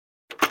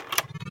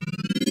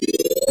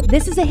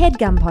This is a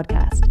HeadGum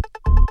podcast.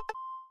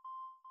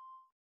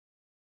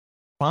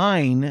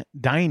 Fine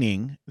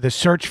Dining, the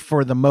search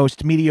for the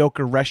most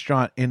mediocre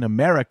restaurant in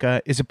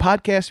America, is a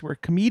podcast where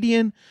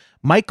comedian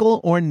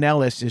Michael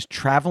Ornelas is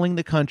traveling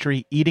the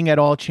country, eating at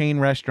all chain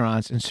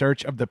restaurants in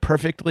search of the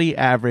perfectly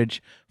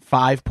average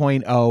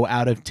 5.0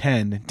 out of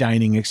 10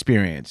 dining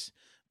experience,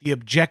 the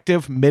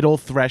objective middle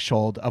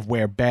threshold of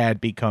where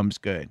bad becomes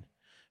good.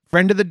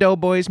 Friend of the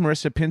Doughboys,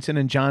 Marissa Pinson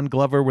and John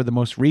Glover were the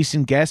most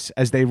recent guests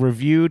as they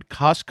reviewed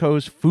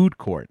Costco's food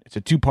court. It's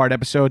a two-part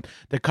episode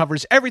that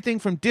covers everything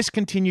from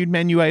discontinued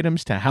menu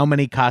items to how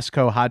many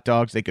Costco hot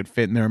dogs they could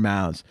fit in their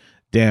mouths.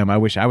 Damn, I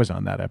wish I was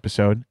on that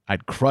episode.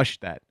 I'd crush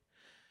that.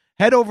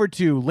 Head over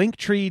to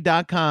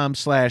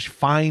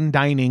linktree.com/fine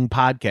dining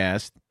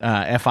podcast,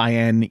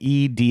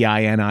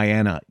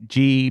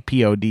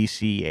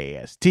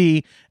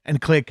 FINEDININGPODCAST,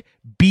 and click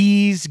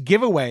Bees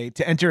Giveaway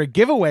to enter a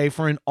giveaway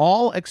for an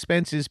all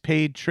expenses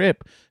paid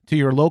trip to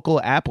your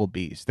local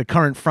Applebee's, the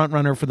current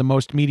frontrunner for the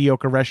most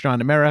mediocre restaurant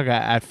in America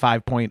at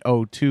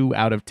 5.02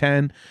 out of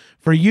 10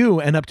 for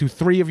you and up to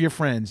 3 of your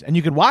friends. And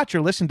you can watch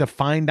or listen to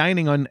Fine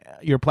Dining on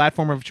your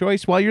platform of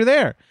choice while you're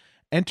there.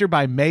 Enter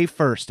by May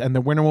 1st, and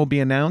the winner will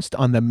be announced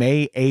on the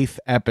May 8th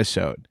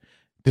episode.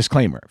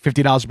 Disclaimer,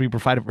 $50 will be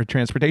provided for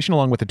transportation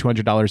along with a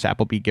 $200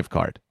 Applebee gift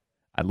card.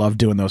 I love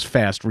doing those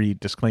fast read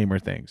disclaimer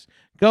things.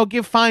 Go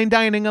give Fine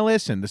Dining a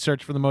listen. The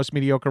search for the most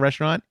mediocre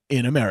restaurant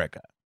in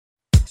America.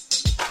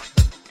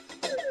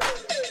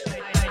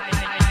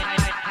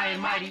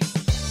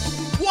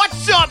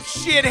 What's up,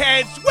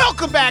 shitheads?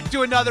 Welcome back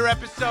to another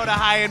episode of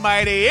High and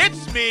Mighty.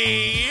 It's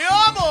me,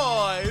 your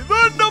boy,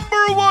 the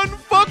number one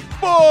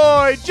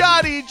fuckboy,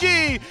 Johnny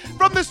G,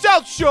 from the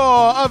South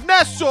Shore of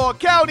Nassau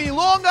County,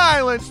 Long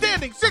Island,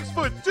 standing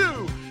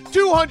 6'2",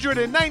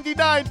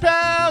 299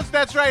 pounds.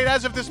 That's right,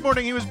 as of this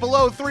morning, he was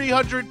below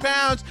 300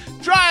 pounds,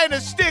 trying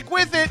to stick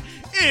with it.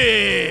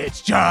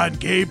 It's John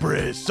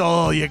Gabris.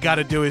 All you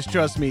gotta do is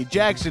trust me.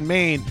 Jackson,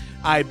 Maine,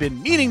 I've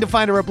been needing to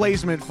find a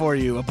replacement for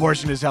you.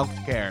 Abortion is health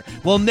care.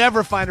 We'll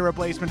never find a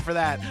replacement for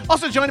that.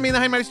 Also joining me in the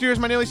High Mighty Studios,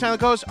 my nearly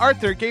silent co-host,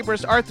 Arthur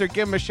Gabris. Arthur,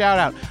 give him a shout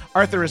out.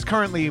 Arthur is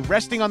currently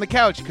resting on the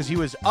couch because he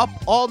was up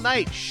all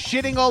night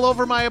shitting all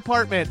over my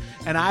apartment,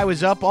 and I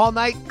was up all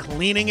night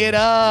cleaning it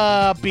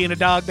up. Being a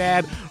dog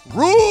dad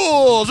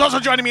rules.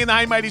 Also joining me in the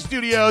High Mighty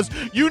Studios,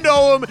 you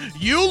know him,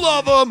 you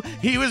love him.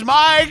 He was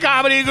my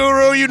comedy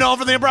guru. You know him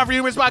from the Improv for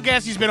Humans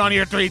podcast. He's been on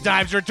here 3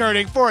 times,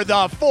 returning for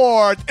the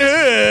 4th.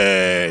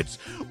 It's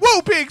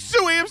Whooping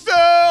Suey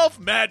himself,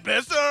 Matt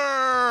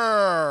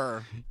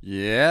Besser.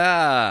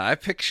 Yeah, I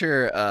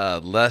picture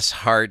less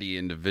hardy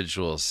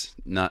individuals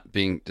not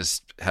being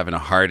just having a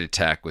heart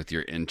attack with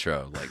your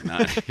intro, like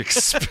not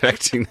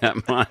expecting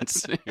that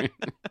monsoon.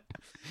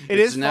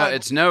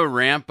 It's no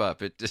ramp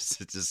up. It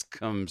just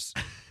comes.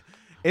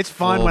 It's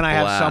fun when I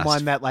have blast.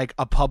 someone that like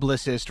a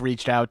publicist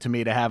reached out to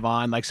me to have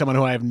on, like someone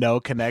who I have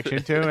no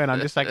connection to, and I'm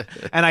just like,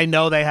 and I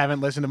know they haven't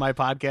listened to my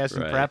podcast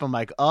and prep. I'm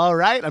like, all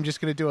right, I'm just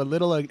gonna do a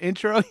little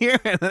intro here,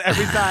 and then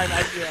every time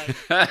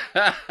I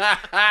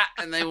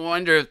and they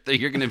wonder if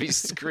you're gonna be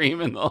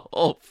screaming the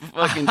whole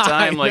fucking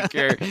time like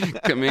you're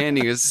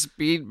commanding a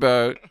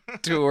speedboat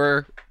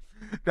tour.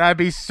 That'd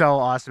be so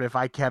awesome if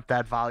I kept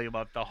that volume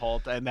up the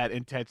whole and that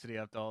intensity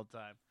up the whole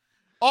time.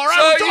 All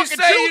right, so you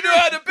say you know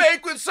how to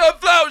bake with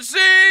sunflower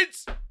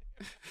seeds?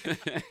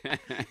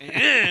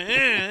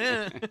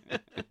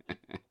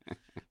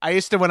 I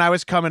used to, when I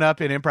was coming up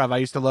in improv, I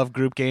used to love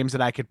group games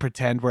that I could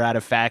pretend were at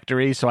a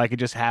factory, so I could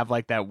just have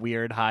like that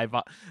weird high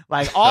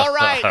like, all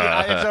right. You know,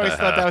 I just always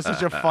thought that was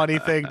such a funny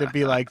thing to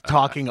be like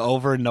talking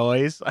over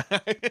noise.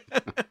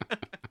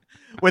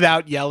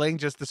 Without yelling,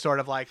 just to sort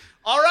of like,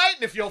 all right,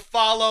 and if you'll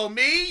follow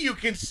me, you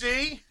can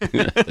see.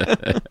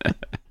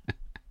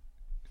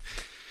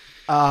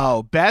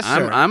 Oh,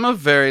 Besser. I'm a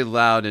very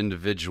loud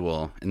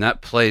individual, and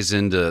that plays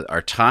into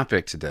our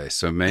topic today.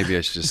 So maybe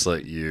I should just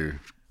let you.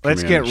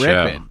 Let's get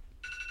ripping. Show.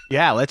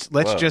 Yeah, let's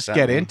just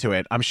get into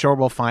it. I'm sure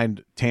we'll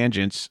find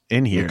tangents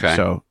in here. Okay.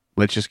 So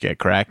let's just get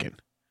cracking.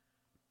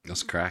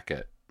 Let's crack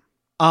it.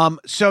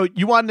 So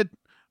you wanted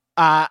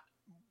to.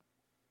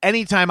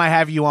 Anytime I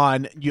have you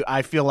on,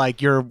 I feel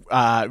like you're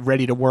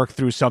ready to work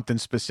through something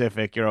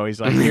specific. You're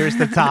always like, "Here's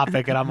the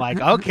topic," and I'm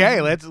like,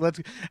 "Okay, let's."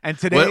 And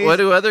today, what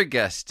do other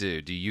guests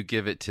do? Do you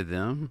give it to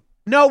them?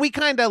 No, we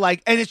kind of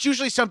like, and it's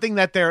usually something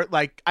that they're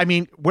like. I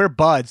mean, we're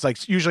buds.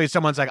 Like, usually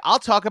someone's like, "I'll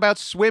talk about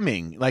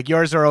swimming." Like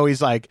yours are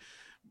always like,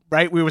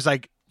 right? We was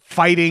like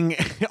fighting,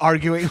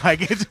 arguing,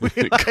 like it's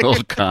like,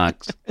 cold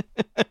cocks.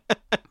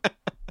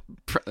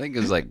 I think it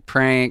was like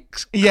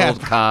pranks,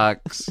 cold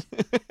cocks.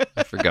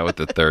 I forgot what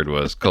the third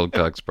was. Cold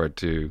cocks part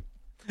 2.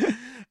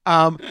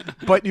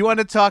 But you want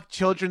to talk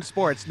children's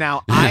sports.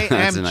 Now, I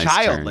am nice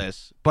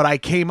childless, but I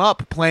came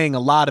up playing a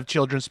lot of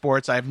children's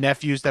sports. I have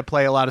nephews that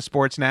play a lot of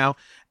sports now.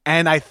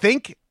 And I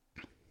think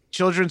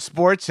children's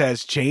sports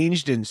has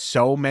changed in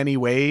so many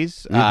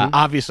ways.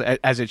 Obviously,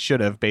 as it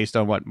should have, based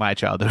on what my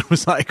childhood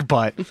was like.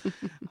 But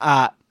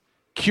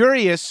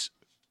curious.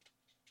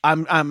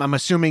 I'm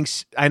assuming.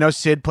 I know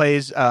Sid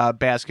plays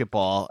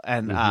basketball,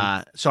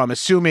 and so I'm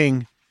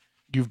assuming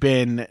you've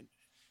been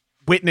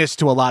witness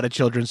to a lot of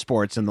children's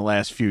sports in the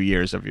last few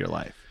years of your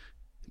life.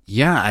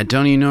 Yeah, I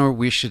don't even know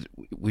where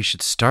we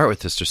should start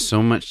with this. There's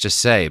so much to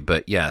say,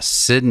 but yeah,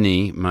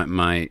 Sydney,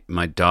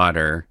 my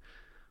daughter,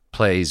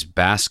 plays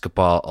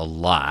basketball a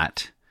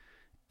lot,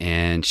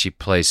 and she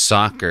plays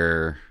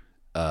soccer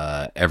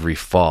every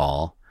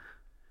fall.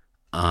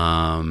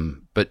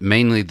 But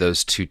mainly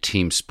those two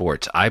team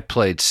sports. I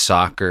played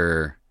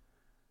soccer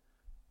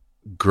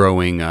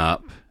growing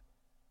up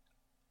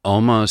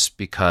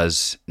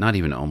because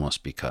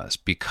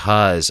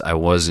I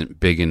wasn't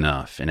big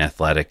enough and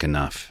athletic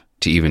enough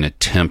to even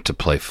attempt to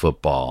play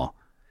football.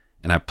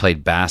 And I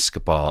played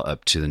basketball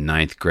up to the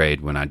 9th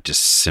grade when I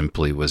just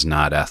simply was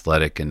not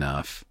athletic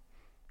enough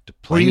to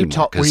play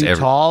anymore. Were you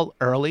tall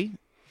early?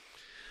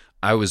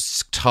 I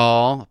was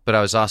tall, but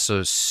I was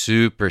also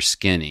super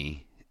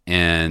skinny.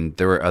 And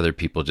there were other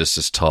people just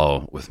as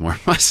tall with more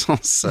muscle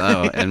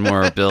and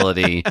more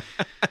ability.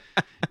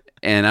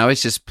 And I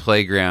was just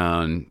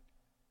playground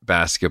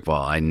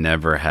basketball. I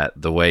never had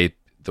the way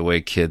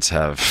kids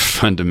have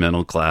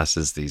fundamental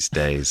classes these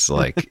days.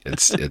 Like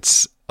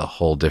it's a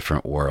whole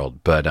different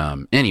world. But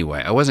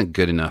anyway, I wasn't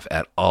good enough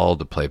at all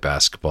to play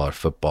basketball or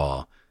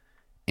football.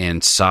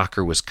 And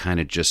soccer was kind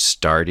of just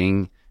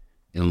starting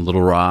in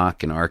Little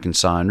Rock and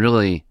Arkansas, and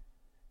really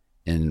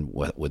in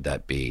what would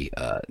that be,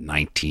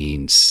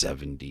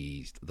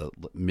 1970s, the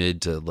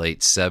mid to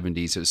late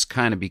 70s. It was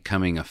kind of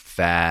becoming a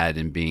fad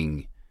and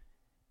being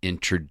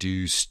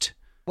introduced.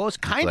 Well, it's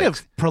kind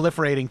of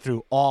proliferating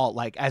through all,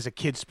 like, as a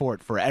kid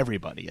sport for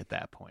everybody at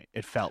that point.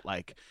 It felt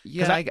like.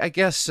 Yeah, I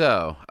guess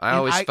so. I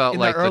always felt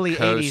like in the early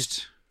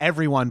coast... 80s,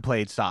 everyone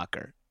played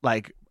soccer.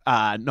 Like,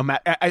 no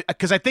matter,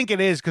 because I think it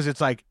is because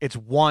it's like it's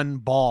one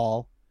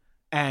ball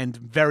and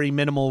very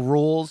minimal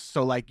rules.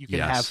 So like you can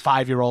have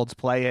 5-year-olds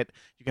play it.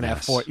 You can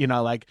have 4.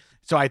 Like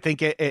so. I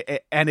think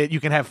you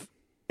can have.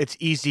 It's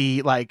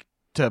easy like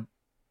to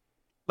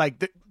like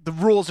the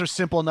rules are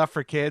simple enough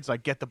for kids.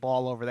 Like get the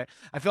ball over there.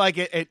 I feel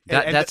like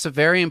that's a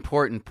very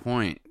important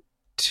point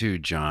too,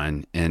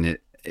 John. And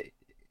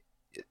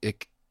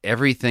it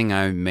everything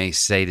I may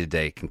say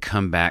today can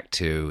come back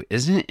to,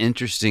 isn't it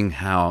interesting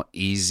how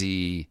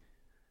easy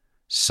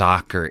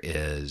soccer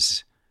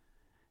is?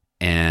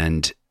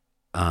 And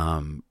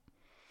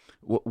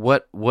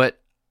what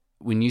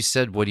when you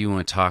said, what do you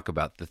want to talk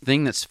about? The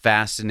thing that's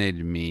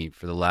fascinated me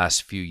for the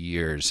last few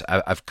years,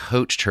 I've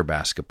coached her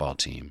basketball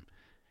team,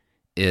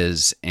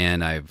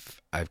 and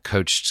I've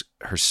coached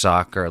her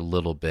soccer a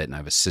little bit, and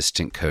I've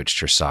assistant coached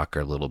her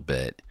soccer a little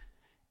bit.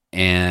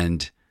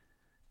 And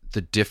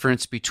the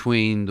difference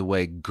between the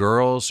way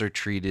girls are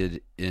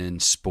treated in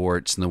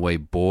sports and the way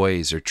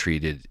boys are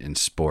treated in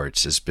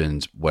sports has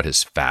been what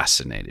has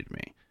fascinated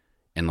me.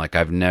 And like,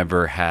 I've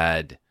never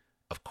had,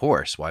 of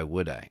course, why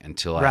would I?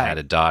 Until I had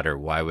a daughter,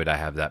 why would I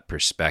have that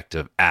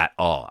perspective at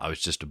all? I was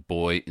just a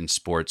boy in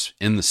sports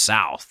in the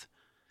South.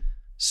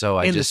 So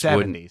I just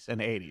in the 70s and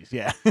 80s,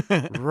 yeah.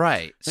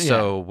 Right.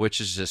 So, which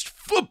is just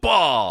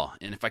football.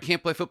 And if I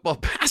can't play football,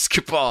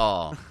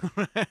 basketball.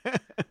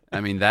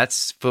 I mean,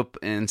 that's football.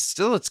 And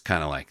still it's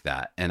kind of like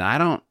that. And I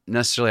don't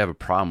necessarily have a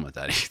problem with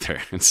that either.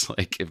 It's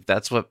like, if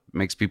that's what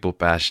makes people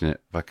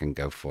passionate, fucking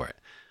go for it.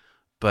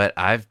 But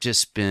I've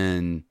just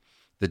been,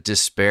 the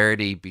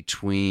disparity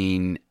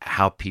between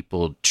how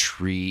people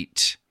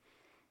treat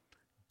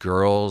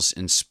girls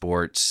in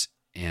sports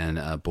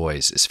and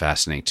boys is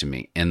fascinating to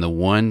me. And the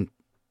one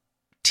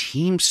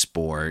team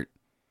sport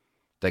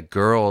that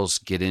girls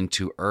get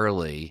into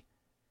early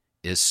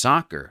is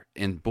soccer,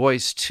 and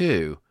boys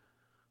too.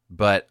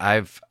 But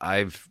I've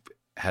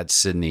had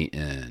Sydney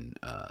in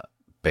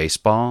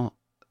baseball,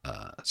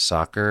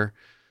 soccer,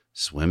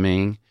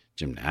 swimming,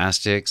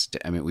 gymnastics.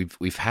 I mean,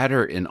 we've had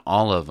her in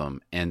all of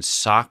them, and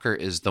soccer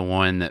is the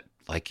one that,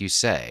 like you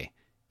say,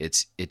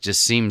 it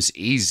just seems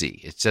easy.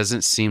 It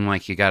doesn't seem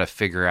like you got to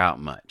figure out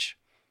much.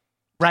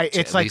 Right,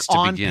 it's like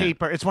on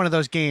paper. It's one of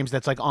those games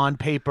that's like on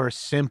paper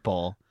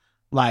simple,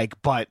 like,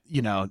 but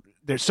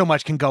there's so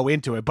much can go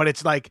into it. But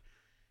it's like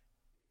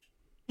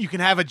you can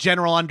have a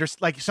general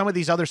like some of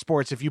these other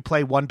sports. If you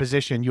play one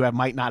position, you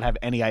might not have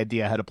any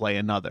idea how to play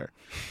another.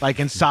 Like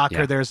in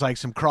soccer, there's like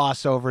some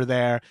crossover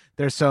there.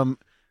 There's some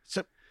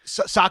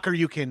soccer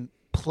you can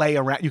play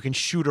around, you can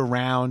shoot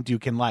around, you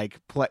can like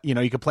play,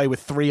 you can play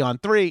with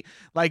 3-on-3.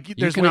 Like you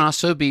can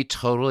also be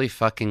totally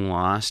fucking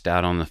lost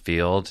out on the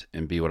field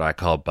and be what I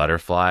call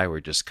butterfly.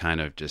 We're just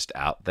kind of just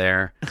out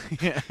there,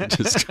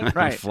 just kind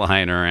of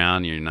flying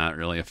around. You're not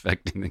really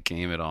affecting the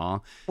game at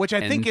all, which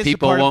I think is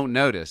people won't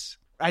notice.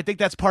 I think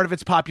that's part of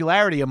its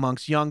popularity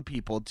amongst young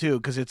people too,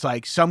 because it's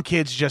like some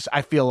kids just,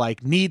 I feel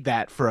like, need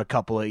that for a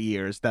couple of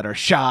years that are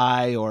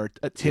shy or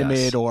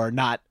timid or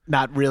not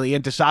really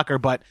into soccer,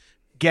 but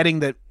getting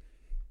the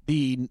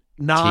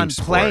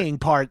non-playing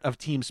part of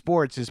team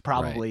sports is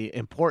probably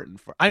important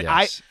for.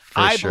 I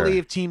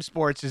believe team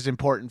sports is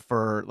important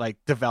for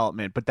like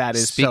development, but that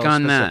is Speak so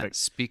on specific. that.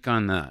 Speak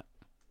on that.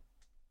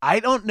 I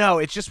don't know.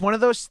 It's just one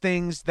of those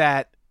things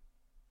that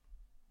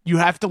you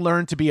have to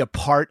learn to be a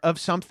part of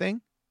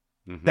something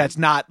that's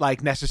not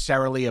like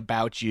necessarily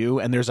about you,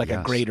 and there's like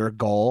a greater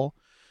goal.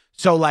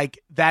 So like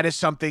that is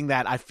something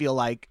that I feel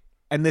like,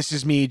 and this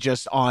is me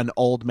just on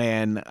old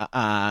man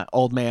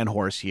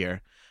horse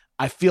here.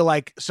 I feel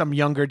like some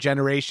younger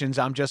generations,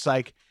 I'm just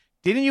like,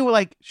 didn't you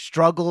like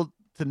struggle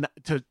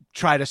to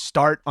try to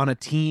start on a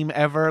team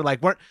ever?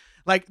 Like weren't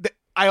like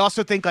I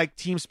also think like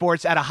team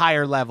sports at a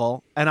higher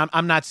level, and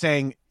I'm not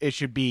saying it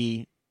should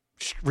be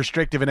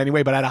restrictive in any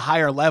way, but at a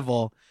higher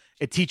level,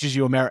 it teaches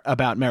you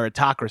about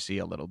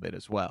meritocracy a little bit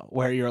as well,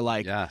 where you're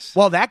like, Yes.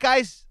 well, that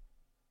guy's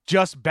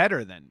just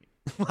better than me.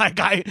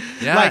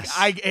 Yes.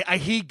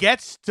 He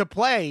gets to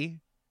play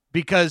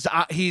because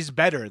he's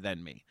better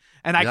than me,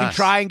 and I can Yes.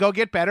 try and go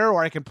get better,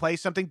 or I can play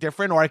something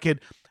different, or I could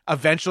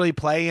eventually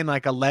play in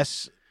like a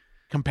less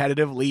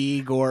competitive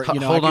league, or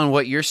hold on.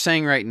 What you're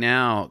saying right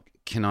now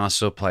can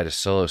also apply to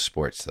solo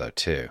sports though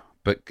too.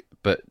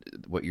 But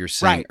what you're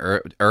saying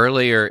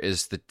earlier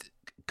is that,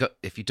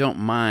 if you don't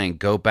mind,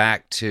 go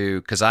back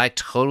to, because I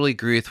totally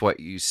agree with what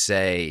you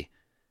say.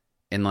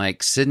 And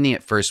like Sydney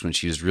at first, when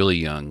she was really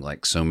young,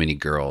 like so many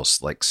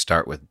girls, like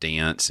start with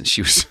dance, and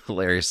she was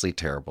hilariously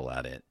terrible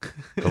at it,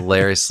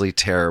 hilariously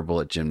terrible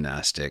at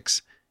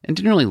gymnastics, and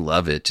didn't really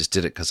love it. Just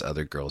did it because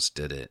other girls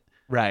did it,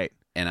 right?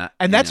 And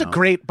that's a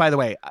great, by the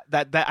way,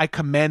 that I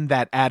commend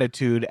that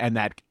attitude and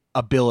that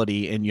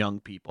ability in young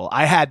people.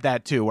 I had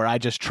that too, where I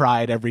just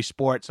tried every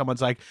sport.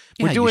 Someone's like,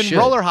 "We're doing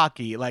roller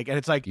hockey," like, and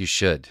it's like, you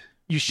should.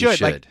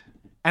 Like,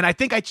 and I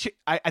think I think.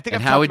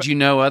 And how would you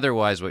know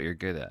otherwise what you're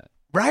good at?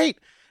 Right.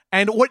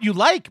 And what you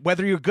like,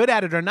 whether you're good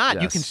at it or not.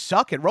 Yes. You can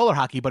suck at roller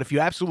hockey, but if you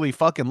absolutely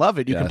fucking love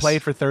it, you can play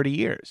it for 30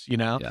 years,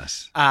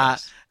 Yes.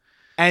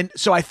 And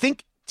so I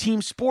think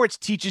team sports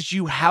teaches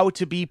you how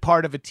to be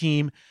part of a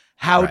team,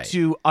 how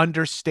to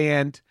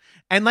understand,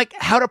 and like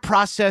how to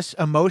process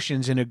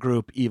emotions in a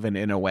group, even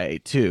in a way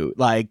too.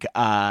 Like,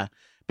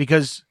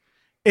 because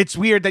it's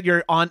weird that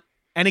you're on,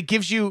 and it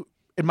gives you,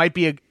 it might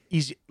be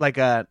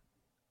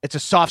it's a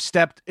soft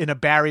step in a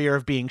barrier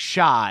of being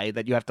shy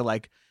that you have to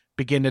like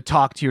begin to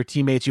talk to your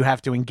teammates. You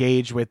have to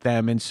engage with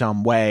them in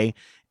some way.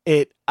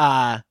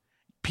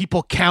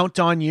 People count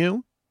on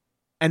you.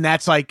 And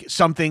that's like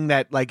something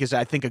that like is,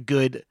 I think, a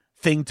good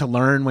thing to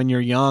learn when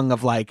you're young,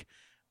 of like,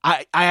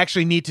 I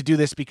actually need to do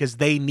this because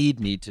they need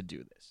me to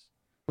do this.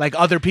 Like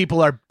other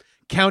people are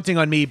counting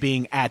on me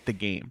being at the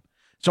game.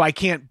 So I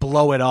can't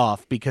blow it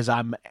off because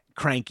I'm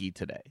cranky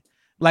today.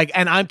 Like,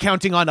 and I'm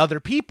counting on other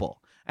people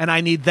and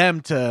I need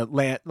them to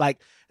land. Like,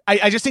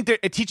 I just think that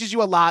it teaches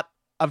you a lot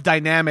of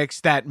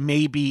dynamics that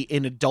maybe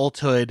in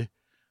adulthood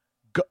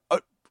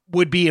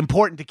would be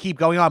important to keep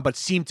going on, but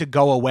seem to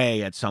go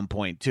away at some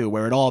point too,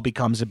 where it all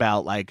becomes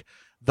about like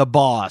the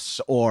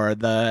boss or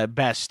the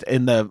best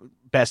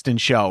in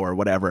show or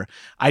whatever.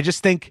 I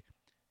just think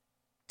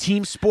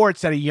team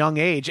sports at a young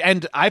age,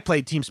 and I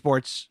played team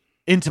sports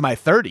into my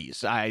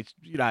 30s.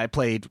 I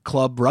played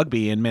club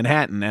rugby in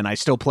Manhattan, and I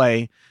still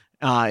play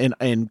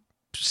in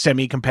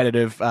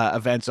semi-competitive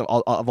events of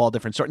all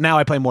different sorts. Now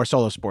I play more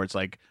solo sports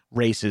like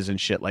races and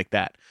shit like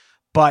that.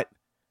 But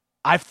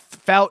I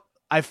felt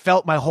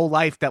my whole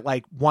life that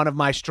like one of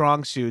my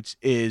strong suits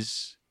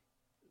is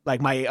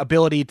like my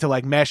ability to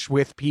like mesh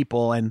with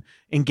people and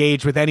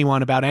engage with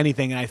anyone about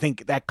anything. And I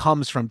think that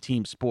comes from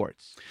team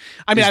sports.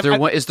 I mean,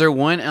 is there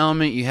one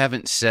element you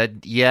haven't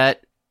said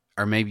yet,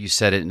 or maybe you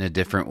said it in a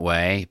different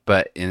way,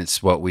 but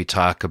it's what we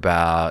talk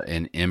about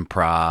in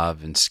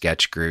improv and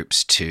sketch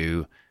groups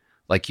too.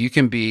 Like you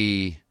can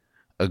be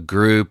a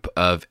group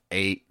of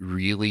 8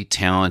 really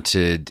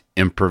talented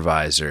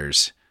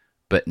improvisers,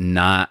 but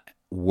not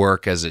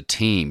work as a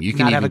team. You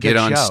can even get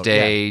on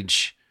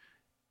stage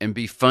and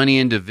be funny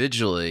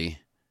individually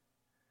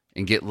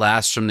and get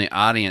laughs from the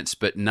audience,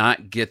 but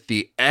not get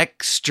the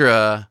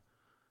extra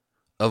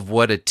of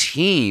what a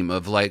team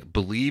of like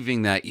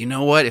believing that, you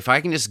know what, if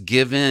I can just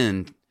give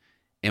in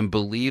and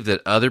believe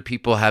that other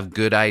people have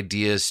good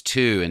ideas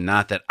too, and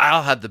not that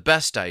I'll have the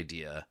best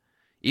idea.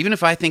 Even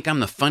if I think I'm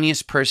the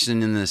funniest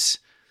person in this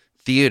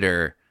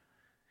theater,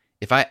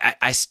 if I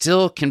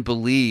still can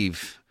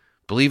believe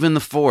in the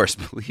force,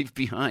 believe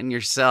behind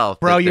yourself.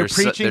 Bro, you're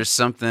preaching. There's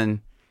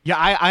something. Yeah,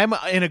 I'm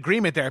in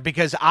agreement there,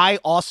 because I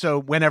also,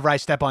 whenever I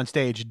step on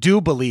stage, do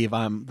believe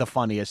I'm the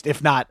funniest,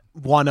 if not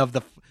one of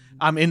the.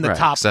 I'm in the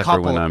top except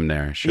couple. for when I'm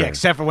there. Sure. Yeah,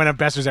 except for when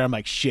Besser's there, I'm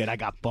like, shit, I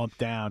got bumped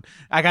down.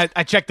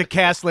 I checked the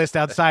cast list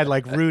outside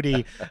like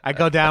Rudy. I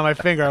go down my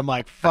finger. I'm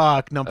like,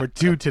 fuck, number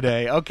 2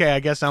 today. Okay, I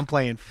guess I'm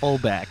playing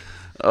fullback.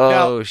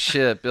 Oh,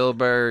 shit, Bill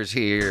Burr's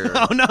here.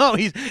 Oh, no,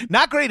 he's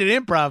not great at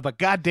improv, but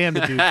goddamn,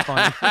 the dude's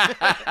funny.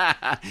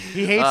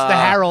 He hates the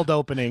Harold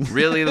opening.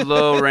 Really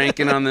low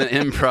ranking on the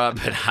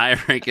improv, but high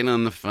ranking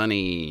on the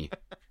funny.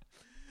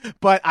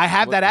 But I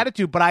have that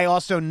attitude, but I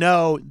also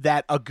know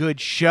that a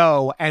good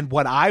show and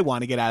what I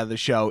want to get out of the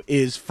show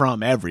is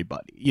from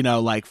everybody. You know,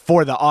 like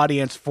for the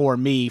audience, for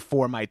me,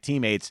 for my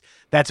teammates,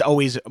 that's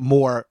always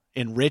more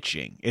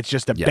enriching. It's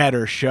just a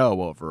better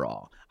show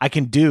overall. I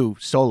can do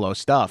solo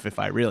stuff if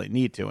I really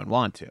need to and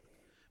want to.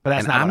 But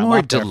that's not what I'm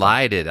more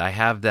delighted. I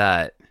have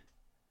that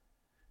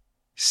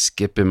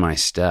skip in my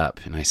step,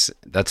 and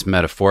that's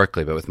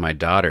metaphorically, but with my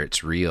daughter,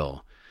 it's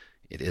real.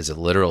 it is a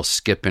literal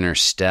skip in her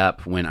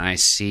step when I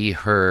see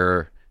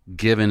her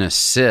give an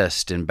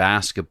assist in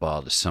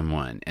basketball to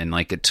someone. And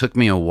like, it took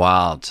me a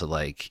while to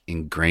like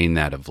ingrain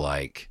that of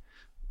like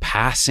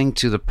passing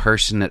to the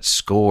person that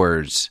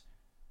scores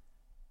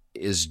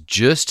is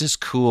just as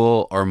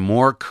cool or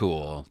more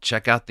cool.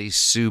 Check out these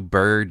Sue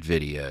Bird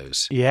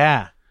videos.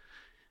 Yeah.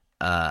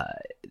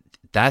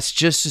 That's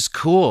just as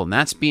cool. And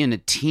that's being a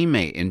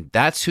teammate. And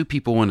that's who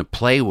people want to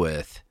play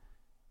with,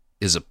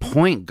 is a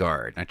point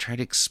guard. I tried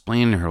to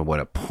explain to her what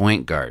a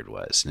point guard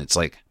was. And it's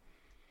like,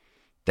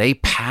 they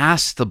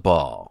pass the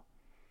ball.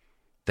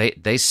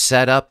 They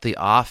set up the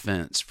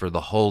offense for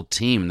the whole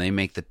team. They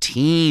make the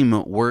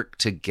team work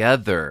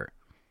together.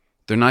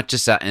 They're not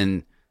just that.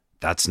 And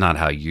that's not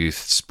how youth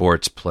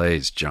sports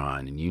plays,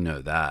 John. And you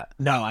know that.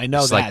 No, I know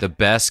it's that. It's like the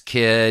best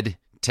kid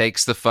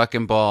takes the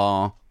fucking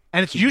ball.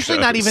 And it's usually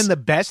not even the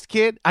best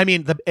kid. I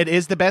mean, it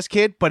is the best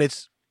kid, but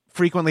it's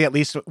frequently, at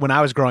least when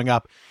I was growing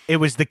up, it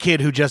was the kid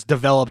who just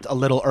developed a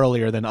little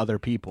earlier than other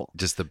people.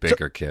 Just the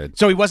bigger kid.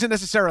 So he wasn't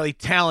necessarily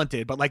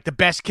talented, but like the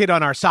best kid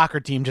on our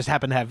soccer team just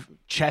happened to have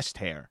chest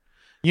hair.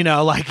 You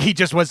know, like he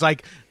just was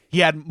like, he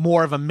had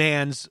more of a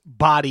man's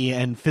body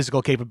and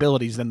physical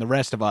capabilities than the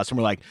rest of us. And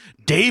we're like,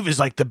 Dave is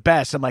like the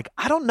best. I'm like,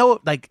 I don't know.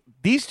 Like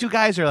these two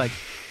guys are like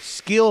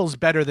skills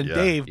better than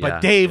Dave,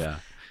 but Dave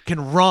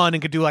can run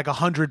and can do like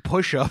 100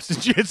 push-ups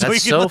and shit.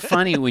 That's so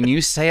funny. When you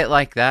say it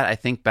like that, I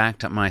think back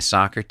to my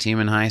soccer team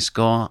in high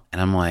school,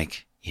 and I'm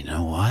like, you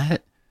know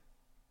what?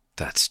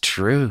 That's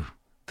true.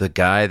 The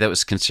guy that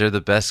was considered the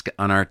best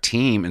on our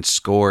team and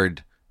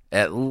scored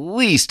at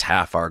least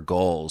half our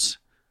goals,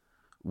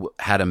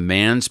 had a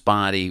man's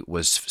body,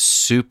 was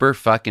super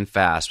fucking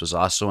fast, was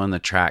also on the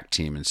track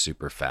team and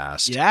super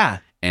fast. Yeah.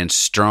 And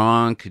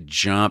strong, could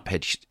jump,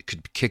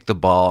 could kick the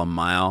ball a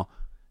mile.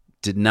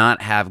 Did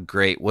not have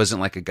great,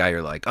 wasn't like a guy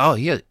you're like, oh,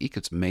 he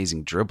could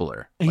amazing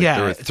dribbler. Like,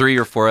 there were 3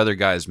 or 4 other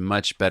guys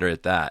much better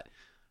at that.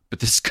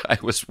 But this guy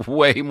was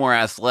way more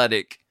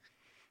athletic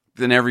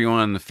than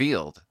everyone on the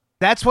field.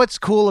 That's what's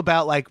cool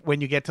about like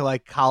when you get to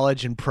like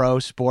college and pro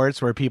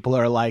sports where people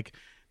are like,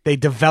 they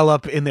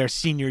develop in their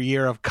senior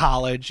year of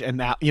college and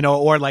now, you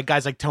know, or like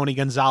guys like Tony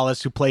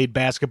Gonzalez who played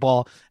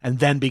basketball and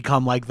then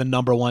become like the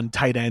number 1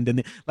 tight end.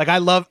 And like, I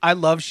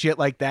love shit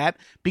like that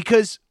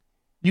because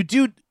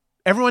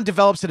everyone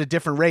develops at a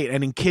different rate.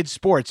 And in kids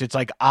sports, it's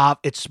like,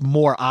 it's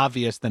more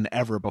obvious than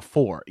ever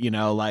before, you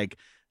know, like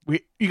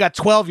you got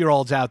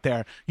 12-year-olds out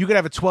there. You could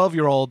have a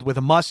 12-year-old with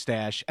a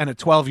mustache and a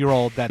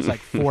 12-year-old that's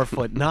like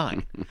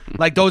 4'9".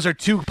 Like those are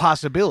 2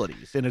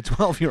 possibilities in a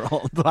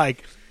 12-year-old.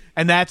 Like,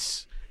 and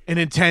that's an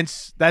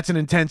intense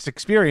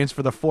experience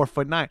for the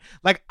 4'9".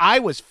 Like I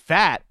was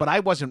fat, but I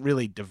wasn't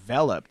really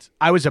developed.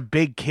 I was a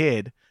big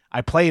kid.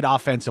 I played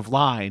offensive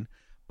line,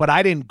 but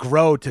I didn't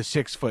grow to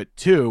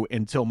 6'2"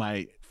 until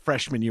my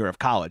freshman year of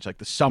college, like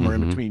the summer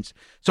in between.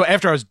 So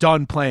after I was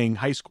done playing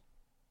high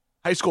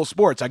school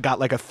sports, I got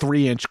like a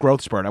 3-inch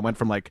growth spurt. I went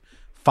from like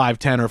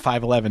 5'10" or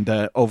 5'11"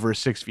 to over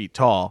 6 feet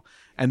tall.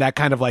 And that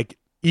kind of like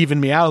evened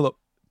me out,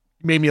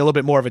 made me a little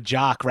bit more of a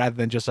jock rather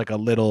than just like a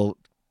little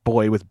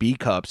boy with B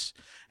cups.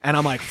 And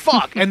I'm like,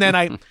 fuck. And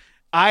then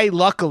I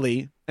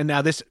luckily, and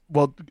now this,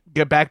 we'll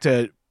get back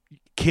to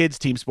kids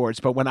team sports,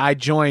 but when I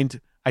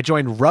joined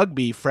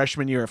rugby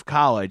freshman year of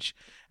college,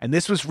 and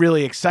this was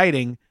really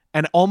exciting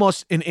and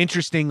almost an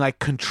interesting like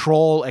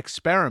control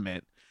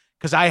experiment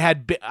because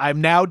I'm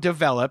now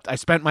developed. I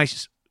spent my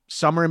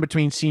summer in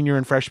between senior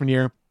and freshman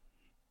year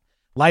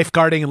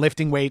lifeguarding and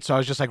lifting weights. So I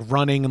was just like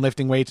running and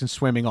lifting weights and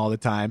swimming all the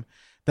time.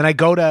 Then I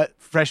go to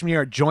freshman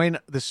year, join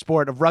the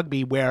sport of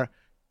rugby where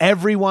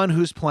everyone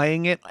who's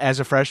playing it as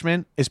a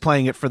freshman is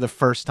playing it for the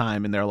first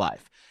time in their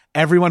life.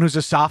 Everyone who's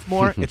a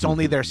sophomore, it's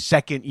only their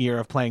second year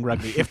of playing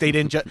rugby. If they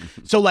didn't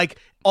so like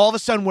all of a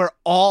sudden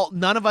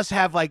none of us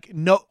have like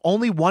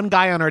only one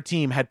guy on our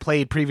team had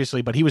played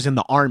previously, but he was in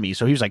the Army.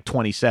 So he was like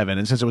 27.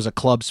 And since it was a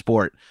club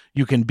sport,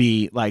 you can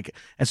be like,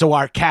 and so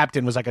our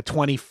captain was like a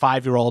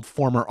 25-year-old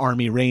former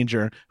Army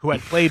Ranger who had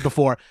played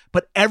before,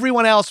 but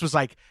everyone else was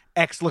like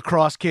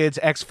ex-lacrosse kids,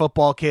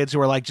 ex-football kids who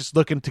were like just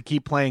looking to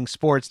keep playing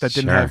sports that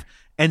didn't have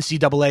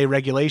NCAA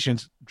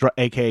regulations,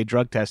 aka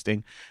drug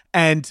testing.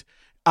 And,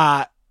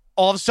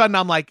 all of a sudden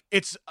I'm like,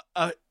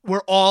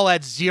 we're all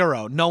at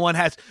zero. No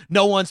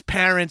one's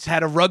parents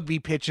had a rugby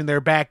pitch in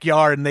their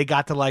backyard and they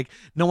got to like,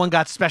 no one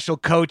got special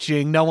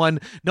coaching. No one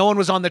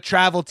was on the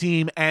travel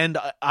team and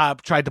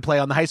tried to play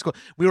on the high school.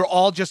 We were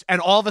all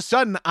and all of a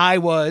sudden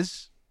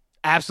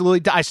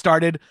I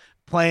started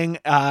playing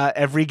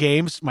every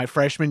games my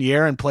freshman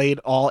year and played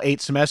all 8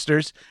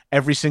 semesters,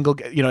 every single,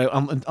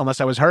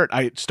 unless I was hurt,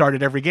 I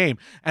started every game.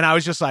 And I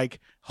was just like,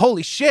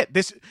 holy shit,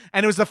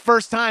 and it was the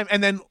first time.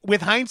 And then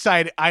with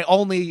hindsight, I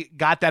only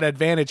got that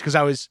advantage because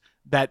I was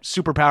that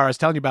superpower I was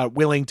telling you about,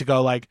 willing to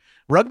go like,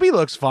 rugby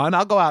looks fun.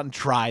 I'll go out and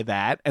try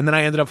that. And then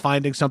I ended up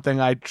finding something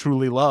I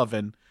truly love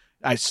and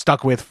I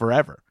stuck with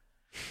forever.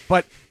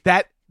 But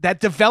that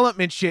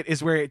development shit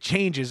is where it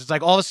changes. It's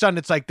like all of a sudden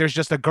it's like there's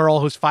just a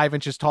girl who's 5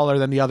 inches taller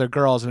than the other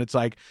girls. And it's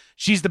like,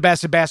 she's the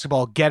best at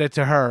basketball. Get it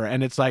to her.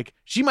 And it's like,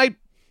 she might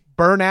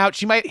burn out.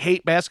 She might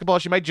hate basketball.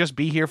 She might just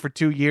be here for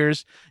 2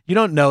 years. You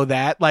don't know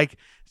that. Like,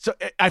 so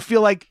I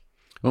feel like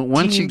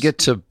once you get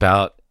to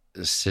about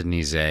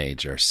Sydney's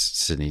age,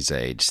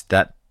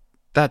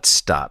 that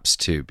stops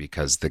too,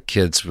 because the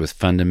kids with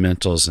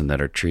fundamentals and that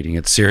are treating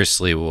it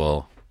seriously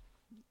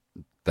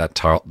that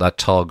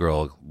tall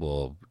girl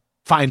will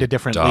find a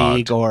different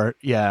league, or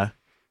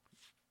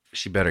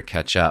she better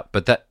catch up.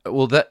 But that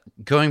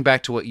going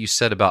back to what you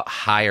said about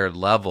higher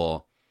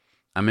level,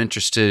 I'm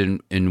interested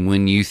in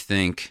when you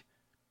think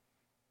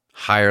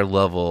higher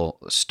level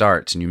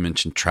starts, and you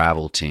mentioned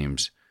travel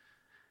teams,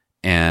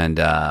 and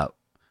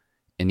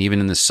even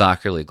in the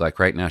soccer league, like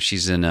right now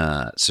she's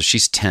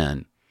she's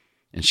 10.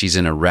 And she's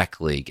in a rec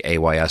league,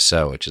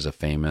 AYSO, which is a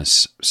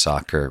famous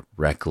soccer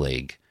rec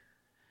league.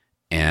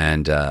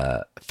 And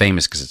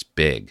famous because it's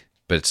big.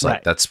 But it's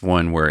like, that's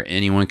one where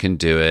anyone can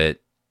do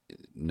it.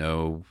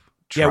 No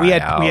tryouts.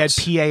 Yeah, we had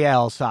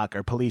PAL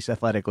soccer, Police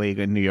Athletic League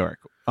in New York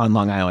on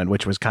Long Island,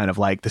 which was kind of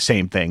like the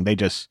same thing. They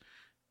just,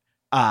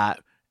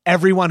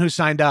 everyone who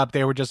signed up,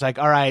 they were just like,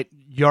 all right,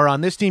 you're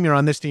on this team, you're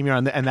on this team,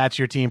 and that's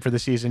your team for the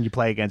season. You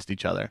play against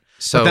each other.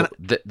 So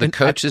the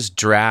coaches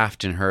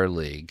draft in her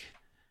league.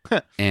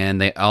 And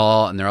they're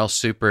all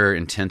super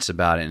intense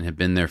about it and have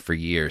been there for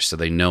years, so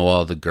they know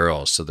all the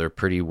girls, so they're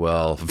pretty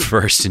well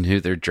versed in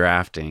who they're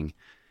drafting.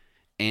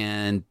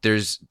 And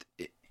there's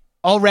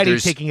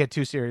taking it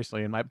too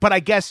seriously but I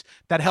guess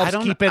that helps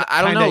keep it.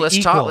 I don't know.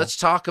 Equal. Let's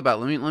talk about.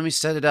 Let me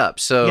set it up.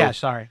 So yeah,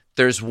 sorry.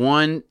 There's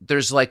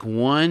like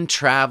one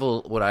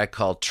what I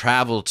call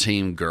travel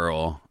team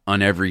girl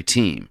on every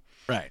team,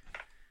 right?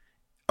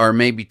 Or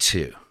maybe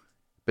two,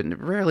 but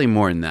rarely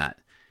more than that.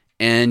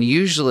 And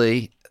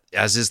usually,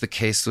 as is the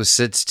case with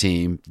Sid's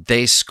team,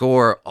 they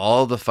score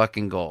all the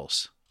fucking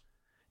goals.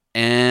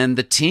 And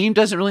the team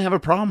doesn't really have a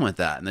problem with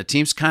that. And the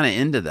team's kind of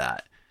into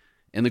that.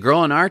 And the girl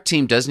on our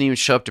team doesn't even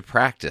show up to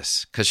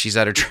practice because she's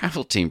at her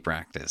travel team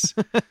practice.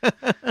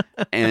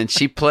 And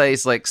she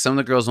plays, like, some of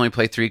the girls only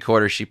play 3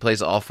 quarters. She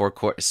plays all 4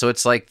 quarters. So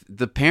it's like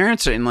the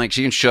parents are in, like,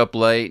 she can show up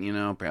late,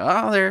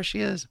 oh, there she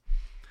is.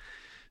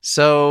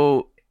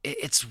 So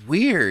it's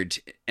weird.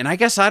 And I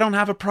guess I don't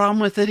have a problem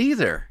with it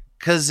either,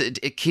 because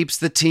it keeps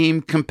the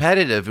team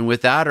competitive. And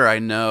without her, I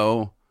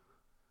know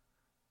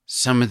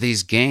some of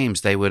these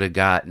games they would have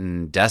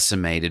gotten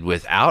decimated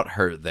without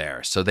her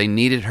there. So they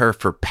needed her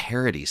for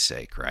parity's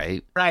sake,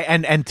 right? Right,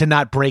 and to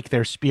not break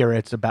their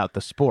spirits about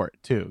the sport,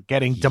 too.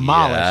 Getting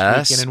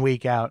demolished week in and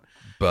week out.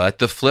 But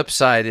the flip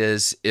side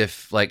is,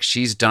 if, like,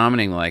 she's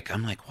dominating, like,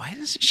 I'm like, why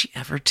doesn't she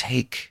ever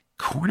take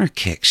corner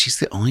kicks? She's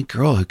the only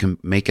girl who can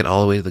make it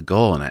all the way to the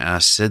goal. And I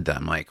asked Sid that.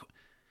 I'm like,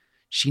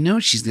 she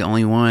knows she's the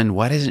only one.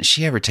 Why doesn't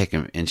she ever take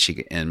him? And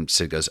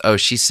Sid goes, oh,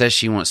 she says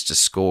she wants to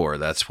score.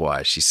 That's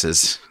why. She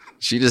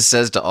just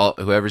says to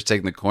whoever's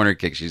taking the corner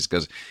kick, she just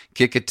goes,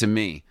 kick it to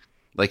me.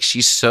 Like,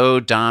 she's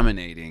so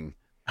dominating.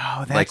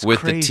 Oh, that's like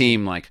with crazy. The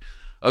team, like,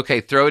 okay,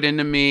 throw it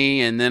into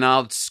me, and then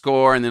I'll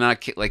score, and then I'll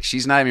kick. Like,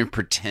 she's not even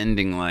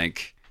pretending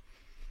like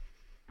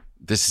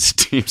this is a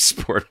team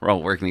sport. We're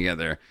all working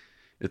together.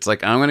 It's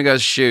like, I'm gonna go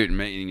shoot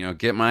and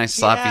get my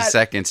sloppy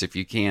seconds if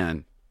you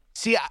can.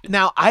 See,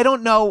 now I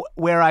don't know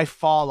where I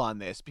fall on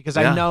this, because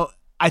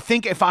I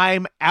think if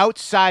I'm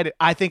outside,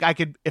 I think I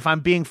could, if I'm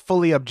being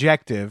fully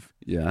objective.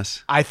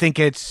 Yes. I think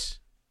it's,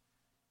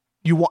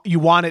 you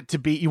want it to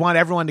be, you want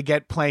everyone to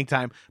get playing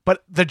time.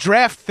 But the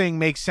draft thing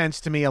makes sense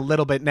to me a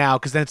little bit now,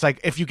 because then it's like,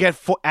 if you get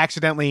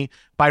accidentally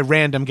by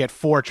random get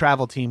 4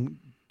 travel team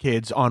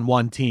kids on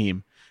one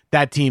team,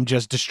 that team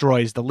just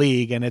destroys the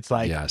league, and it's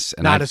like, yes,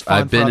 and not as fun.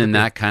 I've been in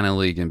that kind of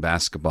league in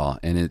basketball,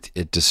 and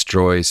it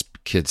destroys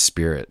kids'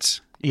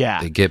 spirits.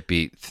 Yeah, they get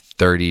beat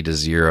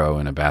 30-0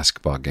 in a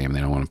basketball game. They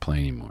don't want to play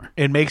anymore.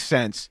 It makes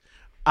sense.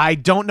 I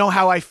don't know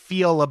how I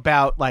feel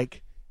about,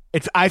 like,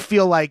 I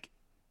feel like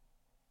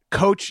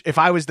coach. If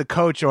I was the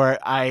coach, or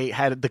I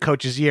had the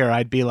coach's year,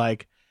 I'd be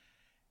like,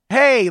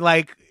 hey,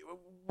 like,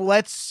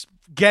 let's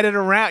get it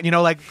around.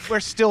 Like, we're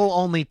still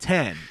only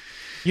 10.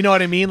 You know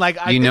what I mean?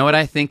 Like, know what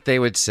I think they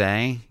would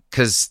say?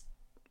 Because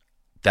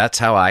that's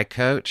how I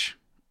coach.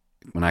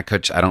 When I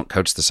coach, I don't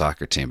coach the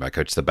soccer team. I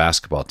coach the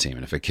basketball team.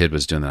 And if a kid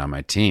was doing that on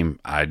my team,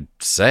 I'd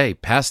say,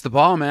 pass the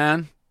ball,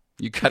 man.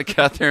 You got to get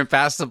out there and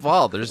pass the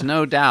ball. There's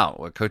no doubt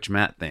what Coach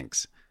Matt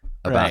thinks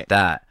about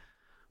that.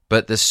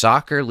 But the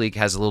soccer league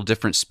has a little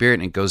different spirit,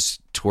 and it goes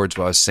towards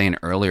what I was saying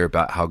earlier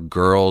about how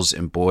girls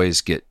and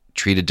boys get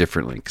treated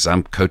differently, because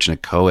I'm coaching a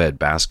co-ed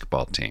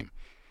basketball team.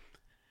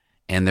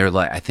 And they're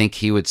like, I think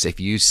he would say, if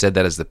you said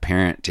that as the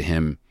parent to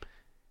him,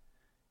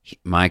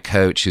 my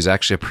coach, who's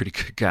actually a pretty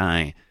good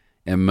guy,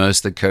 and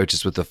most of the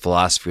coaches with the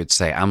philosophy would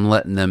say, I'm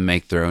letting them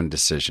make their own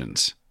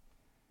decisions.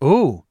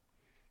 Ooh.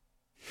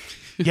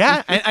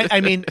 Yeah,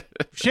 I mean,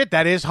 shit,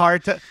 that is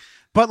hard to,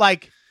 but,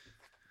 like,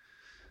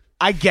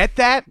 I get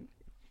that,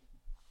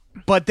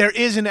 but there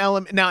is an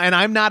element now, and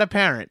I'm not a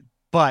parent,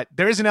 but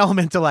there is an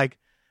element to, like,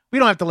 we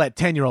don't have to let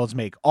 10-year-olds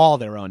make all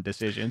their own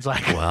decisions.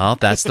 Like, well,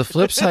 that's the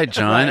flip side,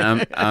 John.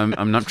 Right.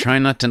 I'm not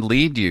trying not to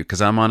lead you, because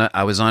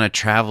I was on a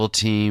travel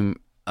team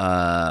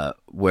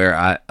where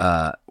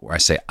I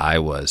say I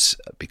was,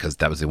 because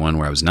that was the one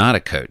where I was not a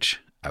coach.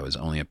 I was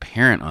only a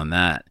parent on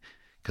that,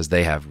 because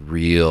they have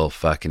real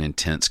fucking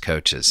intense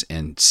coaches.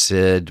 And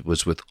Sid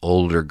was with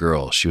older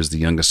girls. She was the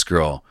youngest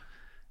girl.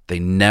 They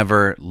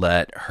never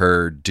let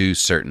her do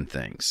certain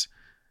things.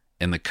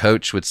 And the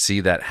coach would see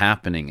that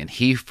happening. And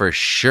he, for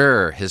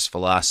sure, his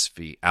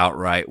philosophy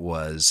outright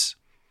was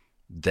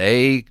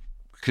they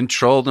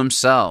control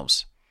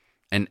themselves.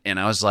 And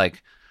I was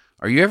like,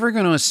 are you ever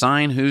going to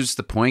assign who's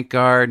the point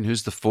guard and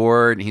who's the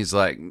forward? And he's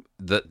like,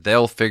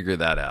 they'll figure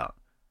that out.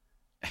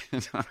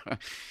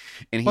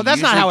 Well,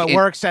 that's not how it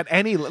works at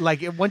any,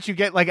 like, once you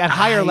get, like, at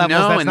higher levels, that's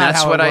not how it works. And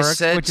that's what I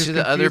said to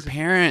the other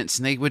parents,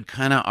 and they would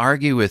kind of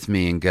argue with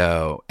me and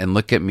go, and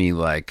look at me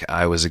like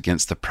I was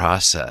against the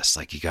process.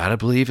 Like, you got to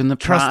believe in the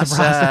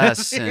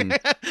process. And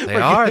they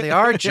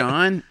are,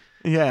 John.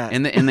 Yeah.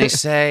 And they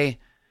say,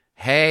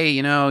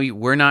 hey,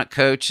 we're not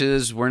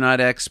coaches, we're not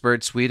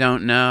experts, we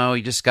don't know,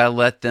 you just got to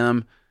let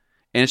them.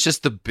 And it's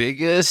just the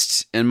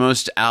biggest and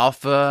most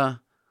alpha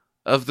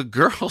of the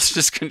girls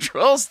just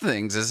controls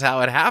things, is how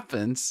it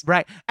happens.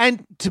 Right.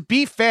 And to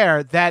be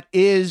fair, that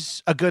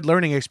is a good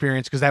learning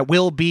experience, because that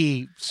will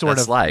be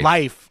that's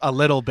life a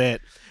little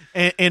bit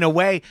in a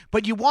way.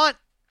 But you want...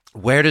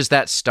 Where does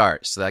that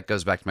start? So that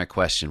goes back to my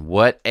question.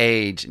 What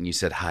age? And you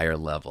said higher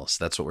levels.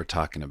 That's what we're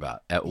talking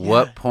about. At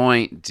what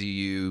point do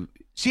you...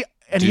 See,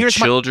 and do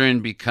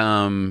children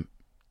become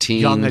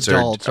teens, young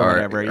adults or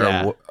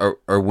whatever?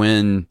 Or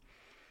when...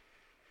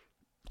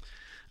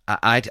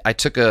 I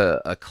took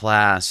a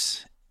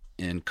class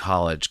in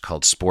college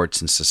called Sports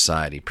and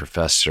Society,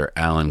 Professor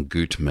Alan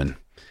Gutman,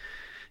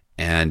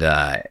 and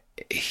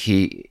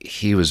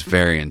he was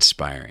very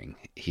inspiring.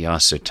 He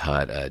also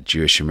taught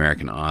Jewish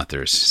American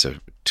authors, so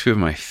two of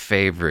my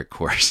favorite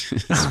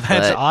courses.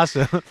 That's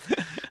awesome.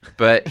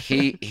 But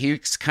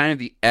he's kind of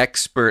the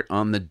expert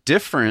on the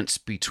difference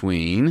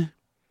between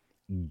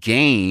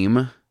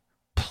game,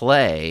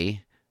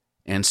 play,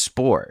 and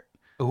sport.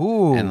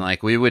 Ooh. And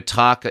like we would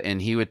talk, and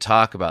he would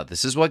talk about,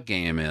 this is what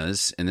game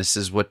is, and this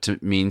is what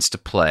it means to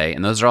play,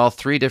 and those are all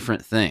three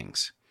different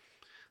things.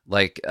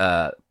 Like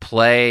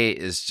play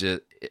is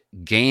just,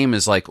 game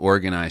is like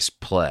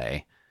organized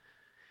play,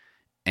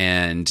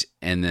 and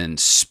then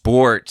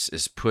sports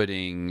is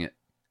putting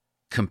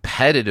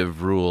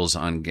competitive rules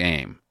on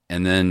game,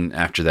 and then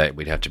after that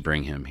we'd have to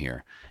bring him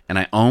here. And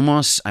I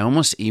almost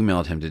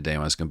emailed him today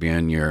when I was going to be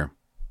on your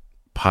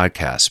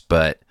podcast,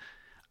 but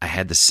I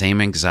had the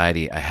same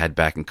anxiety I had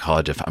back in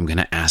college. If I'm going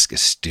to ask a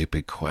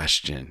stupid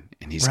question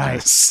and he's going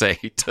to say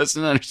he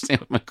doesn't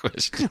understand what my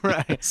question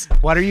is.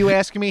 What are you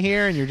asking me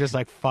here? And you're just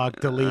like, fuck,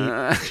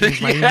 delete.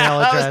 Change my email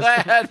address.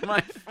 I had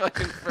my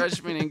fucking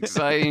freshman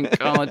anxiety in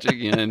college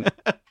again.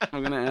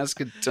 I'm going to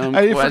ask a dumb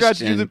question. I forgot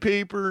to do the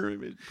paper,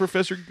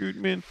 Professor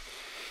Gutman.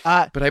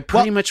 But I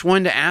pretty much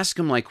wanted to ask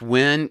him, like,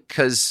 when,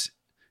 because...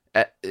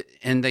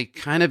 and they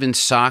kind of in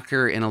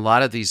soccer, in a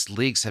lot of these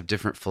leagues, have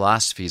different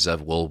philosophies of,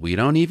 well, we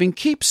don't even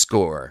keep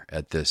score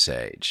at this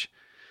age.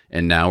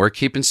 And now we're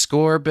keeping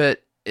score,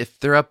 but if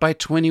they're up by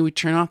 20, we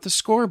turn off the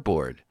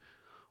scoreboard.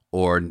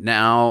 Or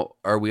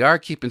we are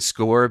keeping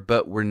score,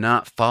 but we're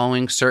not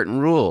following certain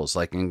rules.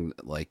 Like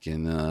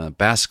in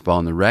basketball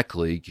in the rec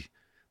league,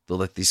 they'll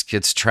let these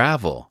kids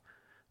travel.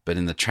 But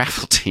in the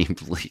travel team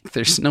league,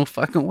 there's no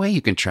fucking way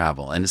you can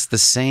travel. And it's the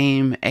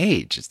same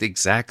age. It's the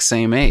exact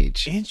same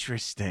age.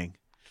 Interesting.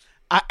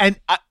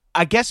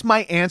 I guess my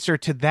answer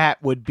to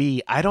that would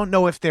be, I don't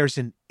know if there's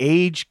an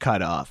age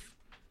cutoff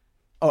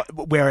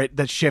where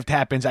the shift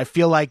happens. I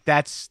feel like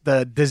that's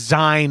the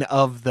design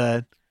of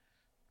the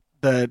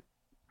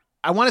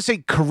I want to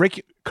say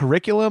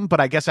curriculum, but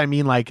I guess I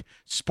mean like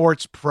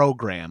sports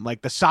program,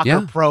 like the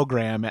soccer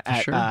program.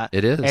 Sure.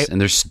 It is. And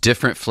there's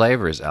different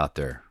flavors out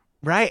there.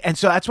 Right. And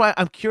so that's why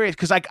I'm curious,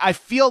 because like I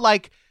feel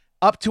like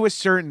up to a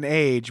certain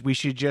age, we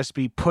should just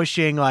be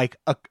pushing like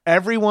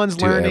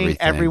everyone's learning,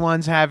 everything.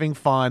 Everyone's having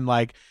fun.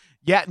 Like,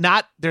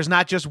 there's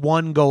not just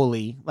one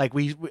goalie. Like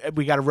we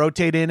got to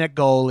rotate in at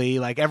goalie.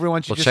 Like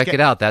everyone should check it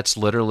out. That's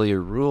literally a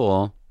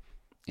rule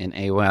in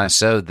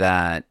AYSO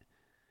that,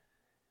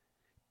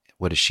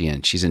 what is she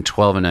in? She's in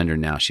 12 and under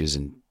now. She was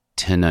in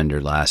 10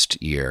 under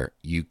last year.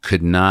 You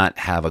could not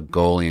have a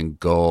goalie in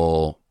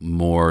goal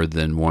more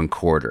than one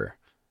quarter.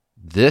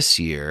 This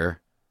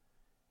year,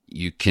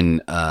 you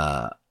can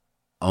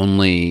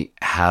only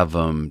have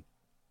them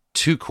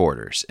 2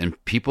 quarters,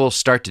 and people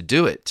start to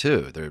do it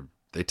too.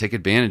 They take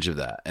advantage of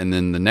that. And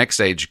then the next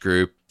age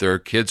group, there are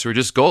kids who are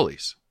just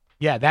goalies.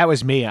 Yeah, that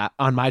was me.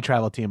 On my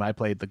travel team, I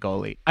played the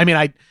goalie. I mean,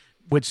 I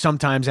would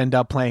sometimes end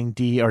up playing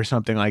D or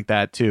something like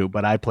that too,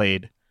 but I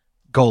played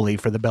goalie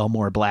for the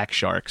Belmore Black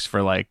Sharks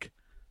for like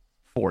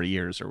 4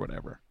 years or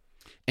whatever.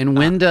 And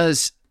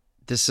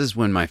this is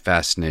when my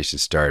fascination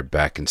started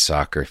back in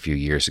soccer a few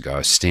years ago. I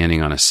was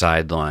standing on a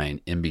sideline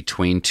in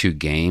between 2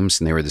 games,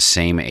 and they were the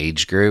same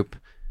age group.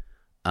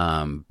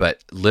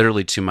 But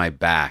literally to my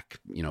back,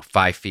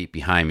 5 feet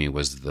behind me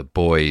was the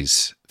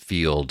boys'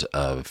 field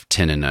of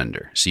 10 and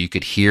under. So you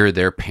could hear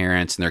their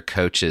parents and their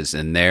coaches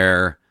and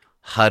their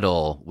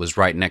huddle was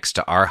right next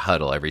to our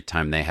huddle every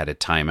time they had a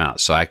timeout.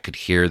 So I could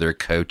hear their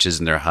coaches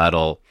in their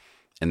huddle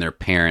and their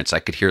parents. I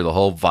could hear the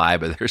whole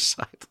vibe of their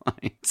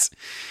sidelines.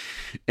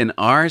 And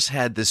ours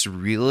had this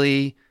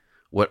really,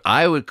 what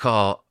I would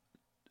call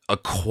a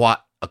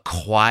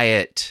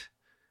quiet,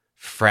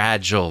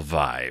 fragile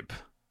vibe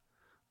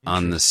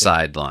on the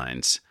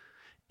sidelines.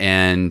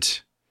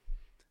 And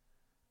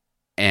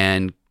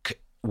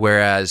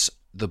whereas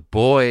the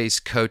boys'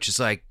 coach is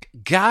like,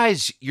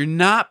 guys, you're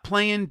not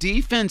playing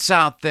defense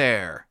out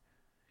there.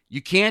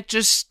 You can't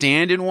just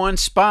stand in one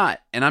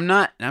spot. And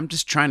I'm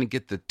just trying to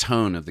get the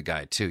tone of the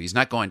guy too. He's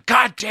not going,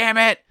 God damn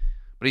it.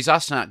 But he's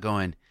also not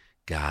going,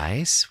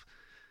 guys,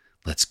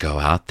 let's go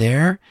out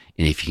there.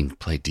 And if you can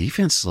play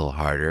defense a little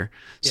harder.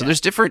 So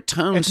there's different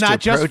tones. It's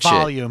not to approach just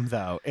volume,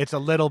 though. It's a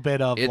little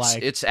bit of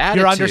it's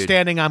attitude. You're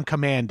understanding I'm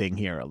commanding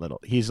here a little.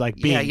 He's like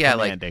being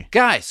commanding. Like,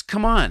 guys,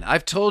 come on.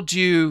 I've told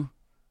you.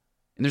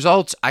 And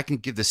I can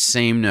give the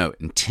same note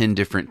in 10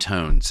 different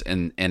tones.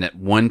 And at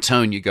one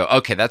tone you go,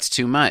 okay, that's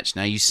too much.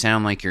 Now you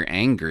sound like you're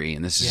angry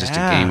and this is just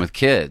a game with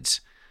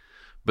kids.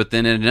 But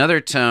then in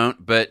another tone,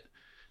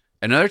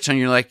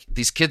 you're like,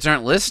 these kids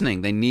aren't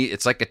listening.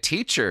 It's like a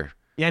teacher.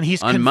 Yeah, and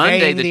he's on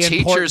Monday, the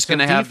teacher's going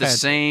to have the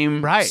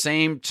same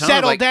tone.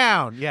 Settle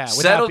down. Yeah.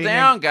 Settle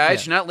down,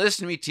 guys. You're not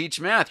listening to me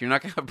teach math. You're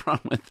not going to have a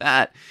problem with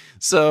that.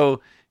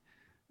 So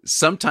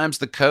sometimes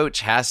the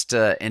coach has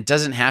to, and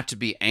doesn't have to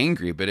be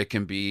angry, but it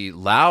can be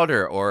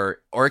louder or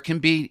it can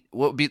be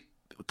what would be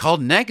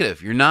called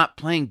negative. You're not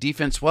playing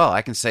defense well.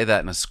 I can say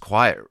that in a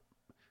quiet,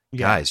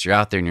 guys, you're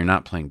out there and you're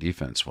not playing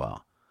defense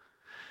well.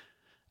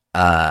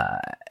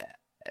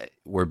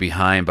 We're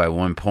behind by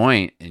 1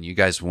 point and you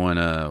guys want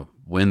to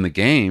win the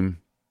game.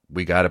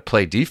 We got to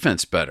play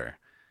defense better.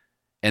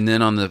 And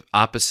then on the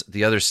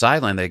other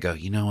sideline, they go,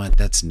 you know what?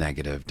 That's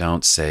negative.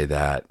 Don't say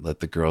that. Let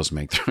the girls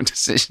make their own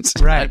decisions.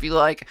 And I'd be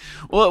like,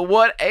 well, at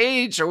what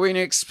age are we going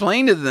to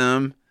explain to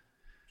them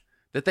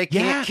that they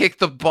can't kick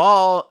the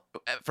ball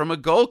from a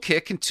goal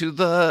kick into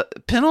the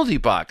penalty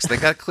box? They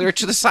got to clear it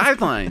to the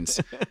sidelines.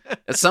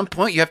 At some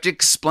point, you have to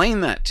explain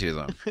that to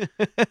them.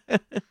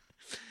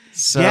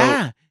 So,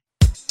 yeah.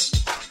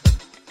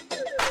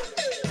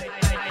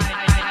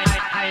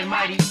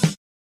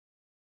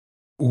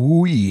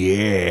 Ooh,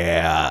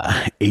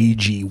 yeah.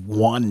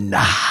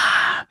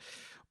 AG1.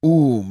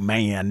 Ooh,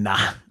 man.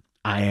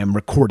 I am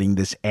recording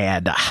this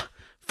ad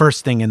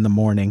first thing in the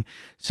morning.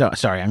 So,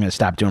 sorry, I'm going to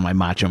stop doing my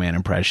Macho Man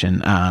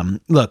impression.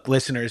 Look,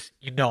 listeners,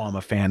 you know I'm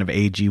a fan of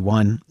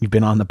AG1. You've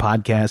been on the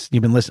podcast.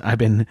 You've been listening. I've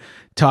been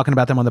talking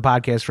about them on the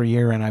podcast for a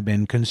year, and I've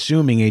been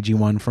consuming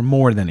AG1 for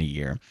more than a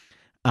year.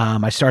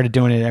 I started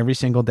doing it every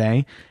single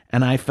day,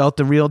 and I felt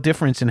the real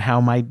difference in how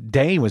my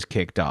day was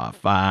kicked off.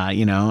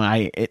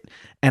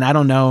 And I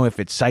don't know if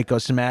it's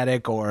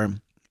psychosomatic or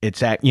it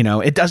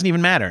doesn't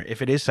even matter.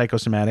 If it is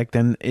psychosomatic,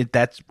 then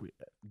that's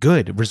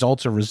good.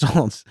 Results are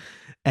results.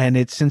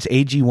 And since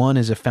AG1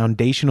 is a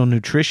foundational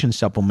nutrition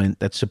supplement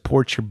that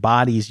supports your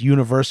body's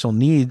universal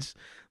needs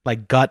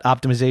like gut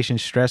optimization,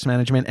 stress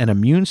management, and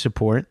immune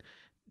support,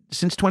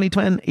 since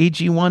 2010,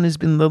 AG1 has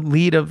been the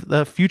lead of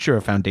the future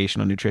of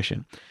foundational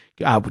nutrition.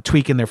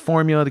 Tweaking their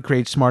formula to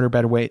create smarter,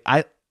 better way.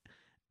 I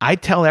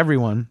tell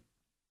everyone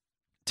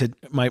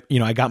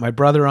I got my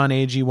brother on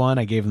AG1.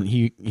 I gave him,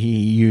 he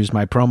used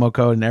my promo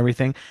code and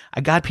everything. I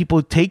got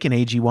people taking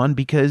AG1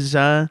 because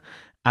I'm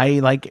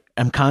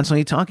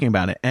constantly talking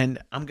about it, and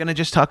I'm going to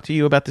just talk to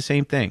you about the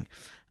same thing.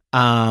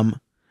 I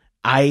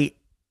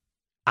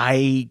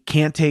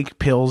can't take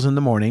pills in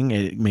the morning.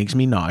 It makes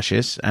me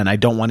nauseous, and I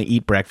don't want to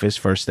eat breakfast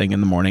first thing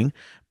in the morning.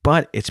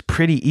 But it's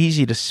pretty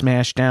easy to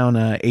smash down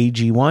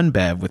AG1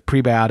 Bev with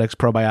prebiotics,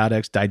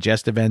 probiotics,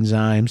 digestive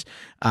enzymes,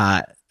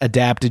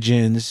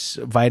 adaptogens,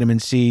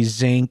 vitamin C,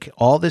 zinc,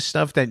 all this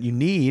stuff that you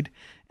need,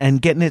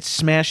 and getting it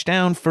smashed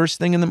down first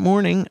thing in the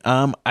morning.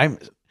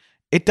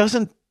 It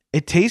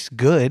tastes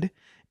good.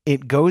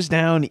 It goes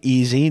down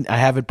easy. I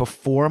have it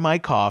before my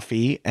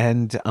coffee,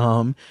 and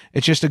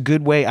it's just a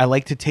good way. I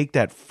like to take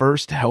that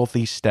first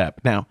healthy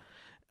step. Now,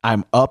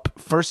 I'm up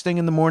first thing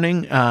in the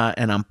morning,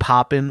 and I'm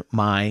popping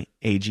my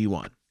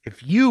AG1.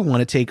 If you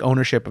want to take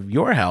ownership of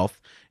your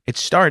health, it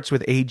starts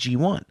with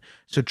AG1.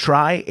 So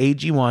try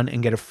AG1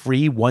 and get a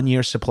free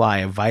 1-year supply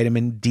of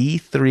vitamin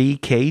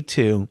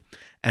D3K2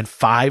 and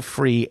 5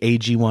 free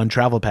AG1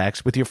 travel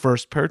packs with your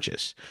first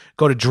purchase.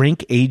 Go to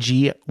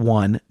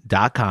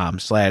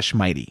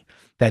drinkag1.com/mighty.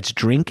 That's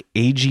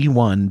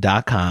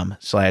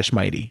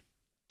drinkag1.com/mighty.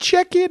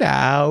 Check it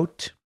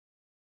out.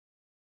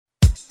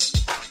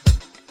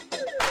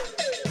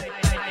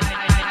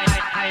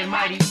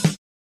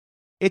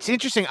 It's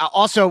interesting.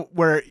 Also,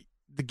 we're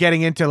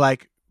getting into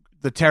like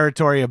the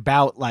territory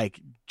about like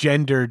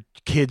gendered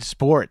kids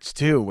sports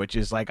too, which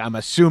is like, I'm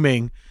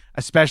assuming,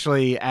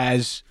 especially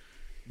as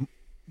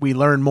we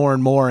learn more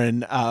and more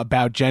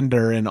about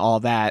gender and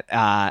all that,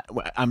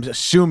 I'm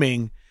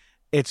assuming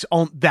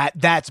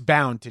that's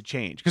bound to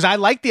change. Because I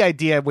like the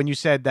idea when you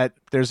said that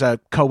there's a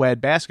co-ed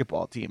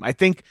basketball team. I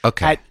think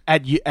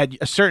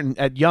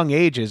at young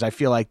ages, I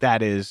feel like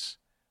that is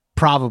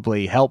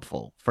probably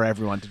helpful for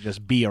everyone to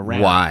just be around.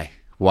 Why?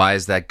 Why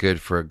is that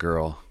good for a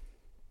girl?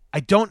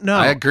 I don't know.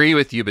 I agree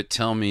with you, but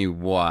tell me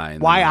why.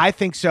 Why I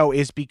think so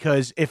is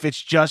because if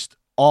it's just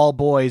all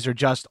boys or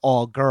just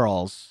all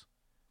girls,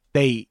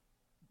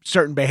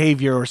 certain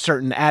behavior or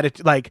certain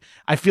attitude. Like,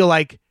 I feel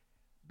like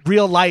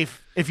real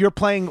life, if you're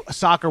playing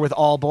soccer with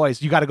all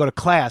boys, you got to go to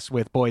class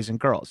with boys and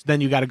girls. Then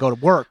you got to go to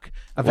work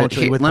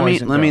eventually with boys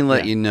and girls. Let me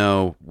let you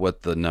know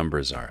what the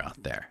numbers are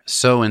out there.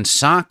 So in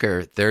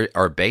soccer,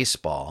 or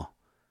baseball,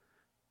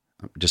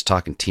 I'm just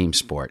talking team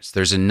sports,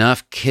 there's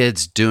enough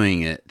kids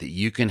doing it that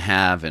you can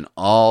have an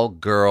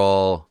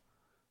all-girl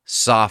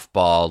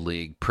softball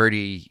league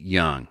pretty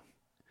young.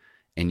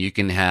 And you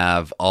can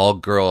have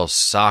all-girls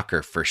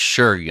soccer for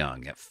sure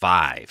young at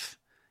 5.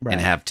 Right.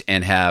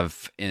 And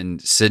have in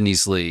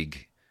Sydney's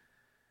league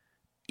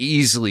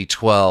easily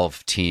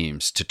 12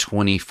 teams to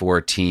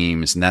 24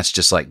 teams, and that's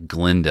just like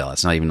Glendale.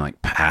 It's not even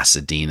like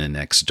Pasadena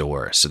next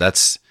door. So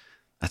that's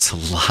a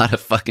lot of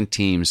fucking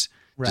teams,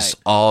 just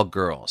all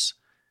girls.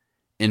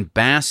 In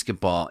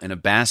basketball, in a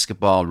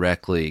basketball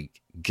rec league,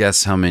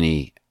 guess how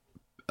many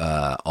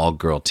all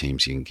girl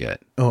teams you can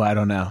get? Oh, I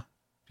don't know.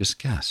 Just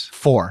guess.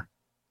 4.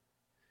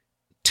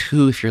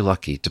 2 if you're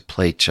lucky to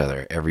play each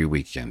other every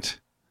weekend.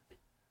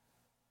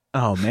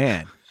 Oh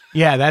man.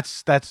 Yeah,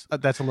 that's a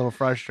little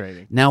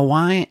frustrating. Now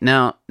why?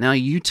 Now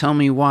you tell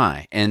me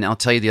why, and I'll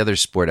tell you the other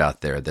sport out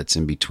there that's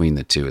in between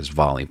the two is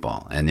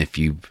volleyball. And if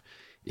you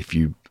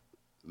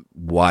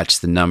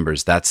watch the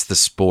numbers, that's the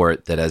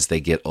sport that as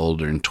they get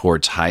older and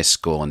towards high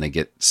school and they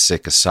get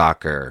sick of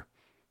soccer,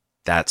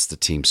 that's the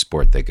team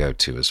sport they go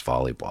to is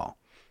volleyball.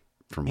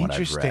 From what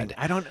I've read,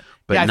 I don't,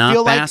 but yeah, not I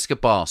feel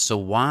basketball. So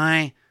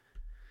why?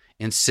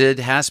 And Sid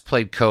has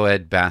played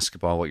co-ed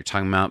basketball, what you're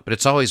talking about, but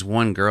it's always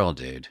one girl,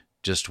 dude.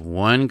 Just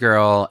one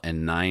girl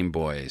and 9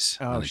 boys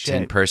on a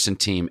 10-person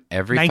team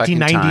every fucking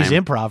time.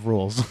 1990s improv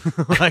rules.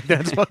 Like,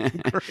 that's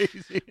fucking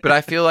crazy. But I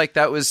feel like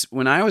that was,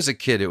 when I was a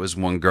kid, it was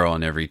one girl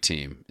on every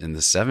team in the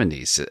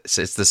 70s.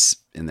 So it's this,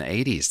 in the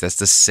 80s. That's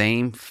the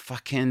same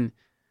fucking...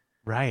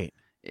 Right.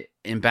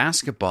 In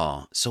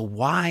basketball. So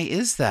why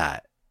is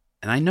that?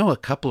 And I know a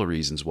couple of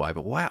reasons why,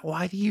 but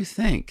why do you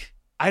think?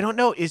 I don't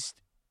know.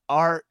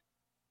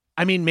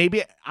 I mean,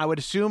 maybe I would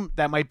assume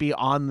that might be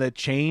on the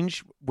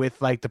change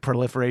with like the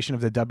proliferation of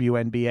the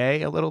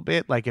WNBA a little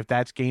bit, like if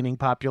that's gaining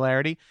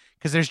popularity,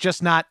 because there's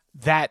just not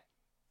that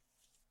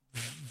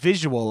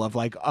visual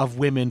of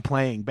women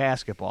playing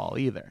basketball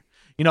either.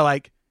 You know,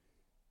 like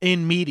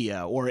in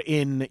media or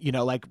in, you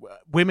know, like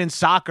women's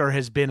soccer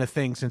has been a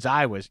thing since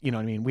I was, you know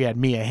what I mean? We had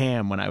Mia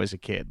Hamm when I was a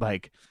kid.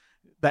 Like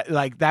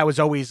that was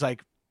always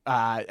like,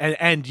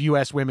 and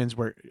U.S. women's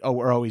were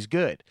always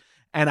good.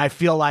 And I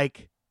feel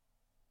like,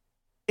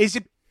 is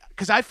it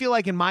because I feel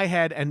like in my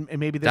head, and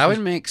maybe this would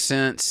make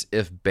sense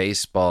if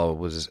baseball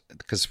was,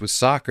 because with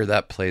soccer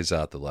that plays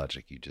out the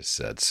logic you just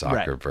said,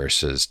 soccer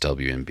versus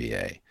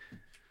WNBA.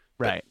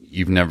 Right.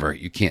 But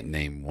you can't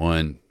name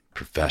one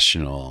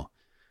professional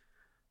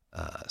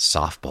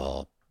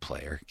softball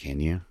player, can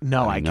you?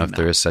 No, I don't know if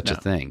there is such a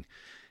thing.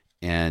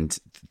 And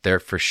there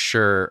for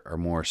sure are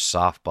more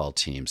softball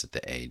teams at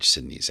the age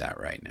Sydney's at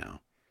right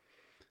now.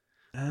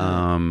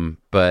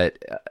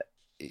 But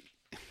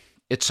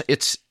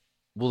it's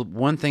well,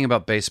 one thing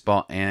about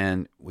baseball,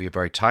 and we've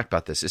already talked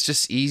about this, it's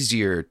just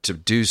easier to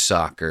do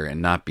soccer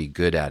and not be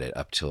good at it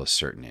up till a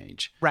certain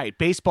age. Right.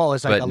 Baseball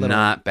is like but a little...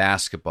 not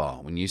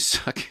basketball. When you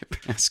suck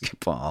at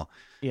basketball,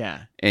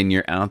 yeah, and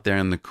you're out there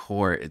in the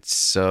court, it's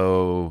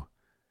so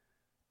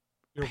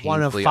you're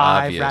one of 5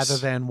 obvious. Rather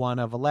than one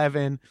of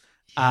 11.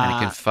 Yeah,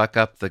 it can fuck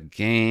up the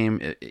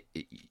game.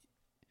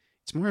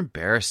 It's more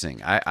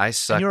embarrassing. I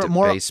sucked at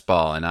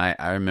baseball, and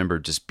I remember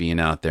just being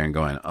out there and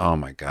going, "Oh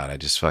my god, I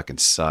just fucking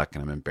suck,"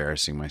 and I'm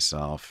embarrassing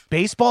myself.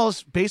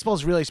 Baseball's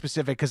really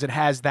specific because it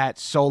has that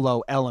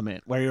solo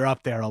element where you're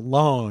up there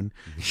alone,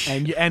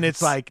 and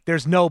it's like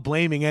there's no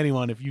blaming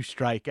anyone if you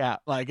strike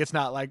out. Like it's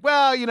not like,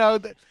 well, you know,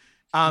 do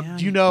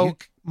you know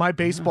my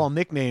baseball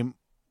nickname?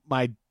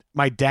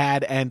 My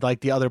dad and like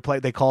the other player,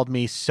 they called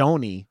me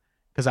Sony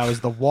because I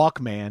was the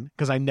Walkman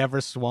because I never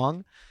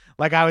swung.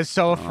 Like I was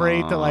so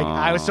afraid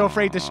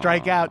to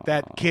strike out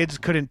that kids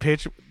couldn't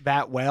pitch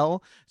that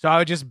well. So I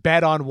would just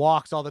bet on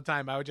walks all the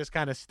time. I would just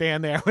kind of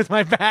stand there with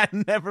my bat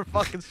and never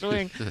fucking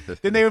swing.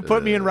 Then they would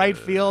put me in right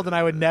field and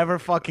I would never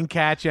fucking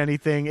catch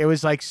anything. It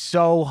was like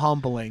so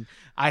humbling.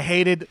 I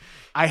hated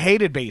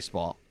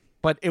baseball,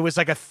 but it was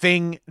like a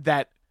thing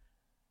that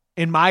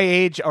in my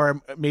age,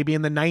 or maybe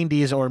in the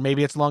 90s, or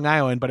maybe it's Long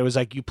Island, but it was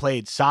like you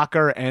played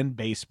soccer and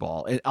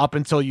baseball up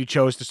until you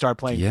chose to start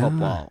playing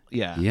football.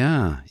 Yeah.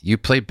 Yeah. You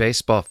played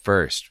baseball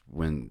first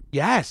when...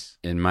 Yes.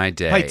 In my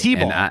day. Played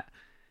T-ball.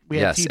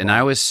 Yes. T-ball. And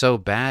I was so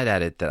bad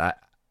at it that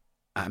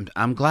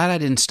I'm glad I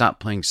didn't stop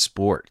playing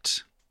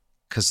sports.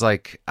 Because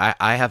like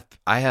I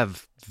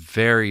have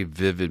very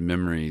vivid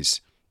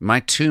memories. My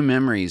 2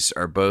 memories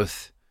are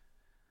both...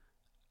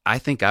 I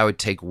think I would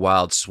take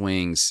wild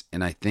swings,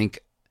 and I think...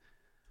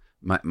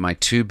 My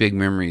 2 big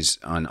memories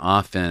on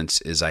offense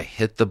is I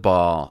hit the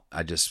ball.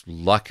 I just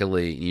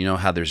luckily, you know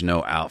how there's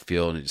no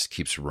outfield and it just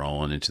keeps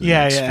rolling into the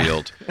next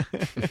field.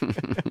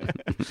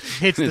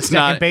 hits the It's second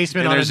not,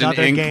 baseman and on there's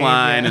another an game.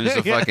 incline Yeah. and there's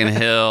a fucking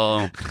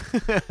hill.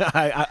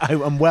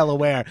 I'm well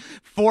aware.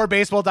 4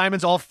 baseball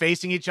diamonds all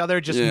facing each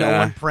other, just no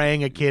one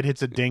praying a kid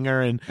hits a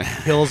dinger and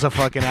kills a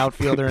fucking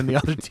outfielder in the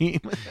other team.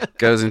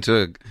 Goes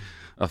into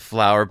a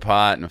flower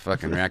pot and a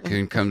fucking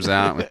raccoon comes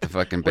out with the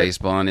fucking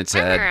baseball on its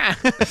head.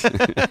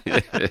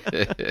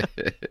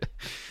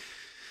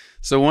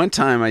 So one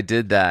time I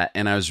did that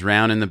and I was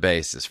rounding the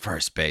bases,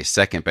 first base,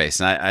 second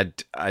base. And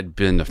I'd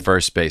been to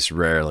first base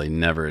rarely,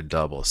 never a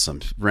double. So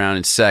I'm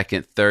rounding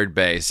second, third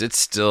base. It's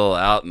still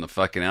out in the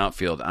fucking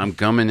outfield. I'm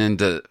coming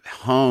into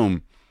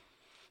home.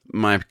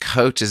 My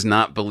coach is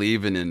not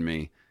believing in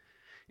me.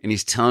 And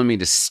he's telling me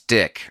to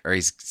stick, or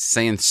he's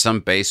saying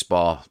some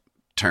baseball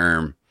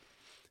term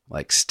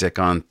like stick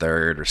on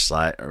third or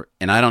slide.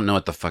 And I don't know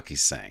what the fuck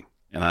he's saying.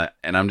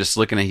 And I'm just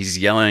looking at, he's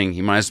yelling,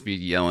 he must be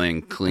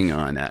yelling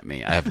Klingon at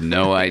me. I have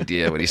no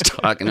idea what he's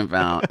talking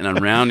about. And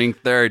I'm rounding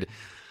third.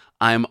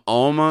 I'm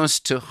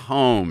almost to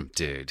home,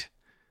 dude.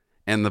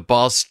 And the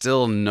ball's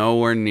still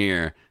nowhere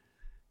near.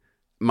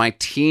 My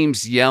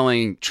team's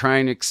yelling,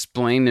 trying to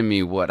explain to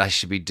me what I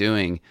should be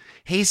doing.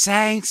 He's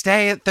saying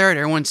stay at third.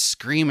 Everyone's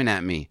screaming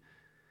at me.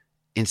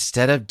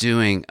 Instead of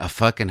doing a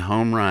fucking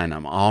home run,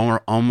 I'm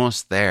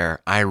almost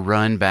there. I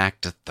run back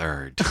to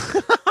third.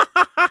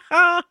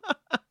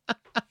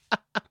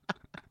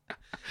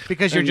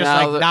 Because you're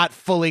just not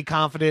fully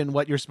confident in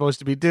what you're supposed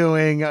to be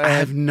doing. I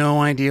have no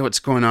idea what's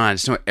going on.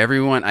 So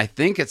everyone, I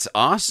think it's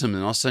awesome.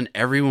 And all of a sudden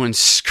everyone's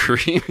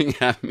screaming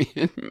at me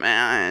and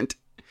mad.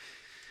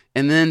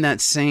 And then that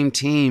same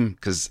team,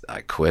 because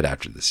I quit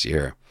after this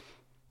year,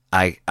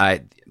 I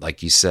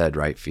like you said,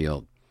 right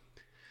field.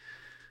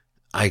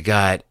 I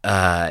got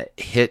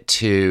hit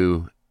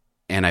to,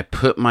 and I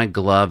put my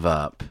glove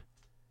up.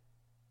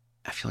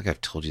 I feel like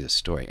I've told you this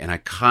story. And I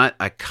caught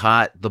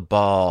the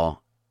ball.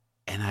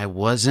 And I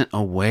wasn't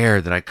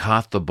aware that I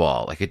caught the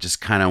ball. Like it just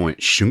kind of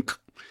went shunk.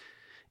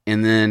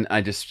 And then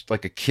I just,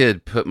 like a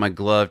kid, put my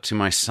glove to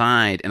my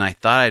side and I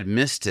thought I'd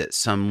missed it.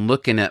 So I'm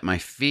looking at my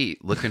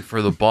feet, looking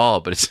for the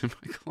ball, but it's in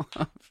my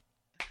glove.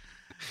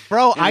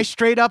 Bro, I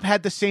straight up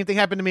had the same thing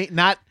happen to me.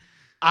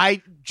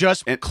 I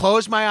just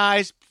closed my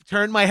eyes,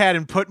 turned my head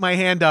and put my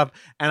hand up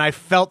and I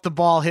felt the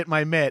ball hit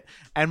my mitt.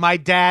 And my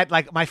dad,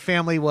 like my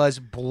family was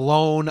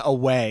blown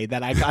away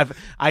that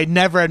I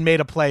never had made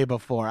a play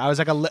before. I was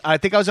like, I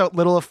think I was a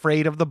little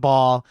afraid of the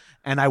ball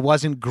and I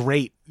wasn't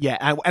great yet.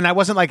 And I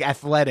wasn't like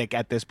athletic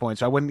at this point.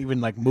 So I wouldn't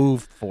even like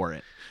move for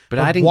it. But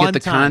I didn't get the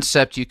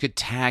concept you could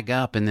tag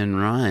up and then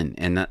run.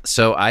 And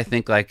so I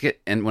think like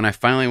it. And when I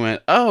finally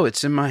went, oh,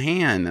 it's in my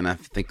hand. And I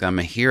think I'm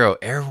a hero.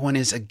 Everyone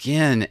is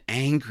again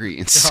angry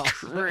and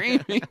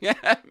screaming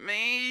at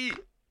me.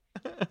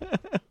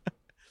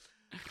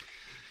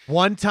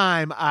 One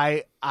time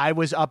I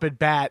was up at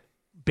bat,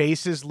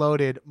 bases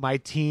loaded. My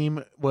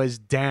team was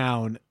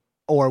down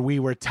or we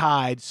were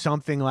tied,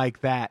 something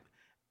like that.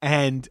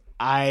 And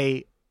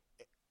it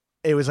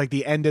was like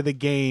the end of the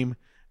game.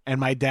 And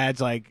my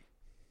dad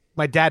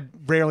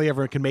rarely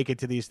ever can make it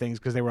to these things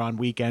because they were on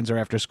weekends or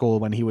after school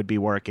when he would be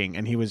working.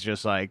 And he was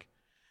just like,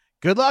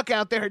 good luck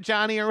out there,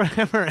 Johnny, or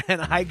whatever.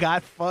 And I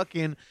got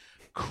fucking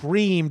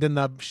creamed in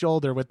the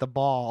shoulder with the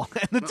ball.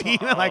 And the team,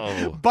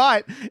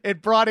 but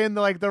it brought in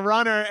the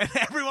runner and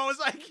everyone was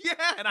like,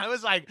 yeah. And I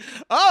was like,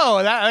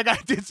 oh, that guy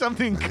did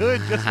something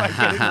good just by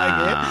getting hit.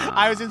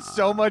 I was in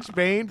so much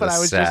pain, but I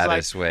was just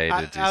like, way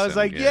to do I was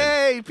like, good.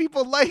 yay,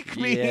 people like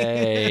me.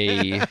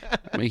 Yay.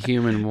 I'm a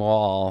human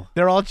wall.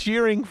 They're all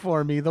cheering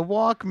for me, the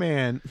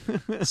Walkman.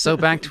 So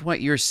back to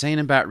what you were saying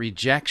about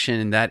rejection,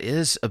 and that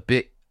is a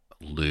bit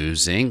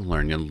losing,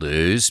 learn to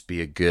lose, be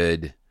a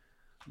good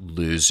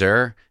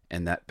loser.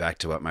 And that back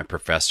to what my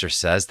professor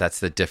says, that's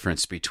the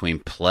difference between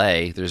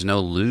play. There's no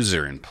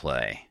loser in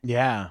play.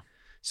 Yeah.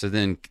 So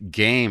then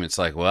game, it's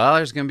like, well,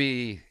 there's going to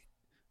be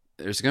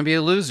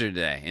a loser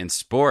today. In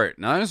sport,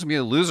 no, there's going to be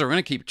a loser. We're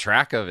going to keep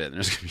track of it.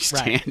 There's going to be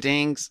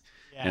standings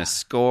and a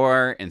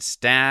score and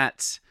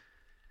stats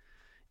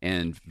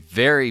and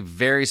very,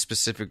 very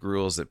specific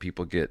rules that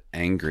people get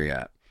angry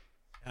at.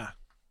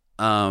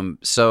 Yeah.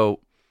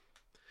 So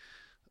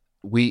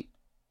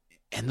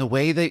and the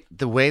way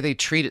they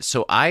treat it.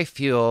 So I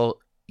feel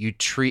you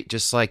treat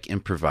just like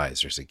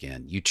improvisers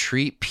again. You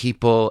treat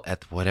people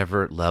at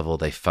whatever level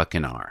they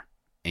fucking are,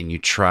 and you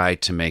try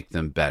to make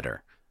them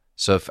better.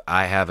 So if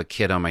I have a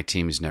kid on my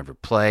team who's never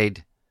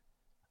played,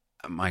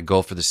 my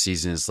goal for the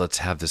season is let's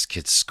have this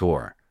kid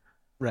score.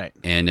 Right.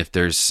 And if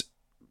there's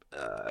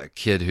a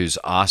kid who's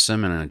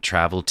awesome and on a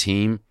travel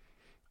team,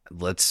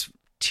 let's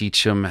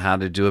teach them how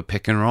to do a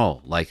pick and roll.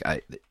 Like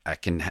I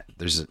can,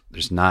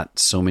 there's not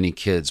so many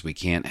kids. We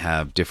can't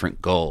have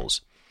different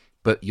goals,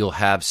 but you'll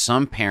have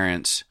some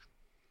parents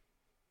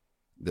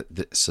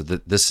so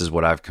this is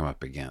what I've come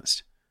up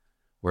against,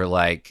 where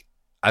like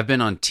I've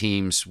been on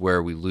teams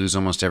where we lose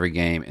almost every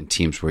game and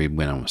teams where we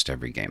win almost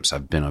every game. So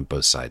I've been on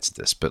both sides of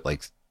this, but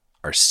like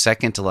our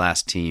second to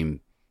last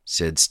team,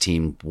 Sid's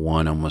team,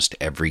 won almost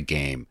every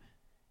game.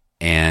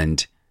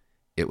 And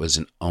it was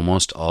an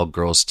almost all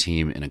girls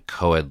team in a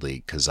co-ed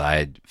league because I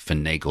had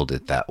finagled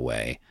it that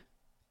way.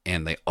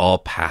 and they all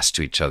passed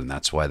to each other, and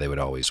that's why they would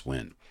always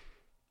win.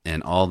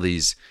 And all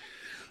these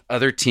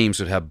other teams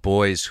would have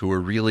boys who were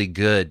really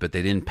good, but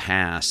they didn't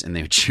pass, and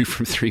they would shoot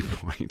from 3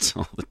 points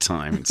all the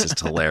time. It's just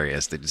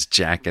hilarious. They just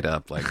jack it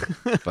up like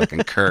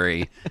fucking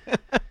Curry.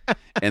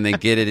 And they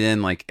get it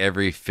in like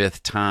every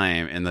 5th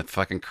time, and the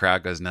fucking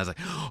crowd goes nuts like,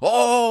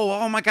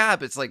 oh my God.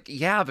 But it's like,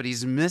 yeah, but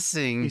he's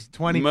missing He's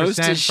 20% most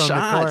of his from the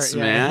shots,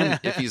 court, man.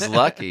 If he's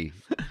lucky.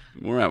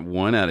 We're at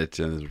 1 out of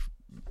 10 is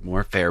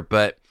more fair.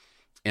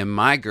 And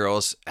my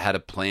girls had a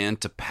plan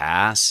to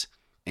pass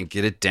and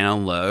get it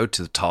down low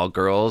to the tall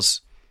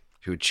girls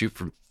who would shoot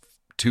from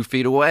 2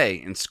 feet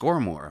away and score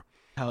more.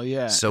 Hell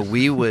yeah. So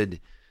we would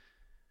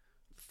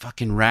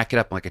fucking rack it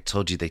up. Like I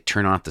told you, they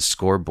turn off the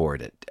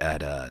scoreboard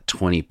at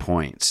 20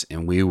 points,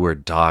 and we were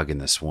dogging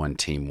this one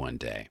team one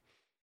day.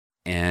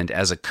 And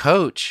as a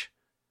coach,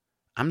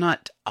 all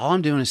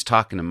I'm doing is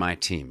talking to my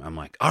team. I'm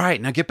like, all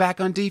right, now get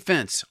back on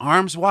defense,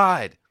 arms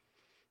wide.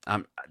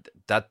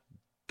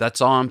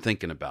 That's all I'm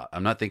thinking about.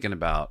 I'm not thinking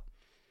about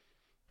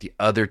the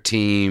other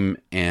team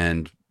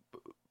and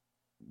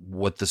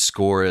what the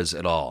score is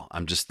at all.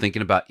 I'm just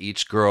thinking about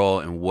each girl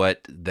and what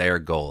their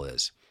goal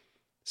is.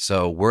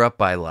 So we're up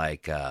by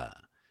like, I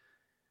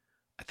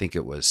think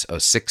it was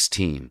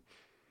 16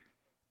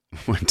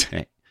 one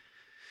day.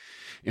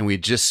 And we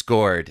just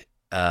scored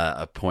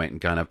a point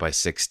and gone up by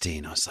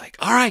 16. I was like,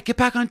 all right, get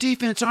back on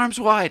defense, arms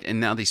wide.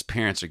 And now these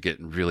parents are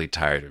getting really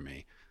tired of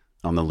me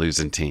on the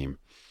losing team.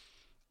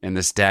 And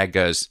this dad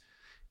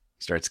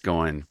starts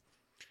going,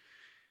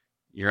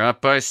 you're up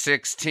by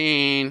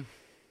 16.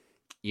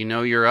 You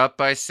know you're up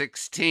by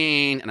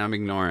 16. And I'm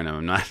ignoring him.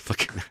 I'm not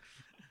looking at him.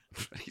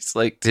 He's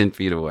like 10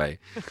 feet away.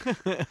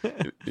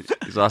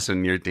 He's also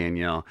near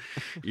Danielle.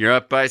 You're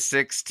up by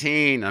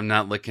 16. I'm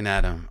not looking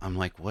at him. I'm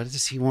like, what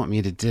does he want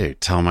me to do?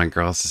 Tell my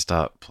girls to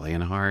stop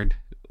playing hard?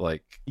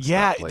 Like,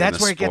 yeah,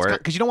 that's where it gets,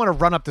 because you don't want to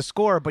run up the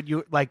score, but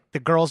you like the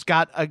girls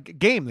got a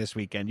game this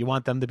weekend. You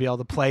want them to be able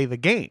to play the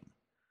game.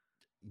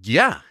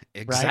 Yeah,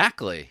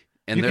 exactly. Right?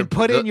 And you can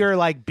put in your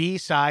like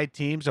B-side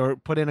teams or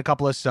put in a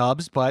couple of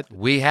subs, but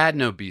we had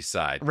no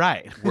B-side.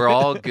 Right. We're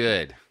all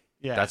good.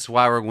 Yeah. That's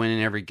why we're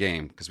winning every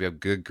game, because we have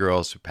good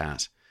girls who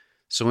pass.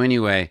 So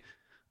anyway,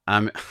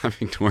 I'm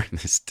ignoring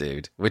this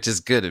dude, which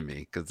is good of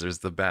me because there's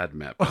the bad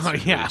map. Oh,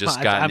 yeah.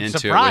 Just gotten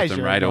into it with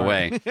him right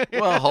away.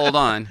 Well, hold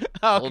on.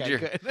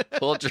 Okay,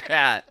 hold your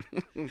hat.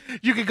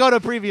 You can go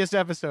to previous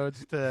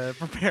episodes to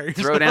prepare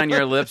yourself. Throw down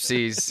your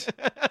ellipses.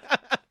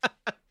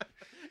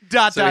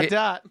 Dot.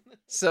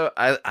 So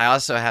I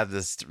also have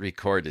this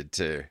recorded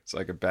too, so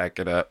I could back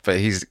it up.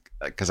 But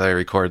because I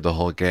recorded the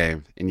whole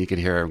game, and you could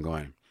hear him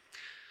going,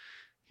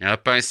 "You're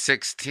up by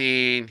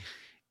 16.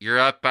 You're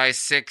up by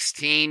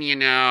 16. You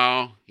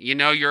know,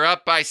 you're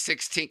up by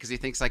 16," because he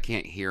thinks I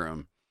can't hear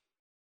him.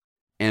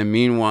 And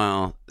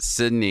meanwhile,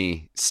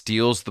 Sydney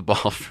steals the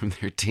ball from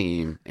their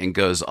team and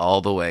goes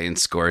all the way and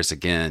scores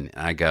again.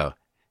 And I go,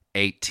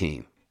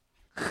 18.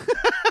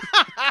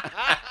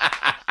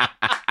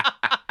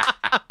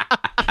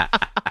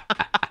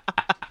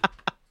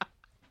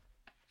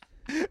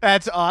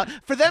 That's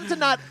for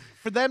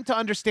them to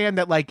understand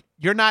that like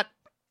you're not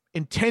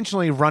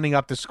intentionally running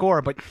up the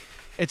score, but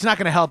it's not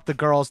going to help the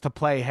girls to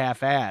play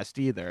half-assed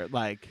either.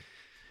 Like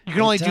you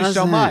can only do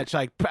so much.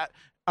 Like,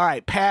 all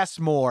right, pass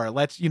more.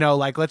 Let's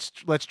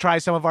try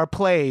some of our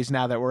plays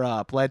now that we're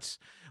up. Let's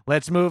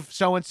move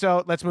so and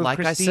so. Let's move. Like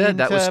Christine I said,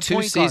 that was 2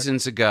 seasons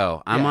seasons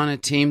ago. I'm on a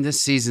team this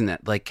season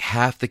that like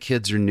half the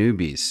kids are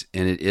newbies,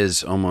 and it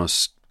is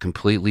almost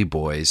completely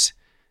boys.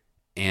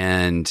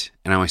 And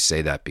I always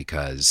say that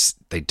because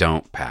they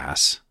don't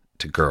pass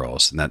to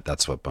girls, and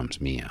that's what bums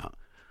me out.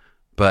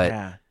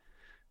 But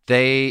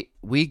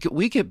we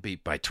get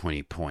beat by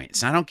 20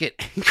 points. I don't get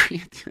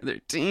angry at the other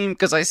team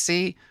because I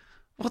see,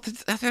 well,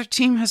 the other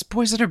team has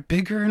boys that are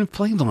bigger and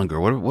play longer.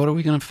 What are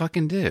we going to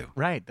fucking do?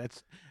 Right.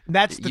 That's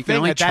the thing. You can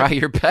only try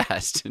your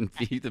best and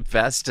be the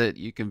best that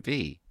you can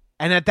be.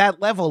 And at that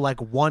level,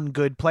 like one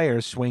good player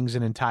swings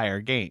an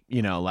entire game.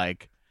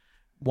 Like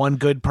one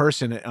good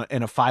person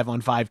in a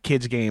 5-on-5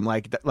 kids game,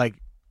 like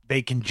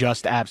they can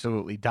just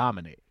absolutely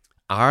dominate.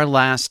 Our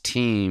last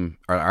game,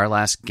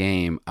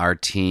 our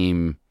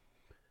team,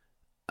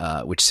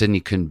 which Sydney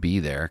couldn't be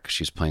there because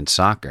she was playing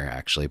soccer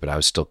actually, but I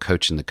was still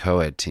coaching the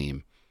co-ed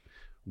team.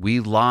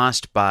 We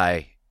lost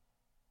by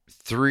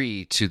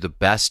 3 to the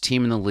best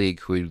team in the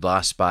league, who we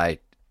lost by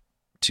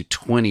to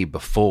 20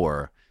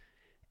 before,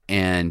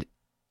 and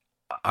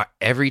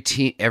every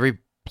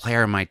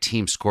player on my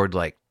team scored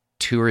like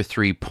 2 or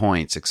 3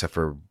 points, except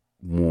for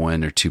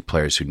 1 or 2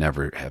 players who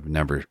have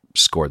never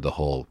scored the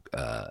whole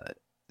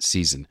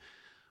season.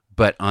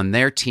 But on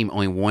their team,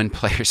 only 1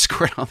 player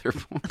scored all their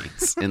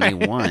points, and they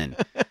won.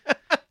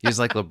 He was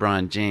like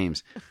LeBron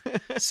James.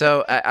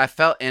 So I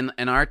felt, and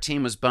our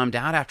team was bummed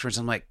out afterwards.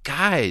 I'm like,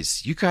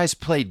 guys, you guys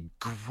played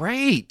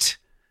great,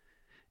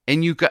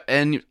 and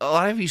a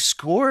lot of you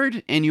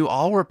scored, and you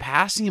all were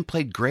passing and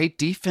played great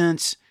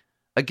defense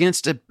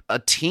against a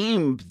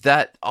team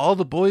that all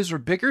the boys were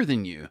bigger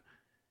than you.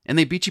 And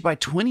they beat you by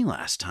 20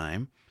 last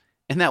time.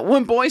 And that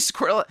one boy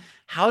scored.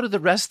 How do the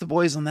rest of the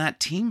boys on that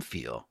team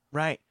feel?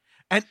 Right.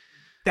 And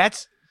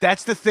that's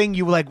the thing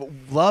you like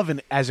love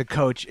as a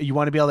coach. You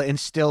want to be able to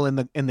instill in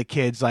the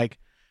kids, like,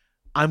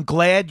 I'm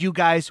glad you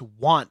guys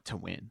want to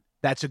win.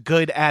 That's a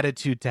good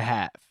attitude to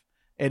have.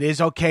 It is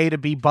okay to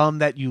be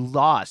bummed that you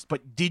lost,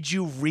 but did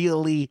you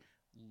really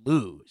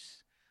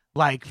lose?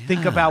 Like,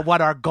 think about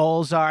what our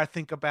goals are.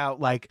 Think about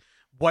like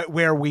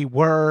where we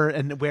were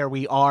and where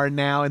we are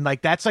now. And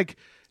like, that's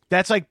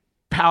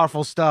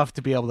powerful stuff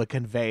to be able to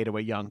convey to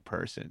a young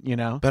person, you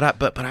know? But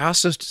I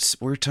also,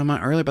 we were talking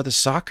about earlier about the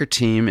soccer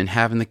team and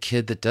having the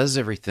kid that does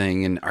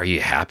everything. And are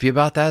you happy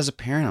about that as a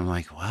parent? I'm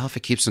like, well, if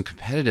it keeps them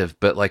competitive.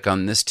 But like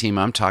on this team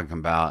I'm talking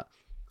about,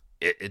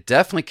 it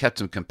definitely kept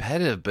them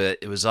competitive, but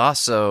it was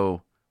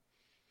also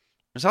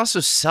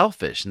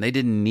selfish, and they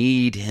didn't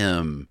need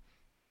him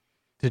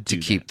to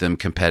keep them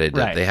competitive.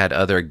 Right. They had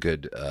other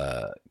good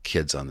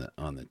kids on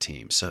the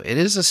team. So it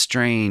is a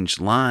strange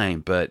line,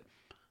 but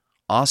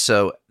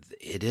also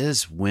it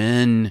is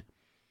when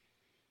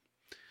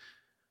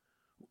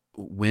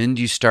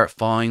do you start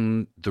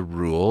following the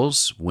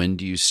rules? When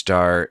do you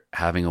start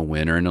having a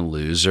winner and a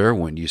loser?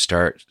 When do you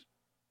start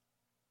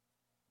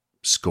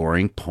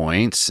scoring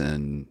points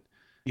and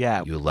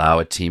you allow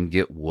a team to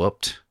get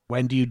whooped?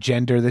 When do you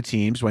gender the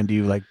teams? When do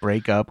you like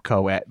break up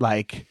co-ed?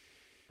 Like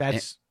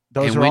that's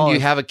those. And are when all do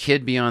you have a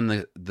kid be on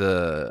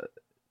the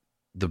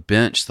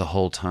bench the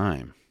whole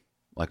time,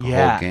 like a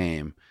whole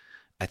game?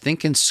 I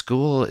think in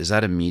school, is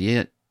that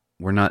immediate?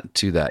 We're not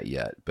to that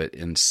yet, but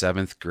in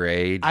 7th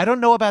grade, I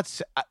don't know about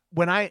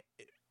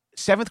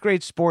 7th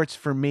grade sports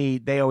for me.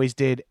 They always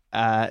did.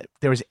 There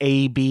was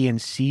A, B, and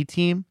C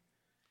team.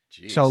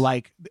 Jeez. So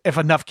like, if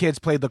enough kids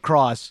played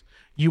lacrosse,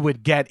 you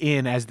would get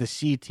in as the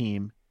C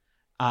team.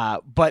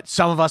 But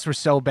some of us were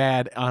so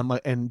bad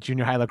in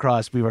junior high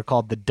lacrosse, we were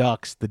called the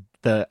Ducks,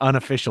 the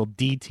unofficial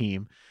D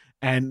team.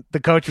 And the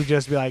coach would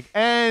just be like,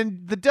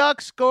 and the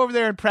Ducks go over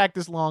there and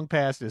practice long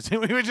passes. And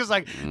we would just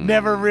like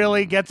never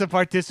really get to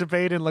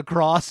participate in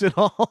lacrosse at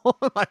all.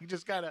 Like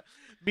just kind of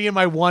me and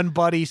my one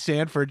buddy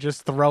Sanford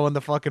just throwing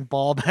the fucking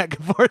ball back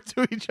and forth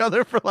to each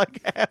other for like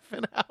half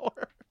an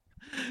hour.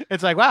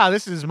 It's like, wow,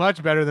 this is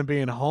much better than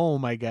being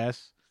home, I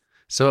guess.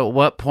 So at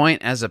what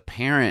point as a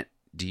parent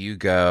do you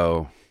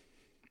go,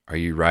 are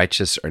you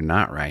righteous or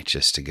not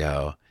righteous to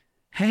go,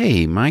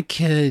 hey, my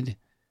kid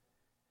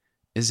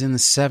is in the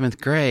 7th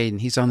grade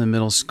and he's on the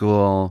middle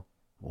school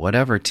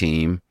whatever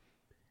team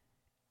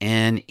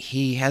and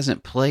he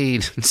hasn't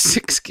played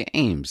 6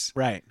 games.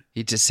 Right.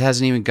 He just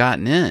hasn't even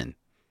gotten in.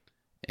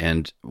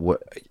 And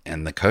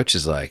the coach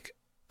is like,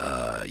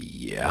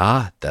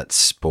 yeah, that's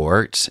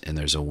sports and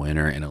there's a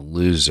winner and a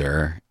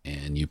loser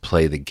and you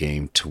play the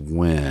game to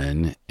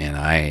win, and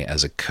I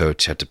as a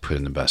coach have to put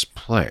in the best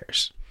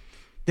players.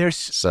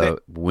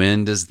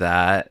 When does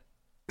that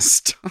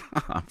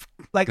stop?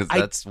 Like,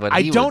 that's what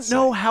I he don't would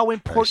know say, how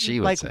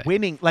important like say.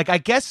 winning. Like I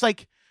guess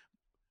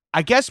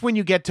when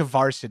you get to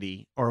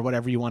varsity or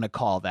whatever you want to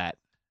call that,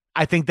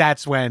 I think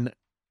that's when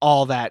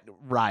all that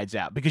rides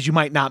out, because you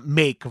might not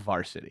make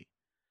varsity.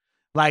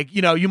 Like,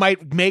 you know, you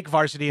might make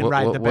varsity and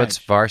ride the bench. What's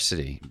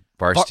varsity?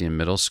 Varsity in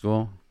middle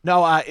school?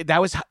 No,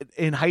 that was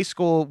in high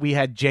school. We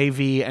had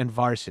JV and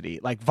varsity.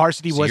 Like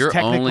varsity was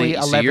technically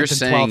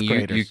 11th and 12th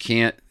graders. You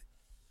can't.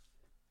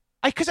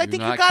 Because I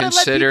think you not gotta let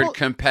considered people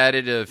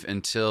competitive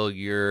until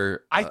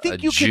you're I think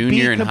a you can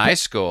junior be in high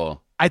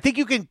school. I think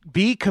you can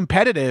be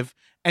competitive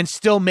and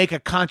still make a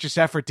conscious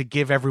effort to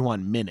give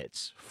everyone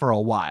minutes for a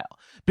while,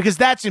 because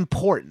that's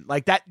important.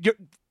 Like that,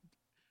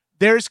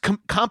 there's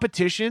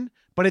competition,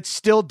 but it's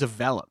still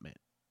development.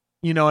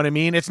 You know what I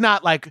mean? It's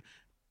not like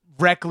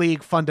rec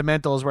league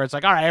fundamentals where it's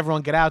like, all right,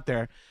 everyone get out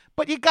there,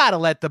 but you got to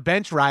let the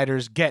bench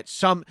riders get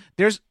some.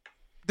 There's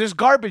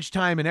garbage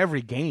time in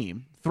every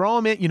game. Throw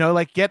them in, you know,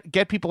 like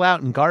get people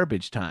out in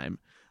garbage time.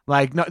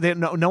 Like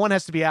no one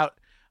has to be out.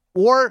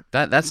 Or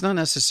that's not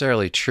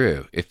necessarily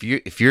true. If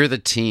you're the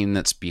team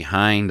that's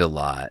behind a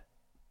lot,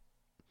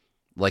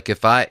 like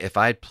if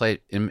I'd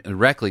played in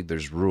rec league,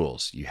 there's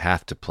rules. You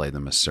have to play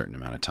them a certain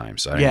amount of time,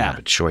 so I didn't have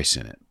a choice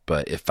in it.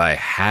 But if I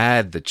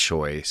had the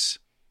choice,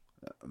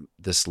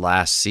 this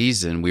last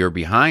season we were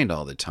behind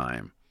all the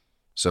time.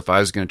 So if I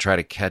was going to try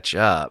to catch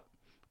up,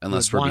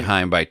 unless we're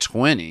behind by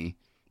 20,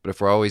 but if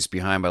we're always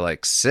behind by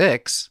like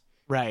 6,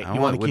 right, I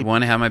would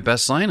want to have my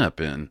best lineup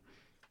in.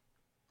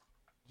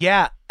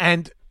 Yeah,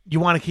 and you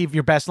want to keep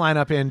your best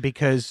lineup in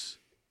because,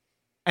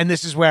 and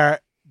this is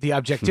where the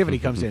objectivity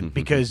comes in,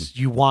 because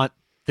you want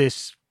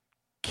this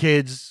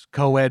kids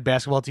co-ed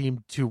basketball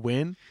team to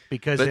win,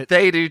 because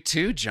they do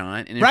too, John.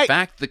 And in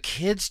fact, the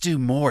kids do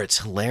more. It's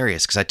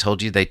hilarious because I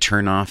told you they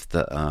turn off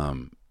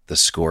the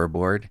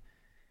scoreboard,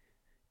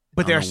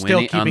 but they're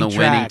still keeping on the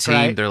track, winning team.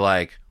 Right? They're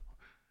like,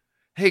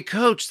 "Hey,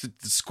 coach, the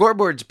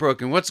scoreboard's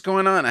broken. What's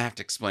going on?" I have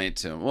to explain it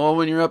to them. Well,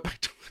 when you're up by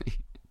 20,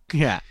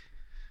 yeah.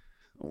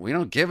 We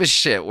don't give a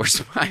shit.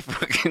 Where's my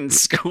fucking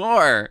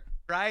score?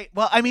 Right.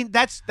 Well, I mean,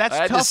 that's I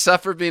had tough. to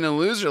suffer being a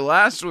loser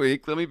last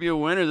week. Let me be a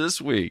winner this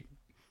week.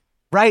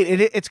 Right.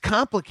 It's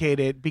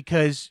complicated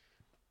because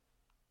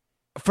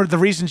for the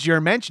reasons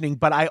you're mentioning,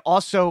 but I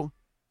also,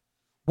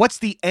 what's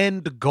the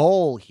end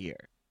goal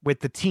here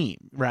with the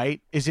team,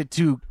 right? Is it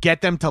to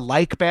get them to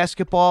like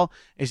basketball?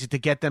 Is it to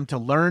get them to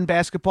learn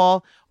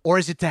basketball? Or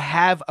is it to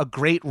have a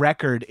great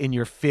record in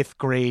your fifth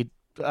grade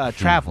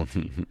travel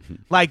team?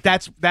 Like,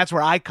 that's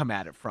where I come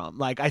at it from.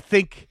 Like, I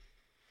think,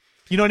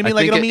 you know what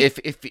I mean?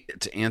 If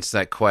to answer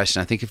that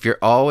question, I think if you're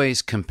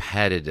always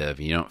competitive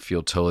and you don't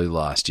feel totally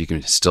lost, you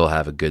can still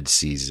have a good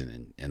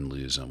season and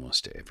lose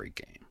almost every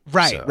game.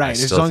 Right, so right.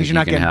 As long as you're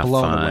not getting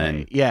blown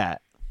away. Yeah.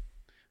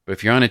 But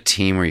if you're on a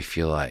team where you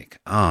feel like,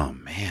 oh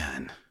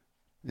man,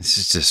 this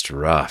is just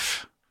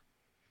rough.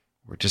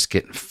 We're just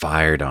getting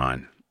fired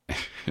on.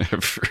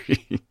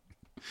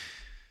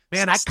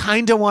 Man, I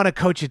kind of want to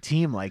coach a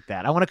team like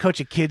that. I want to coach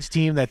a kids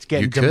team that's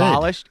getting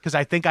demolished because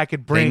I think I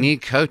could bring. They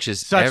need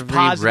coaches. Every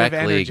rec league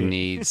energy.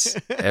 needs.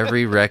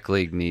 Every rec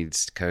league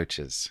needs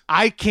coaches.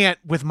 I can't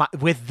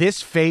with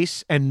this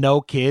face and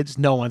no kids.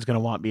 No one's gonna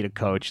want me to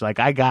coach. Like,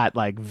 I got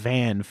like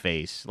van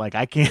face. Like,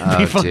 I can't.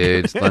 Oh,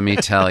 dude, let me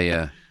tell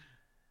you,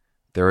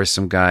 there were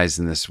some guys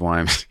in this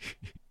wine.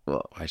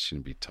 Well, I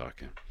shouldn't be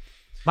talking.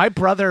 My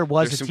brother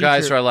was There's a some teacher.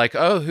 guys who are like,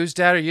 oh, whose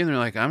dad are you? And they're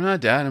like, I'm not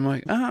dad. I'm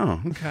like,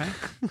 oh, okay.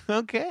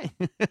 Okay.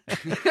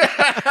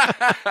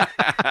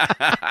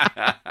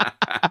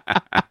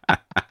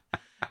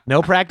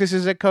 No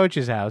practices at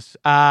coach's house.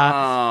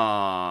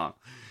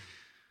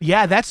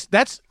 Yeah, that's.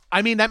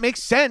 I mean, that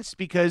makes sense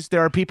because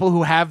there are people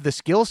who have the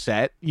skill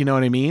set. You know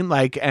what I mean?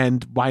 Like,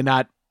 and why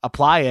not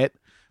apply it?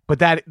 But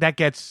that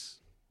gets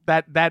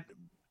that.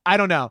 I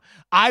don't know.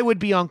 I would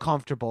be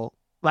uncomfortable.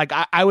 Like,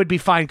 I would be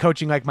fine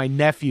coaching like my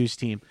nephew's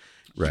team.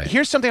 Right.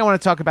 Here's something I want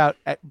to talk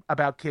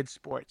about kids'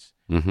 sports.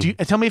 Mm-hmm.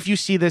 Tell me if you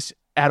see this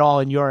at all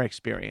in your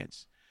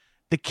experience.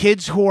 The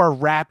kids who are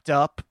wrapped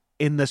up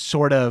in the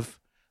sort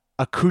of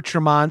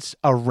accoutrements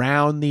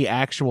around the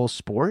actual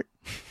sport.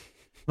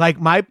 Like,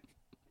 my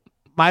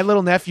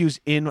little nephew's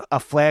in a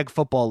flag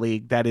football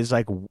league that is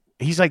like,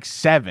 he's like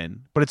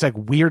 7, but it's like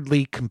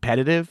weirdly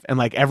competitive and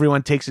like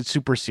everyone takes it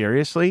super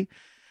seriously.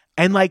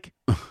 And like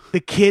the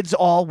kids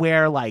all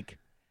wear like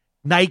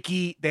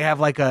Nike, they have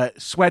like a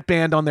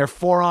sweatband on their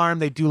forearm.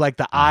 They do like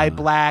the eye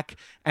black,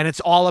 and it's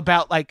all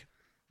about like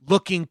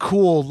looking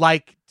cool,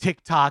 like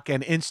TikTok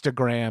and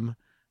Instagram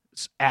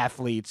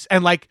athletes,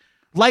 and like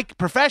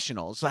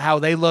professionals, how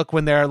they look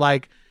when they're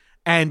like,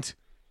 and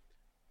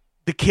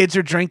the kids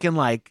are drinking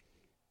like,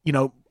 you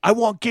know, I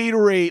want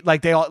Gatorade.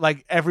 Like, they all,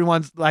 like,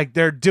 everyone's like,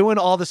 they're doing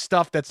all the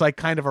stuff that's like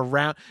kind of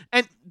around,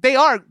 and they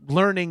are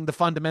learning the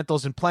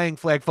fundamentals and playing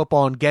flag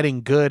football and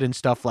getting good and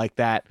stuff like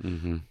that.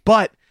 Mm-hmm.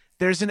 But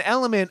there's an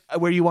element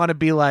where you want to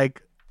be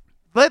like,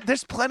 but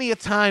there's plenty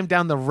of time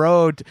down the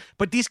road.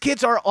 But these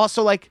kids are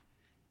also like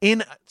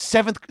in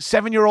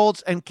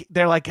 7-year-olds, and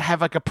they're like,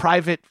 have like a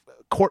private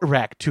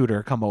quarterback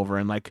tutor come over,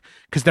 and like,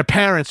 because their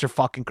parents are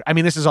fucking. I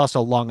mean, this is also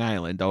Long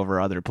Island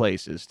over other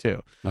places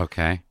too.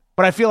 Okay.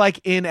 But I feel like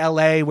in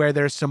LA, where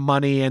there's some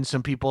money and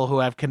some people who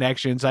have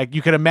connections, like,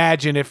 you could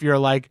imagine if you're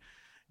like,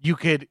 you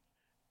could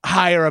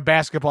hire a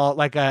basketball,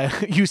 like a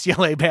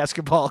UCLA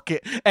basketball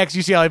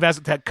ex-UCLA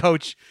basketball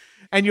coach.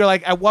 And you're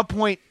like, at what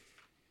point,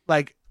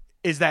 like,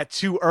 is that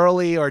too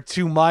early or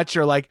too much?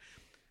 Or like,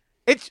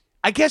 it's,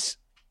 I guess,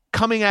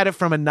 coming at it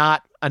from a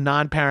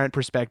non-parent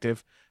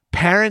perspective,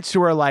 parents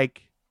who are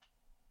like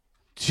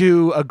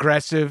too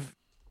aggressive,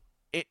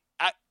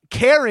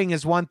 caring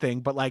is one thing,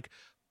 but like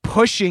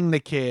pushing the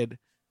kid.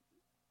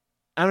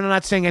 I'm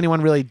not saying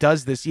anyone really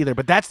does this either,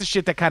 but that's the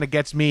shit that kind of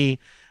gets me.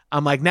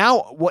 I'm like,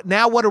 now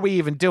what are we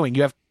even doing?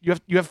 You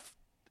have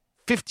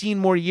 15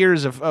 more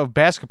years of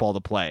basketball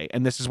to play,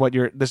 and this is what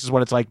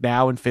it's like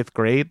now in 5th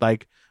grade.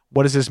 Like,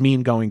 what does this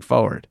mean going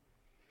forward?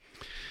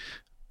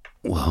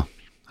 Well,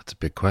 that's a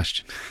big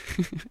question.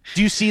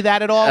 Do you see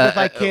that at all with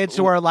like kids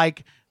who are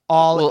like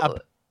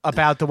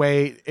about the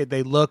way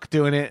they look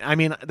doing it? I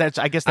mean,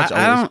 I guess that's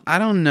always. I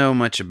don't know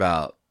much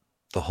about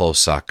the whole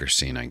soccer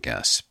scene, I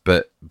guess,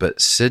 but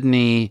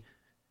Sydney,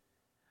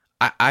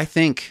 I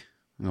think,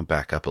 I'm gonna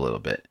back up a little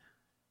bit.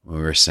 We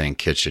were saying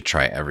kids should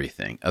try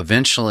everything.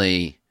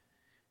 Eventually,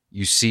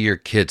 you see your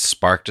kids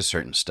sparked to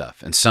certain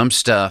stuff, and some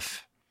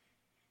stuff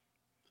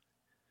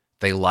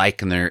they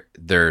like and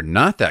they're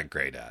not that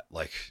great at.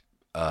 Like,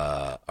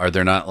 or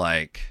they're not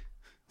like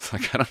I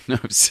don't know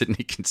if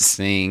Sydney can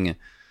sing,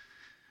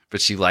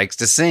 but she likes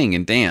to sing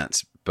and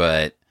dance,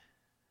 but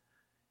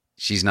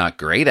she's not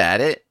great at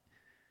it.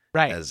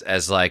 Right.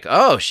 As like,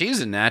 oh,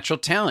 she's a natural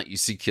talent. You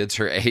see kids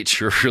her age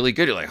who are really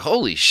good. You're like,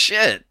 holy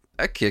shit,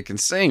 that kid can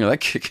sing or that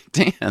kid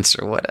can dance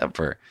or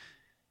whatever.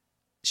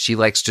 She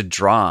likes to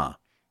draw.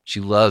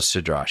 She loves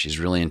to draw. She's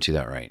really into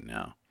that right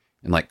now.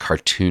 And like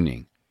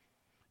cartooning.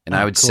 And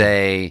I would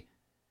say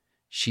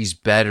she's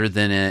better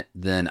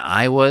than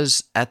I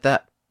was at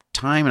that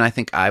time. And I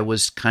think I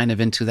was kind of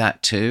into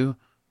that too.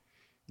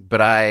 But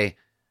I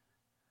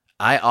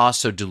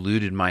also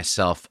deluded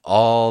myself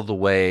all the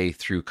way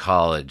through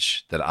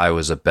college that I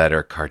was a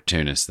better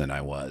cartoonist than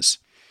I was.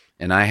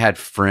 And I had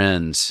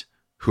friends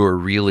who were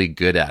really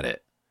good at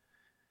it.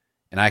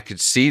 And I could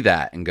see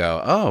that and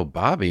go, oh,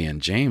 Bobby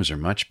and James are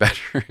much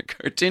better at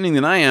cartooning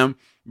than I am.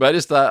 But I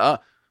just thought,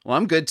 oh, well,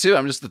 I'm good too.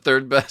 I'm just the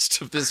third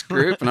best of this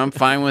group, and I'm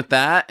fine with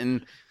that.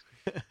 And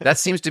that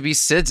seems to be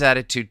Sid's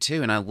attitude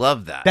too, and I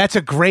love that. That's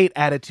a great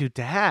attitude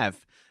to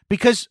have,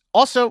 because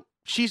also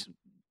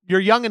you're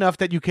young enough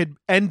that you could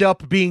end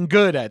up being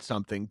good at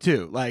something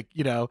too. Like,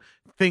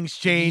 things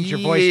change, your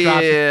voice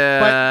drops.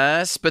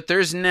 Yes, but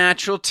there's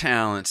natural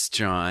talents,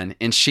 John,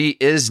 and she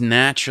is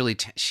naturally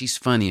she's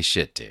funny as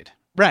shit, dude.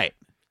 Right.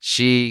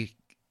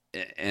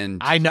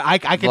 And I know I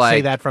can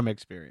say that from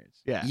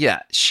experience. Yeah.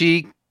 Yeah,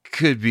 she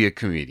could be a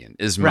comedian,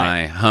 is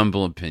my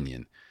humble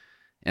opinion.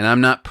 And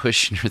I'm not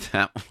pushing her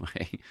that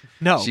way.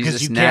 No,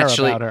 because you care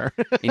about her.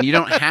 And you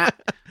don't have,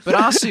 but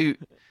also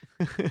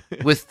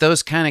with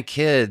those kind of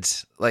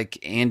kids, like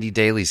Andy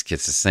Daly's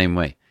kids, the same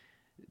way.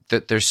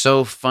 That they're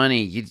so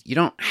funny, you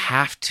don't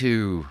have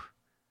to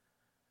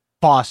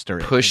foster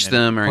it, push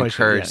them or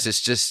encourage.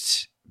 It's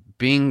just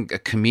being a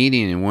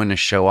comedian and wanting to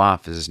show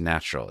off is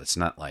natural. It's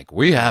not like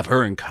we have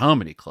her in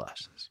comedy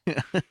classes.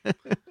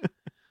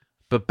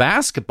 But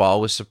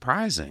basketball was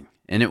surprising,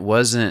 and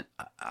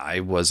I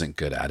wasn't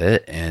good at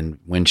it. And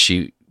when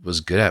she was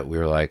good at it, we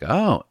were like,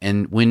 oh.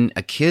 And when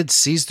a kid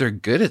sees they're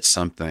good at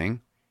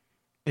something,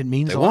 it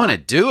means they want to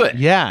do it.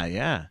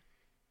 Yeah.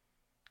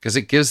 Because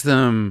it gives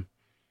them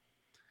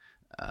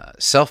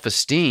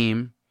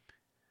self-esteem.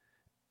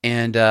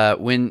 And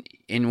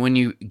when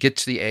you get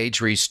to the age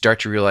where you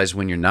start to realize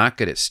when you're not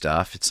good at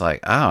stuff, it's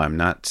like, oh, I'm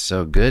not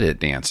so good at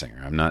dancing,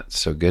 or I'm not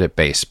so good at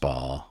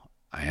baseball.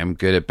 I am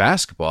good at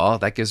basketball.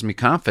 That gives me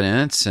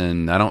confidence,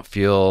 and I don't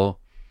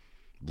feel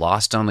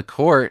lost on the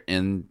court,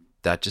 and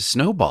that just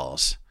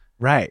snowballs.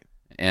 Right.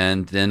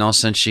 And then all of a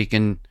sudden she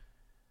can,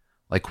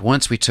 like,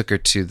 once we took her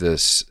to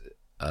this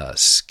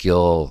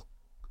skill,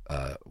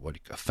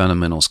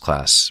 fundamentals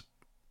class.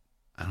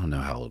 I don't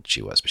know how old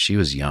she was, but she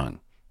was young,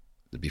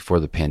 before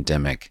the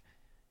pandemic.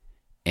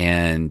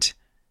 And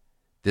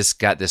this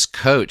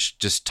coach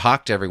just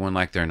talked to everyone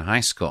like they're in high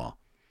school.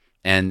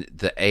 And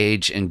the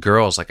age and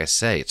girls, like I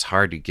say, it's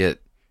hard to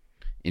get.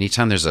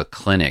 Anytime there's a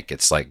clinic,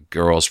 it's like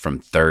girls from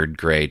third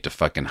grade to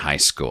fucking high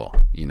school.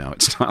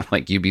 It's not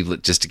like you'd be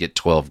just to get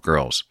 12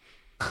 girls.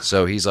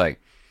 So he's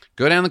like,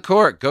 go down the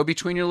court, go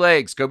between your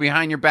legs, go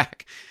behind your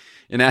back,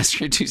 and asked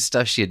her to do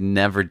stuff she had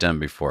never done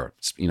before,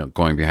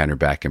 going behind her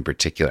back in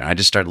particular. I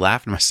just started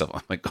laughing to myself.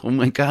 I'm like, oh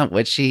my God,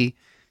 what's she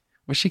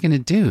going to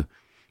do?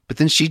 But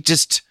then she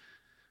just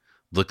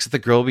looks at the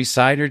girl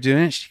beside her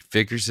doing it. She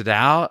figures it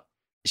out.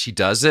 She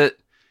does it.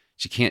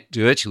 She can't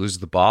do it. She loses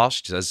the ball.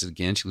 She does it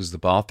again. She loses the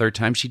ball. Third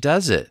time, she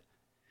does it.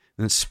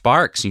 And it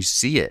sparks, and you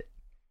see it.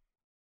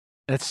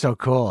 That's so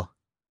cool.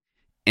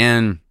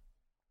 And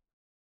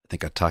I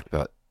think I talked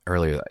about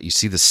earlier, you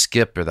see the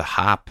skip or the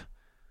hop.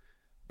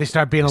 They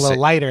start being a little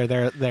lighter.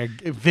 They're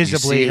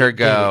visibly. You see her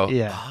go,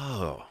 yeah.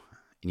 Oh.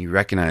 And you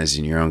recognize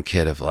in your own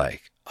kid of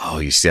like, oh,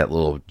 you see that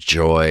little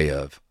joy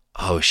of,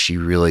 oh, she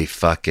really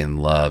fucking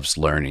loves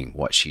learning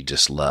what she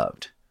just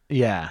loved.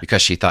 Yeah.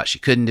 Because she thought she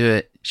couldn't do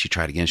it. She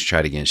tried again,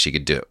 she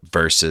could do it.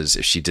 Versus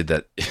if she did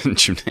that in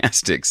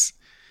gymnastics,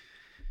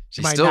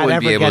 she still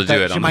wouldn't be able to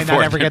do it. She might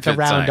not ever get the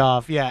round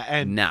off. Yeah.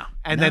 And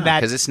then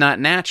because it's not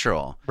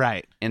natural.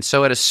 Right. And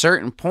so at a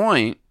certain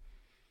point,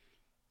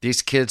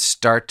 these kids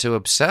start to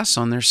obsess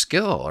on their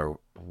skill or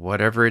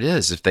whatever it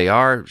is. If they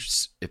are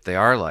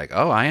like,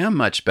 oh, I am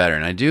much better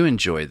and I do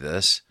enjoy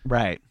this.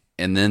 Right.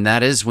 And then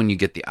that is when you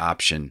get the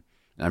option.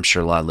 I'm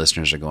sure a lot of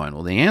listeners are going,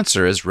 well, the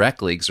answer is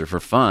rec leagues are for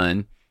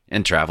fun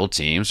and travel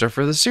teams are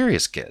for the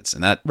serious kids.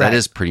 And that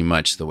is pretty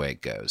much the way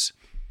it goes.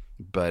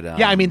 But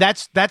yeah, I mean,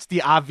 that's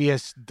the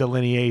obvious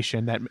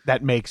delineation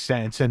that makes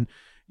sense. And,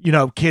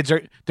 kids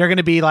they're going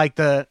to be like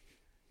the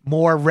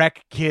more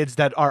rec kids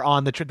that are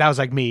on the trip. That was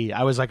like me.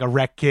 I was like a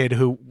rec kid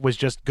who was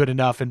just good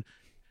enough. And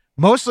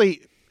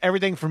mostly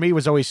everything for me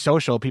was always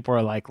social. People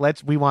are like,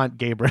 we want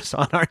Gabrus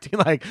on our team.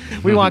 Like,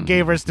 we want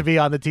Gabrus to be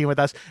on the team with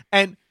us.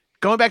 And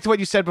going back to what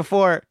you said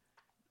before,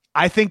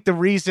 I think the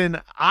reason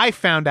I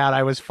found out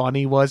I was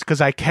funny was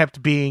because I kept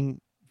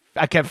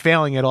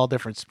failing at all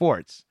different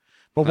sports.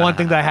 But one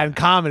thing that I had in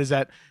common is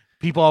that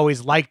people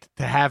always liked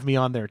to have me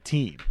on their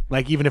team.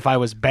 Like, even if I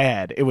was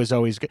bad, it was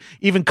always good.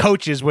 Even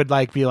coaches would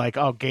be like,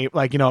 oh, Gabe,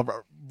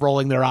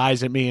 rolling their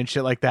eyes at me and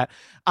shit like that.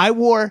 I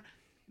wore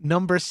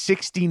number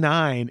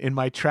 69 in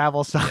my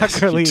travel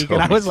soccer league,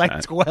 and I was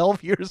like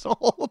 12 years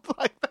old.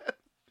 Like that.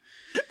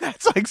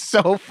 That's like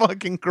so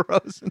fucking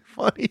gross and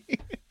funny.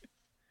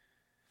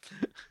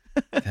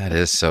 That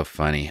is so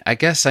funny. I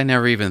guess I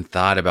never even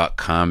thought about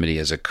comedy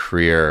as a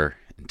career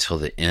until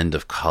the end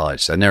of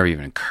college. That never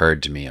even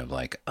occurred to me of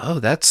like, oh,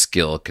 that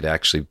skill could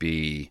actually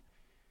be,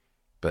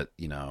 but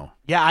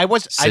yeah,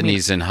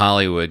 Sydney's in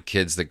Hollywood,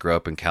 kids that grow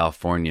up in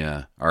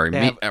California what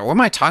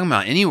am I talking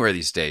about anywhere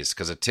these days?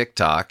 Because of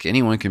TikTok,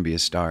 anyone can be a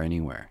star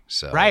anywhere.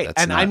 So right.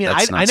 And I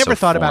never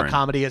thought about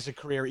comedy as a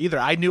career either.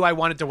 I knew I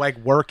wanted to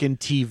work in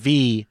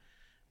TV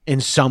in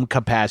some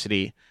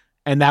capacity.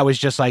 And that was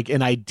just like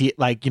an idea,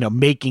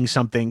 making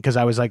something, because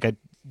I was like a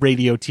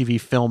radio, TV,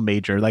 film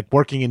major, like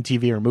working in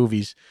TV or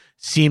movies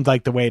seemed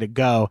like the way to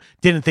go.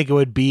 Didn't think it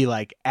would be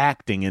like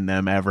acting in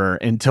them ever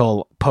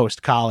until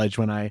post college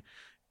when I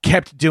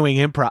kept doing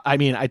improv. I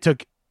mean, I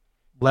took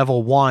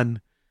level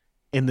 1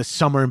 in the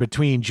summer in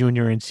between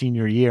junior and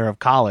senior year of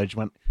college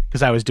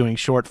because I was doing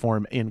short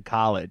form in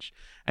college.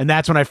 And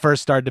that's when I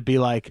first started to be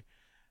like,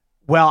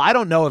 well, I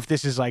don't know if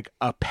this is like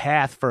a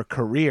path for a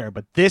career,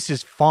 but this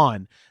is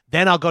fun.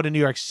 Then I'll go to New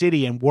York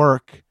City and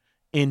work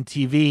in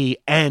TV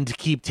and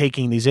keep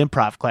taking these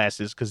improv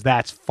classes because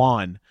that's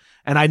fun.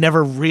 And I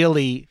never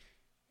really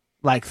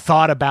like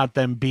thought about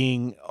them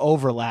being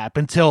overlap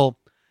until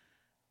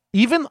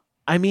even,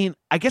 I mean,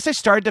 I guess I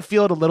started to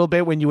feel it a little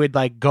bit when you would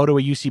like go to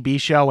a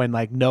UCB show and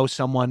like know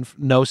someone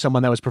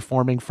that was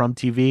performing from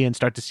TV and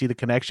start to see the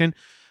connection.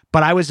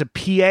 But I was a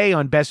PA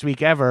on Best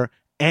Week Ever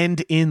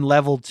and in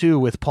level 2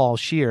 with Paul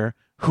Scheer,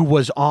 who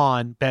was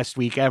on Best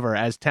Week Ever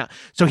as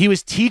so he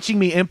was teaching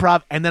me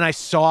improv, and then I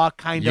saw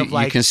kind of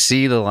like, you can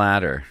see the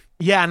ladder.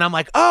 Yeah, and I'm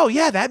like, oh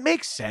yeah, that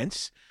makes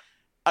sense.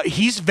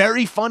 He's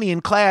very funny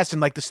in class,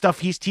 and like the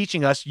stuff he's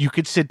teaching us, you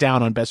could sit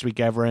down on Best Week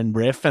Ever and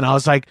riff. And I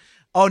was like,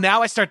 oh,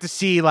 now I start to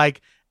see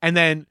like, and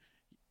then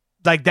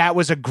like that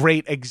was a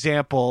great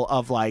example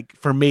of like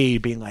for me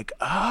being like,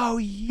 oh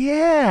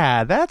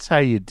yeah, that's how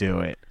you do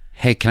it.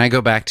 Hey, can I go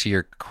back to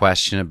your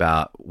question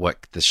about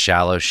what the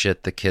shallow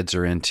shit the kids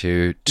are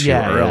into too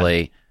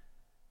early? Yeah.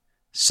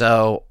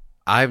 So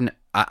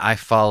I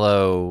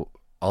follow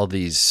all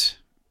this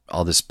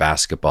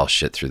basketball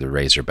shit through the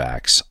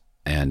Razorbacks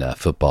and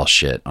football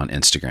shit on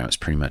Instagram. It's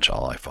pretty much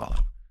all I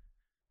follow.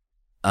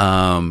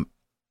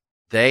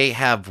 They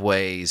have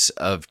ways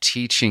of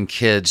teaching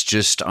kids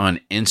just on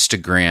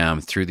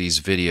Instagram through these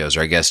videos,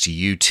 or I guess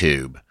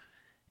YouTube,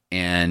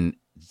 and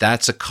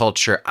that's a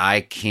culture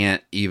I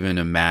can't even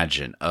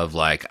imagine of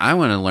like, I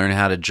want to learn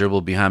how to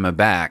dribble behind my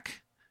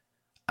back.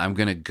 I'm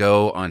going to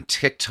go on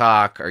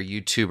TikTok or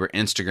YouTube or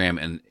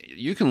Instagram and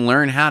you can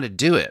learn how to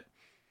do it.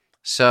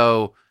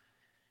 So,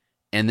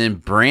 and then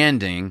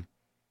branding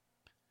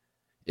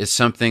is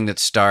something that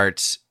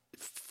starts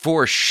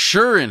for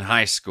sure in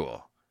high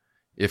school.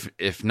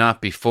 If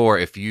not before,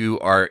 if you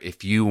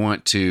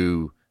want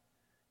to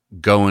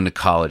go into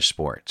college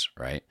sports,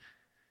 right?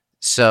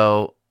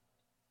 So,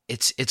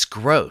 it's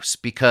gross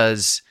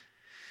because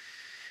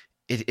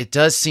it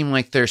does seem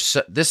like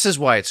this is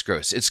why it's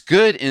gross. It's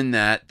good in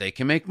that they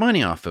can make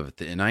money off of it,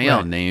 the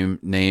NIL, right.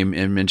 name,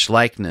 image,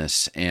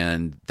 likeness,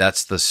 and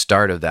that's the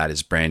start of that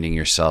is branding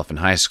yourself in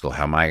high school.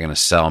 How am I going to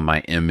sell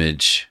my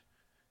image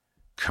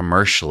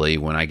commercially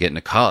when I get into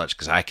college?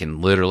 Because I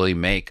can literally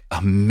make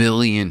 $1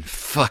 million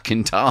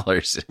fucking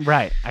dollars.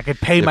 Right. I could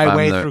pay my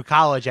way through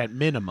college at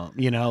minimum,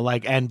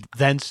 like, and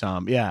then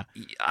some. Yeah.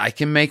 I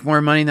can make more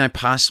money than I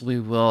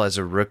possibly will as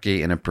a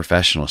rookie in a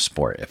professional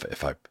sport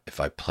if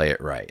I play it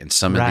right. And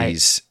some of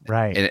these,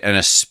 right. And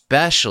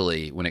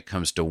especially when it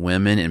comes to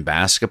women in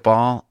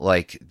basketball,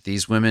 like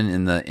these women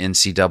in the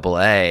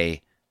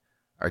NCAA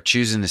are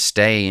choosing to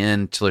stay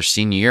in till their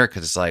senior year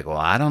because it's like, well,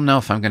 I don't know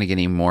if I'm going to get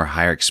any more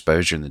higher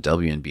exposure in the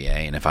WNBA,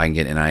 and if I can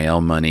get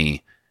NIL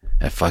money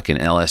at fucking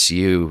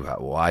LSU,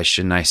 why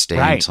shouldn't I stay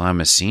until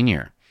I'm a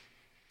senior?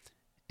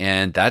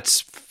 And that's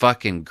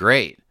fucking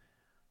great.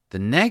 The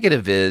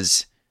negative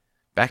is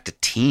back to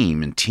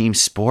team and team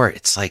sport.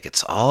 It's like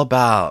it's all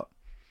about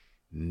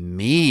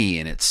me,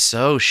 and it's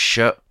so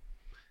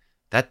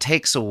that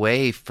takes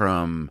away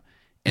from.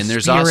 And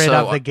there's spirit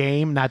also of the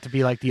game, not to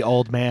be like the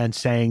old man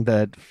saying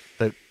the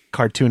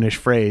cartoonish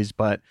phrase,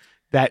 but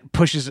that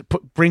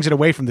brings it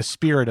away from the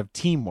spirit of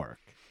teamwork.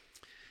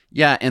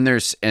 Yeah,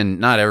 and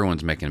not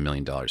everyone's making $1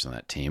 million on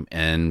that team,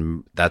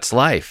 and that's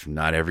life.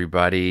 Not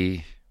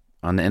everybody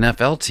on the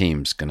NFL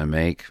team's going to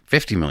make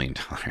 $50 million,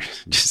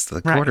 just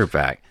the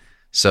quarterback. Right.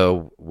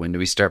 So when do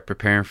we start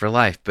preparing for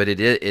life? But it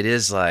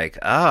is like,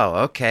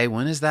 oh, okay,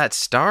 when does that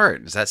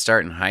start? Does that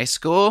start in high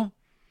school?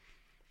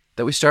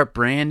 That we start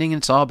branding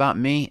and it's all about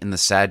me? And the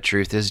sad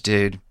truth is,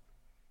 dude,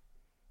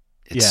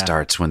 it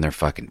starts when they're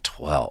fucking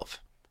 12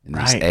 in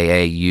these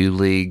AAU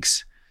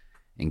leagues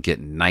and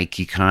getting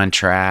Nike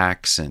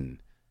contracts. And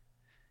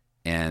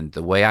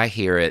the way I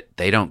hear it,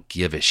 they don't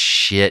give a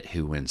shit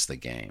who wins the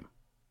game.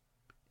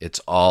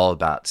 It's all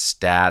about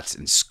stats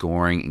and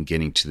scoring and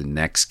getting to the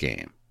next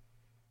game.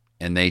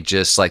 And they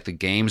just like the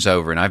game's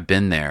over. And I've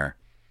been there.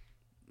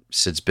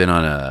 Sid's been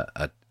on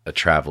a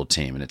travel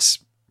team, and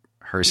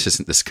hers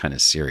isn't this kind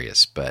of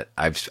serious, but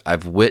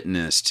I've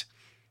witnessed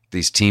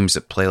these teams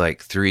that play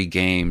like 3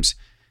 games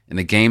and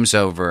the game's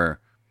over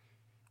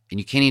and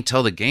you can't even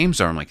tell the game's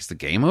over. I'm like, is the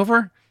game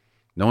over?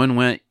 No one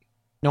went,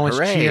 no one's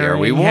cheering, or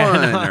we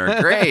won,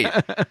 or great.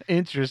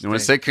 Interesting. No one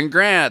said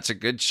congrats, or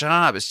good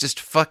job. It's just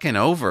fucking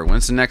over.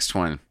 When's the next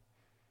one?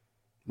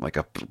 Like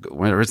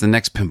where's the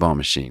next pinball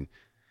machine?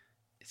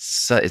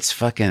 It's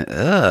fucking,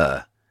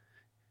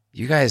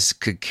 you guys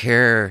could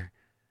care.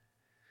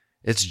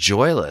 It's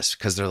joyless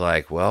because they're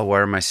like, well,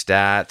 what are my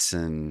stats?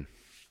 And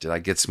did I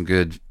get some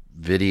good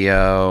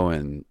video?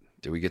 And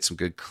did we get some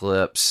good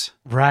clips?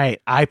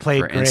 Right. I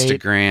played for great.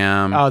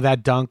 Instagram. Oh,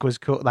 that dunk was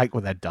cool.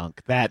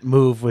 That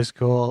move was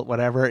cool.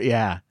 Whatever.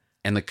 Yeah.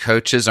 And the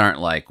coaches aren't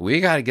like,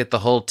 we got to get the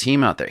whole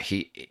team out there.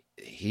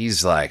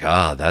 He's like,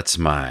 oh, this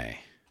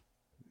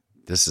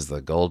is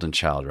the golden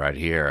child right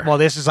here. Well,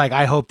 this is like,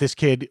 I hope this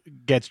kid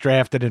gets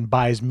drafted and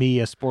buys me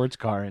a sports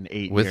car in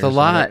 8 years. With a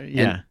lot.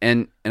 Yeah.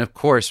 And of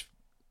course,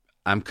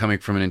 I'm coming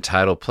from an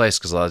entitled place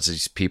because a lot of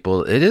these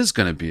people, it is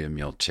going to be a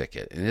meal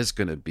ticket. It is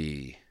going to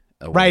be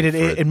a right. way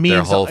It for means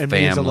their whole it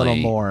family. means a little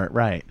more.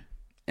 Right.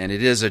 And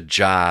it is a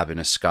job and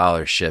a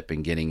scholarship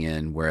and getting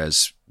in.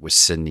 Whereas with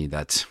Sydney,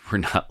 we're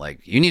not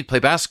like, you need to play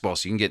basketball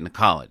so you can get into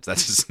college.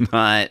 That's just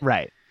not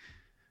right.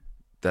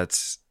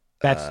 That's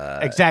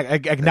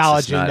exactly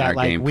acknowledging that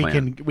like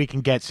we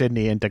can get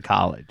Sydney into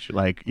college.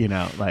 Like, you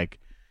know, like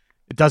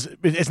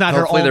it's not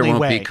hopefully her only there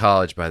won't way. be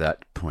college by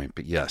that point,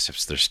 but yes,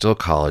 if there's still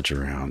college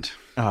around,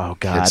 oh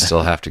god, kids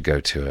still have to go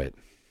to it.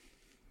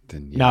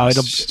 Then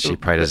she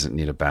probably doesn't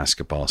need a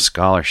basketball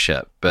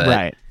scholarship, but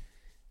right.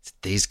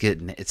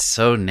 It's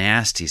so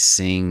nasty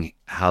seeing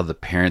how the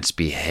parents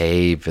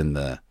behave and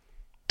the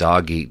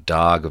dog eat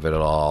dog of it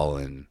all,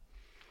 and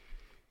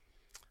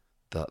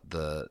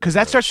the because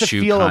that starts to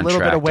feel a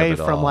little bit away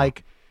from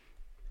like,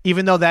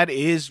 even though that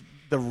is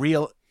the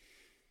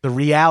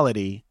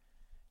reality,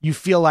 you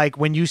feel like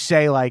when you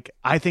say like,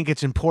 I think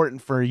it's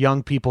important for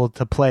young people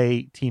to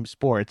play team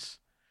sports,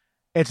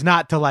 it's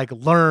not to like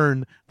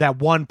learn that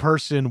one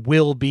person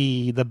will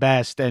be the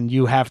best and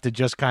you have to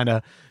just kind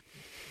of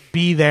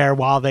be there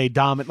while they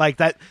dominate. Like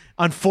that,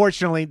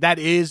 unfortunately, that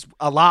is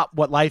a lot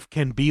what life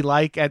can be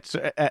like at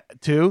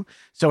too.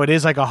 So it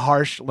is like a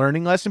harsh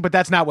learning lesson, but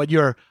that's not what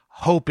you're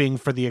hoping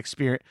for the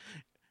experience.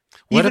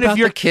 What about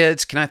the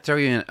kids? Can I throw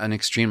you an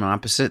extreme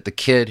opposite? The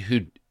kid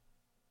who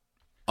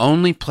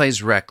only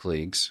plays rec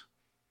leagues,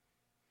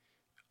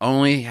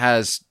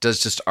 does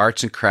just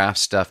arts and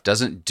crafts stuff,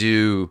 doesn't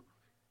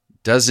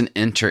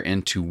enter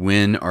into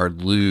win or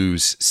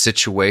lose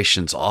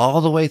situations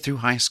all the way through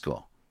high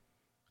school,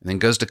 and then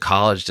goes to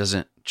college,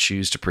 doesn't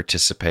choose to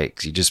participate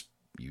because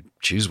you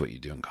choose what you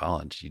do in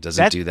college. He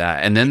doesn't do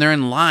that, and then they're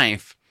in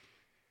life.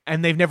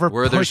 And they've never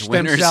pushed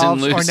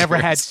themselves or never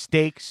had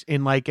stakes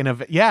in like an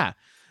event. Yeah.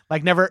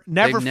 Like never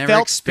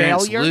felt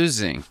failure.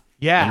 Losing.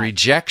 Yeah. And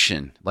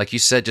rejection. Like you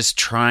said, just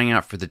trying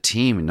out for the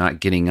team and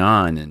not getting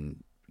on.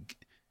 And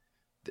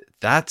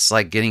that's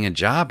like getting a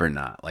job or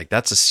not. Like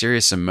that's a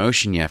serious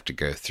emotion you have to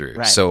go through.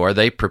 Right. So are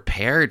they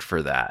prepared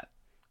for that?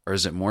 Or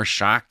is it more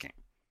shocking?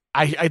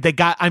 I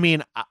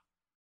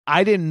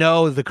didn't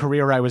know the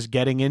career I was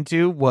getting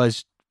into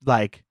was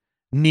like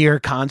near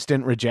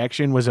constant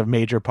rejection was a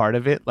major part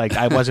of it. Like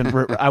I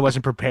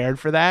wasn't prepared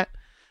for that.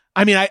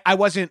 I mean, I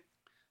wasn't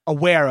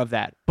aware of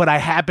that, but I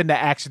happened to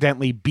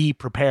accidentally be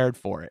prepared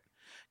for it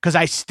because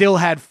I still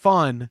had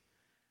fun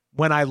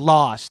when I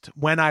lost,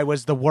 when I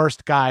was the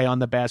worst guy on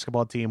the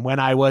basketball team, when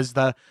I was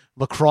the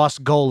lacrosse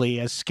goalie,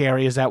 as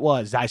scary as that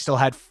was. I still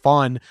had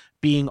fun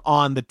being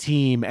on the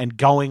team and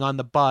going on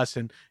the bus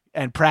and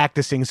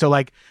practicing. So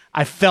like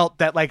I felt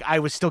that like I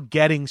was still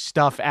getting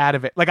stuff out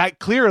of it. Like I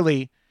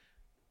clearly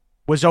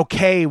was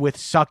okay with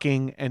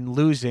sucking and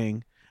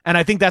losing. And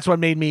I think that's what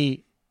made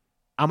me,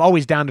 I'm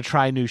always down to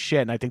try new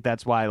shit. And I think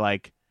that's why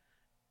like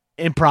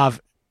improv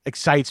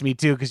excites me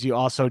too, because you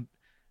also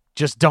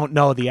just don't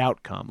know the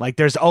outcome. Like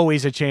there's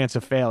always a chance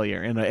of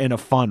failure in a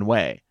fun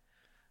way.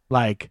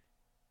 Like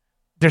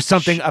there's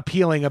something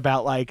appealing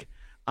about like,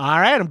 all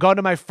right, I'm going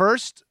to my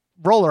first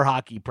roller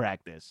hockey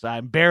practice.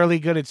 I'm barely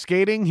good at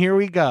skating. Here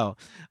we go.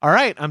 All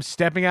right, I'm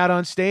stepping out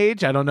on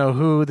stage. I don't know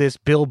who this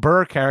Bill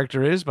Burr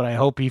character is, but I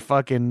hope he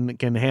fucking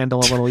can handle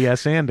a little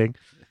yes-anding.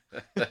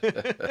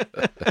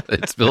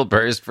 It's Bill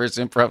Burr's first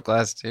improv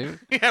class too?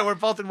 Yeah, we're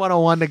both in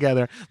 101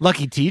 together.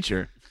 Lucky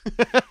teacher.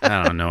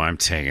 I don't know. I'm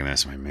taking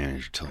this. My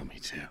manager told me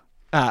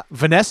to.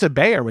 Vanessa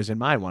Bayer was in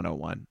my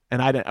 101,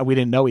 and we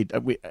didn't know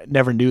we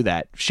never knew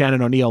that.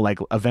 Shannon O'Neill like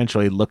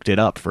eventually looked it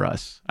up for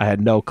us. I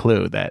had no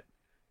clue that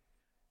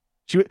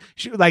she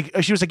was like,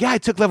 yeah, I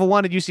took level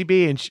 1 at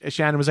UCB, and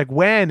Shannon was like,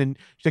 when? And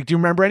she's like, do you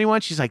remember anyone?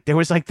 She's like, there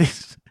was like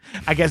this.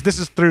 I guess this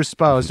is through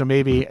SPO, so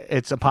maybe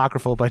it's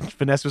apocryphal. But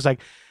Vanessa was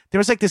like, there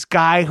was like this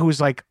guy who was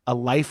like a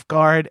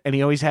lifeguard, and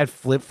he always had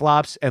flip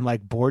flops and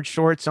like board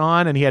shorts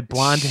on, and he had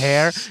blonde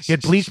hair. He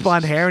had bleached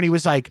blonde hair, and he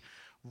was like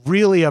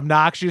really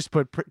obnoxious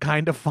but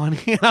kind of funny.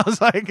 And I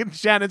was like, and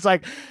Shannon's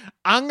like,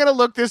 I'm gonna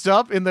look this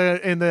up in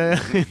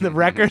the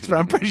records, but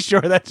I'm pretty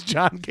sure that's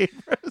John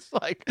Gabris.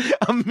 Like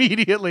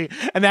immediately,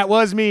 and that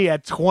was me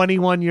at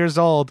 21 years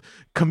old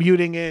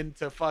commuting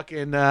into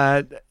fucking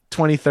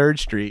 23rd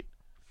Street.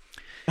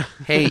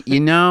 Hey,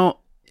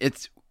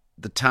 it's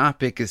the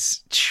topic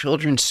is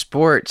children's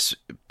sports,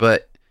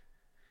 but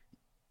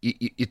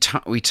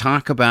we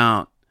talk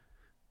about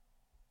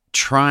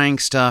trying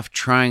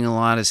a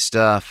lot of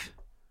stuff,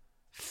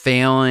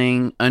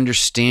 failing,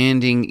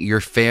 understanding you're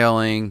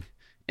failing,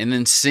 and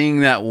then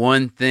seeing that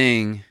one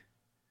thing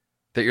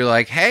that you're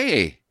like,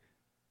 hey,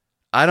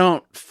 I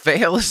don't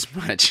fail as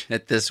much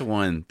at this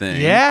one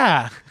thing.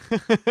 Yeah.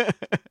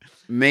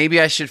 Maybe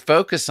I should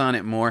focus on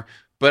it more.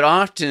 But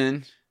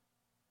often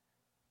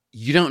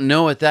you don't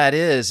know what that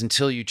is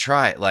until you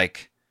try it.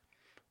 Like,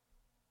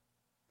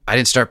 I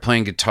didn't start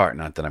playing guitar.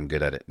 Not that I'm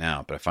good at it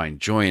now, but I find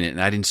joy in it.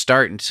 And I didn't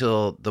start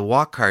until the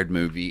Walk Hard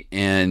movie.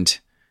 And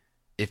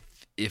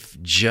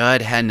if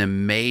Judd hadn't have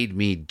made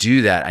me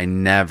do that, I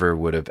never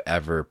would have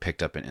ever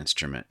picked up an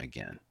instrument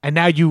again. And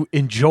now you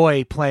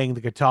enjoy playing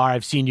the guitar.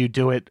 I've seen you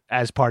do it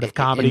as part of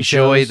comedy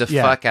enjoy shows.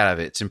 the fuck out of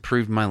it. It's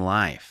improved my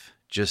life.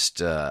 Just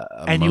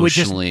emotionally. And you would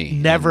just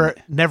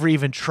never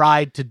even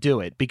tried to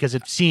do it because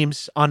it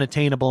seems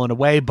unattainable in a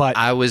way, but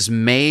I was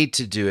made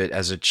to do it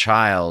as a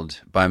child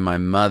by my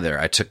mother.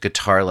 I took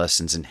guitar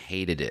lessons and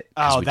hated it.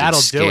 Oh, we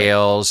that'll did do it.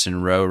 Scales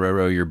and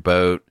row your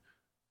boat.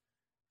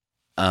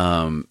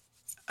 I'm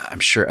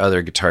sure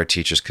other guitar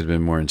teachers could have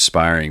been more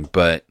inspiring,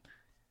 but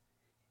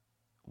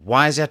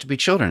why does it have to be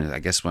children? I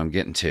guess what I'm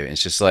getting to.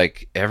 It's just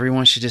like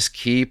everyone should just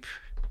keep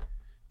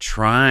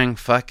trying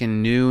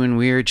fucking new and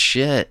weird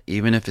shit,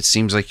 even if it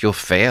seems like you'll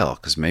fail,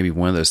 because maybe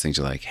one of those things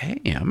are like, hey,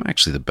 I'm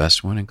actually the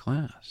best one in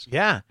class.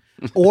 Yeah.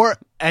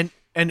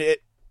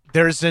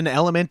 There's an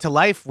element to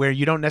life where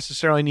you don't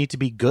necessarily need to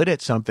be good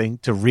at something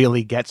to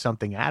really get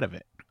something out of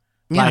it.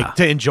 Yeah. Like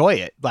to enjoy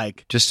it.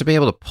 Like just to be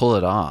able to pull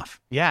it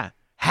off. Yeah.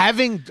 I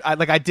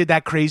did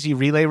that crazy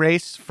relay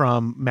race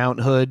from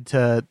Mount Hood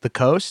to the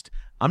coast.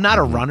 I'm not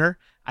a runner.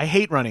 I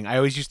hate running. I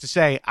always used to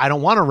say, I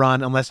don't want to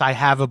run unless I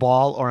have a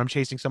ball or I'm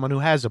chasing someone who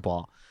has a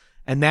ball.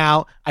 And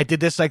now I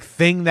did this like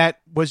thing that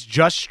was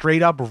just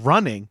straight up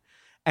running,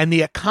 and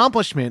the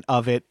accomplishment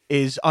of it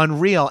is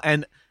unreal.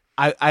 And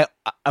I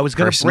was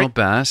going to personal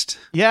best.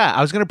 Yeah, I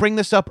was going to bring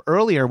this up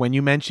earlier when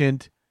you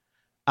mentioned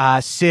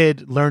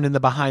Sid learning the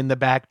behind the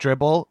back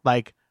dribble.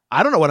 Like,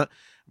 I don't know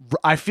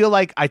I feel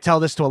like I tell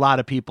this to a lot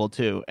of people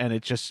too, and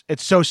it's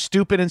so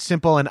stupid and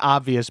simple and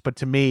obvious, but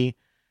to me,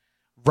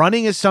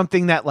 running is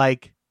something that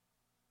like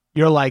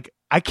you're like,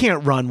 I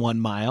can't run 1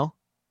 mile,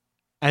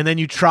 and then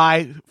you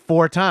try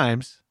 4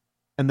 times,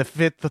 and the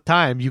 5th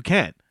time you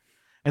can,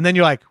 and then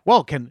you're like,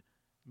 well,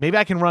 maybe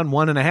I can run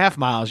 1.5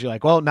 miles. You're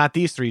like, well, not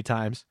these 3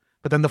 times,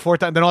 but then the 4th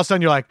time, then all of a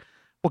sudden you're like,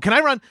 well, can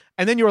I run?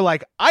 And then you were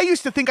like, I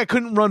used to think I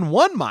couldn't run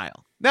 1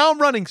 mile. Now I'm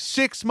running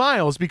 6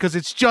 miles because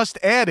it's just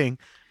adding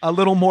a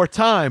little more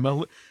time,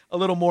 a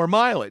little more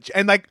mileage.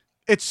 And like,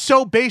 it's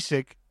so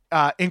basic.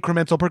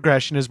 Incremental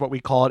progression is what we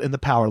call it in the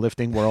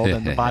powerlifting world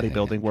and the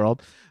bodybuilding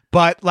world.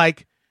 But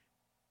like,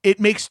 it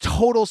makes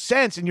total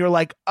sense. And you're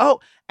like, oh,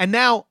 and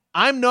now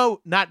I'm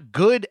not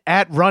good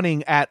at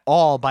running at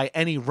all by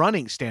any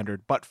running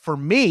standard. But for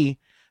me,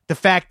 the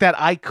fact that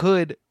I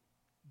could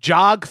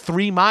jog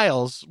 3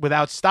 miles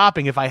without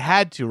stopping if I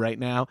had to right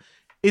now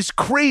is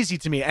crazy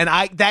to me. And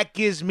that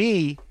gives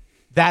me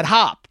that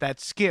hop, that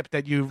skip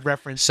that you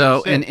referenced.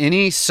 So in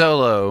any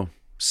solo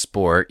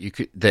sport, you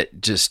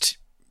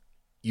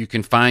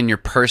can find your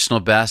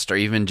personal best, or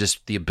even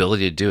just the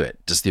ability to do it.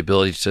 Just the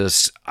ability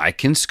I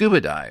can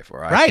scuba dive,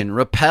 or I can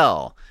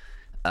rappel.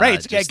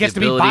 Right, it gets to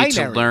be binary.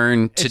 To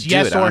learn to it's do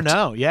yes it. or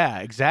no. Yeah,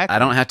 exactly. I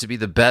don't have to be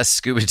the best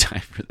scuba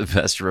diver, the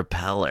best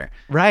rappeller.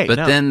 Right.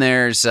 But then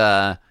there's,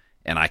 and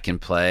I can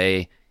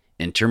play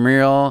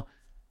intramural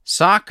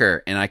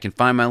soccer, and I can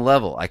find my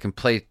level. I can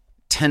play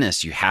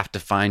tennis. You have to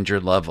find your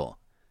level.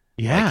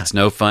 Yeah. Like, it's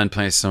no fun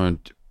playing someone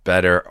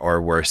better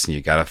or worse than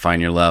you. Got to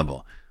find your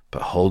level.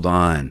 But hold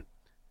on.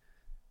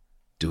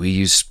 Do we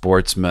use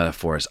sports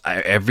metaphors?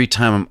 Every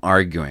time I'm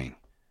arguing,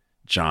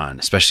 John,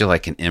 especially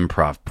like an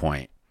improv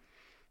point,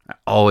 I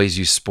always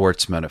use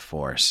sports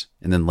metaphors.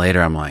 And then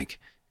later I'm like,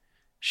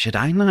 should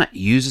I not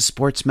use a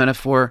sports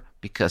metaphor?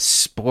 Because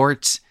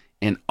sports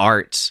and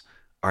arts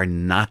are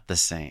not the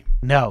same.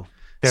 No,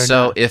 they're not.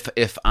 So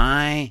if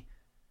I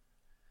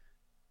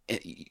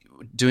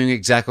doing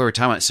exactly what we're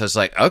talking about, so it's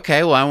like,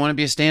 okay, well, I want to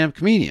be a stand-up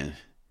comedian,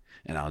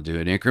 and I'll do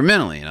it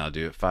incrementally, and I'll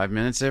do it 5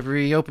 minutes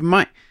every open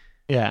mic.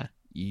 Yeah.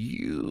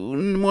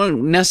 You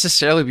won't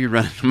necessarily be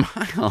running a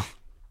mile.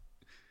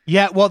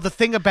 Yeah, well, the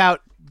thing about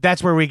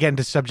that's where we get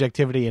into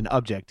subjectivity and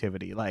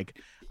objectivity. Like,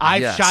 I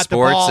shot the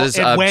ball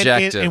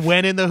and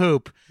went in the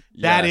hoop.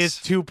 That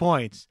is 2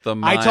 points. The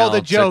mile I told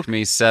a joke. Took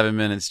me 7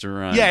 minutes to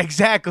run. Yeah,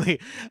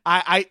 exactly.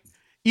 I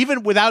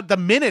even without the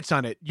minutes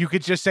on it, you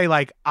could just say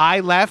like, I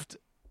left,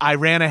 I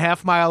ran a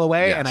half mile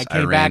away, and I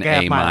came back a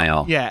half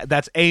mile. Yeah,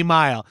 that's a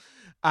mile.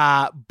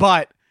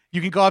 But you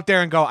can go up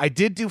there and go, I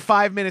did do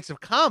 5 minutes of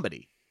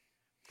comedy.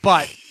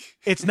 But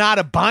it's not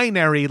a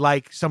binary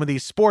like some of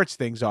these sports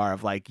things are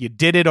of like, you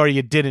did it or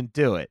you didn't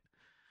do it.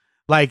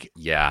 Like,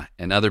 yeah.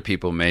 And other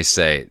people may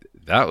say,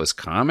 that was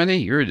comedy?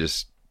 You're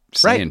just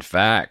saying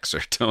facts or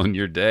telling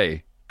your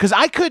day. Because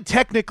I could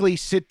technically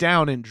sit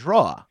down and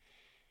draw.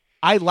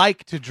 I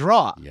like to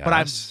draw, but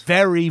I'm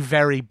very,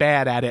 very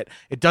bad at it.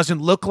 It doesn't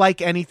look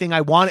like anything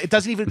I want. It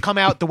doesn't even come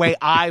out the way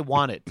I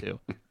want it to.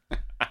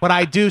 But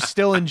I do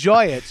still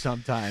enjoy it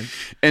sometimes.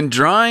 And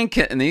drawing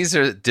and these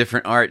are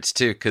different arts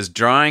too, because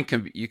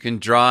drawing you can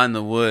draw in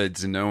the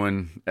woods and no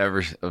one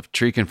ever a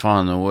tree can fall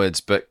in the woods.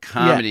 But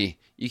comedy,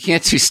 you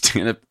can't do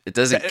stand up. It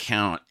doesn't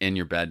count in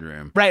your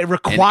bedroom. Right. It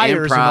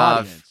requires an an improv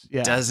audience.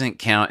 Yeah. Doesn't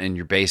count in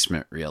your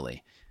basement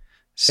really.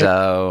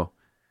 So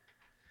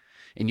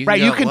and you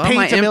you can paint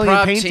my a million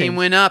improv paintings. Team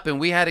went up and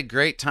we had a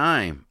great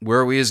time.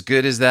 Were we as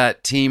good as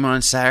that team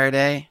on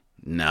Saturday?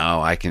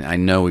 No, I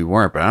know we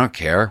weren't, but I don't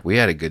care. We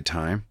had a good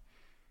time.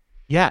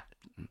 Yeah,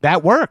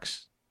 that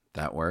works.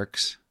 That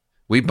works.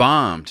 We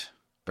bombed,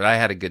 but I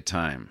had a good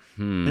time.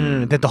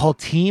 Did the whole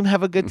team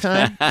have a good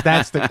time?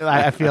 That's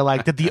I feel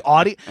like did the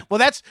audience. Well,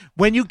 that's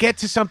when you get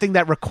to something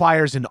that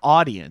requires an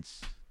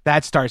audience,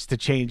 that starts to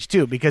change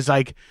too. Because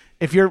like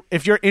if your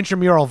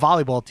intramural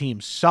volleyball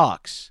team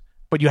sucks,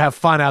 but you have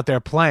fun out there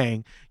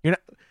playing, you're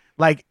not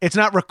like it's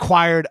not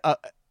required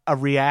a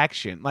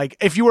reaction. Like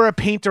if you were a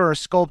painter or a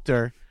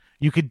sculptor,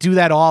 you could do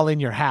that all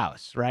in your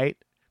house, right?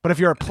 But if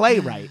you're a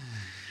playwright,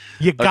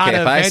 you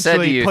gotta if I said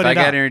to you, if I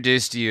got up.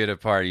 introduced to you at a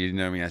party, you'd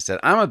know me. I said,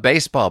 I'm a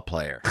baseball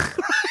player.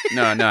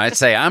 No, I'd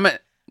say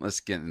let's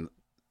get in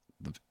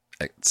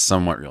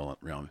somewhat real.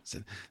 I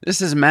said,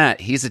 this is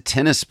Matt. He's a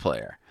tennis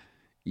player.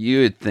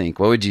 You would think,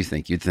 what would you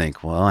think? You'd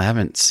think, well, I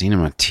haven't seen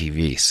him on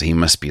TV, so he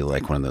must be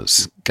like one of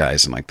those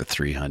guys in like the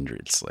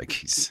 300s. Like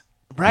he's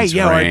right,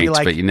 yeah, ranked, or it'd be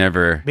like, but you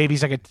never. Maybe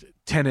he's like a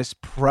tennis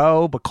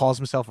pro, but calls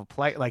himself a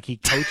player. Like he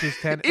coaches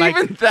tennis.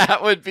 Even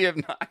that would be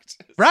obnoxious,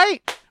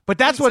 right? But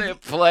that's what a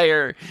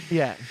player.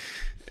 Yeah,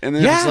 and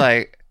then it's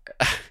like.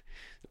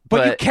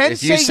 But you can if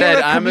say you said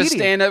you're a I'm a comedian.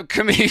 stand-up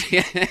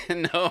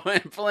comedian, no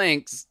one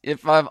blinks.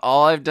 If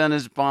all I've done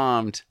is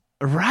bombed,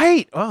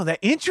 right? Oh, that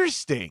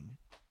interesting.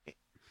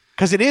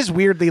 Because it is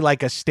weirdly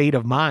like a state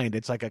of mind.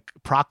 It's like a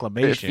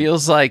proclamation. It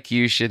feels like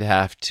you should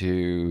have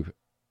to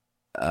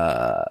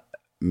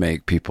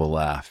make people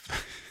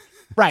laugh,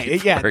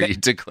 right? Yeah, or you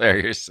declare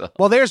yourself.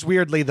 Well, there's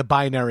weirdly the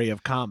binary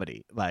of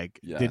comedy.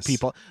 Like, did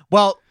people?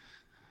 Well,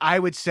 I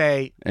would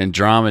say, and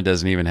drama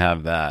doesn't even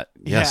have that.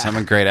 Yes, Yeah. I'm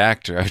a great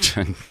actor. I've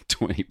done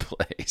 20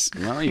 plays.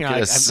 Well, you could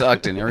have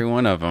sucked in every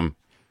one of them.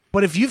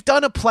 But if you've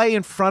done a play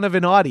in front of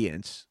an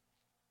audience,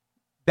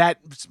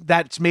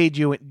 that's made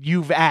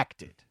you've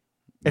acted.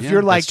 If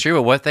you're like, that's true.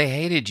 But what they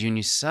hated you and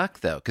you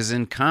suck though, because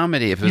in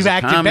comedy, if it was You've a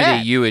acted comedy,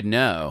 bad. you would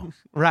know.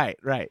 right,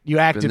 you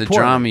But acted in the poorly.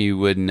 drama, you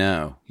wouldn't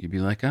know. You'd be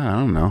like, oh, I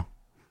don't know.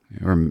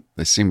 Or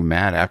they seem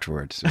mad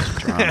afterwards. It was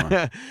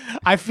drama.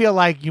 I feel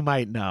like you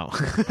might know.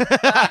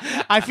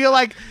 I feel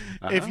like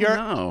if you're,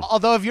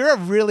 although if you're a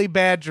really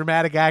bad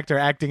dramatic actor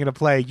acting in a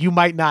play, you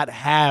might not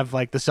have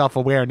like the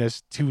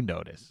self-awareness to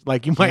notice.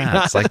 Like you might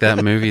not. It's like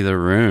that movie, The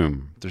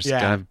Room. There's Yeah.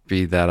 got to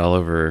be that all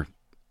over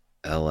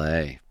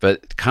L.A.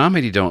 But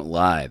comedy don't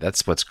lie.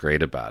 That's what's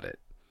great about it.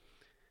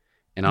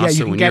 And Yeah, you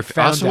also can when get you're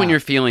found when out. you're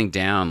feeling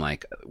down,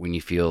 like when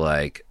you feel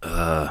like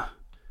the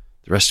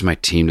rest of my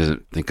team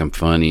doesn't think I'm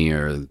funny,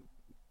 or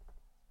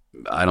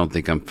I don't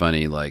think I'm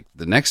funny, like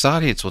the next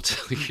audience will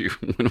tell you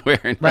one way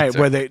or another. Right,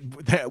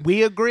 where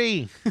we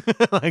agree.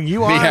 Like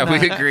you are. Yeah,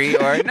 we agree.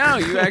 Or no,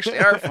 you actually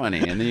are funny.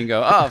 And then you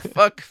go, oh,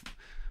 fuck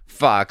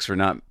Fox for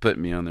not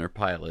putting me on their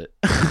pilot.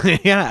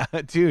 Yeah,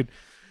 dude.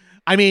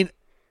 I mean,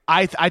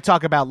 I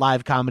talk about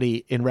live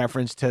comedy in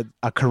reference to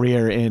a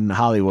career in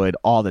Hollywood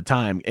all the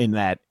time, in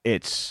that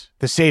it's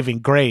the saving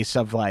grace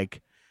of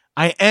like,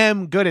 I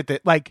am good at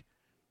it. Like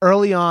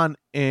early on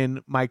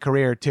in my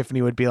career,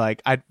 Tiffany would be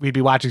like, we'd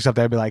be watching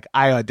something. I'd be like,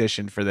 I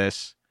auditioned for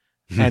this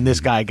and this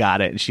guy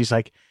got it. And she's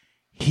like,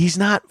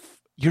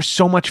 you're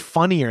so much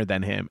funnier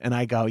than him. And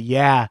I go,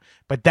 yeah,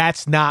 but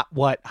that's not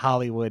what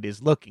Hollywood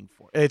is looking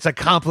for. It's a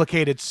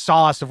complicated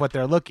sauce of what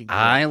they're looking for.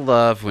 I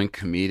love when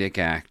comedic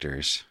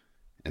actors,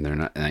 and they're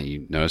not, and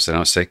you notice I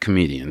don't say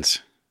comedians,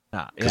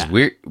 because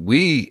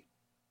we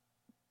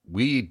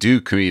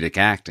do comedic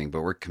acting,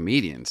 but we're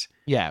comedians.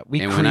 Yeah,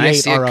 and when I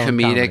see a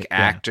comedic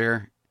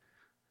actor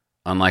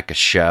on like a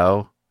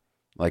show,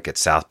 like at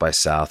South by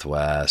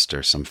Southwest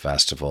or some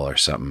festival or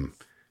something,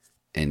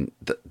 and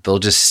they'll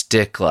just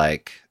stick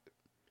like,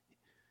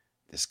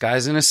 this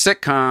guy's in a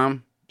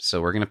sitcom,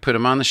 so we're going to put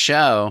him on the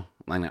show.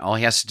 Like all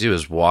he has to do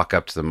is walk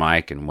up to the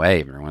mic and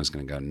wave. Everyone's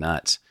going to go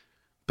nuts.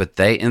 But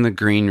they, in the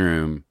green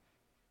room,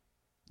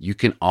 you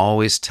can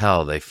always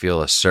tell they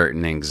feel a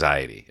certain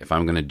anxiety, if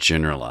I'm going to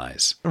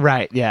generalize.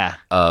 Right, yeah.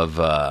 Of,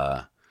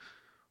 well,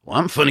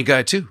 I'm a funny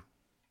guy too.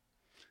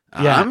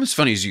 Yeah. I'm as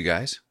funny as you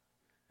guys.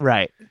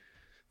 Right.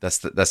 That's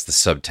the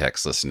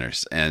subtext,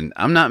 listeners. And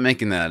I'm not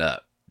making that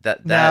up.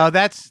 That's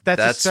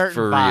a certain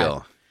for vibe.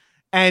 real.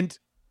 And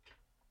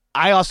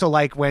I also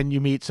like when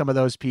you meet some of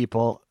those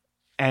people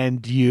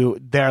and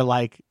they're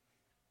like,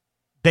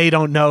 they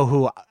don't know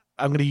who.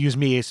 I'm going to use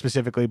me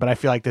specifically, but I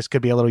feel like this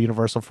could be a little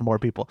universal for more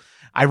people.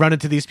 I run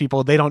into these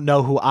people. They don't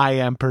know who I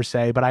am per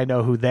se, but I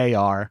know who they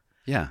are.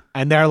 Yeah.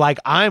 And they're like,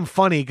 I'm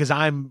funny because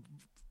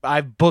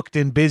I've booked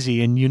and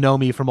busy and you know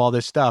me from all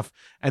this stuff.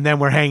 And then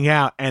we're hanging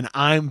out and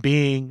I'm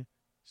being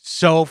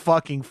so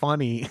fucking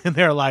funny. And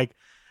they're like,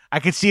 I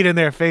could see it in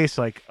their face.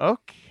 Like,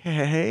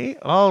 okay,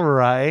 all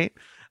right.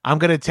 I'm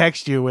going to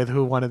text you with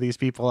who one of these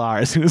people are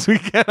as soon as we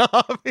get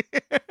off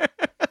here.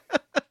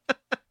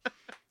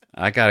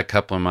 I got a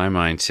couple in my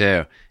mind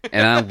too.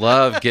 And I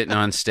love getting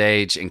on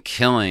stage and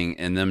killing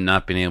and them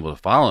not being able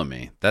to follow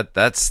me.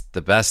 That's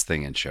the best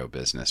thing in show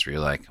business, where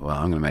you're like, well,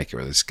 I'm going to make it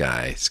where this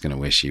guy is going to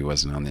wish he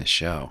wasn't on this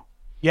show.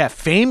 Yeah,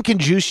 fame can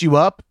juice you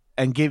up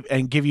and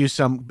give you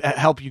some,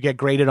 help you get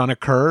graded on a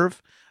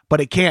curve,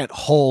 but it can't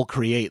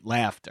create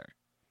laughter.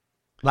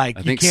 Like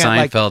I think you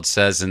can't, Seinfeld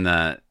says in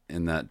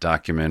that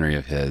documentary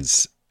of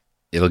his,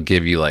 it'll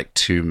give you like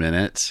 2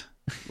 minutes.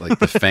 Like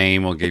the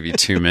fame will give you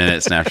 2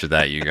 minutes, and after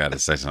that, you got to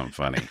say something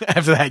funny.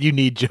 After that, you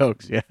need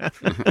jokes. Yeah.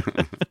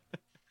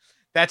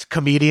 That's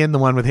Comedian, the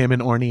one with him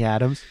and Orny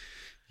Adams.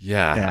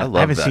 Yeah, I love I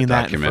haven't that seen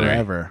documentary. that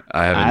in forever.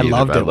 I haven't either,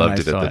 loved but it. I loved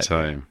it when at the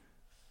time.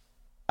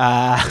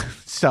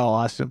 So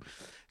awesome.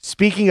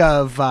 Speaking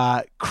of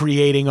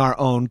creating our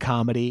own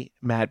comedy,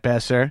 Matt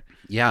Besser.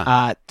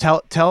 Yeah.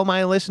 Tell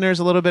my listeners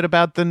a little bit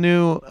about the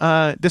new.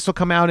 This will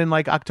come out in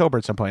like October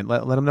at some point.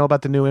 Let them know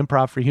about the new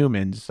Improv for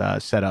Humans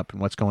setup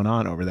and what's going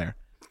on over there.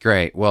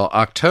 Great. Well,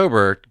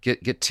 October,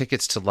 get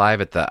tickets to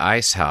live at the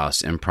Ice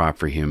House Improv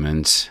for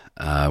Humans.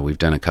 We've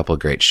done a couple of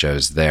great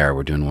shows there.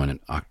 We're doing one on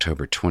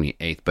October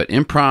 28th. But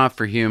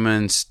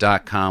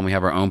improvforhumans.com, we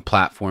have our own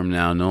platform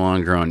now, no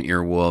longer on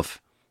Earwolf,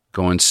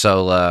 going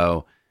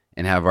solo,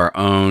 and have our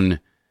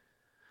own,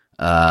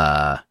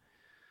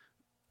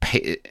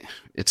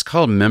 it's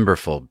called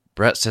Memberful.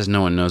 Brett says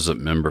no one knows what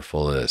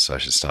Memberful is, so I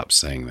should stop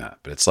saying that.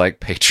 But it's like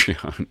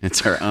Patreon.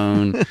 It's our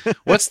own,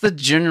 what's the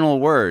general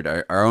word?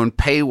 Our own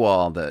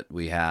paywall that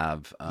we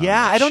have.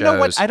 I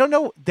don't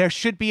know. There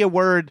should be a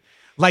word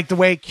like the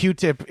way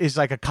Q-tip is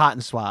like a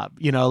cotton swab,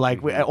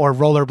 like, or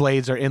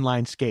rollerblades or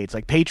inline skates.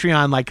 Like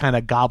Patreon, like kind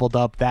of gobbled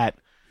up that,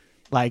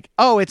 like,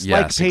 oh, it's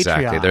like Patreon.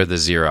 Exactly. They're the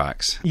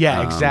Xerox.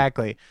 Yeah,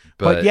 exactly.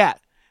 But yeah.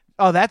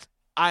 Oh, that's,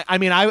 I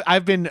mean,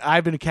 I've been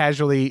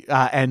casually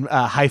and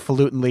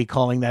highfalutinly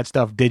calling that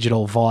stuff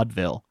digital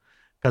vaudeville,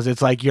 because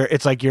it's like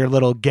your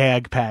little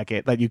gag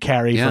packet that you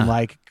carry from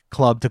like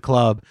club to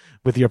club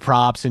with your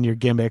props and your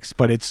gimmicks,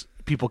 but it's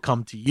people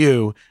come to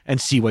you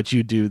and see what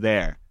you do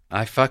there.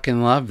 I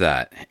fucking love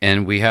that.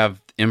 And we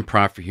have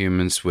Improv for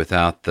Humans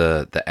without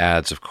the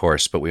ads, of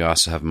course, but we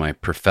also have my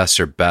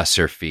Professor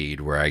Besser feed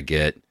where I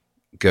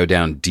go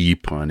down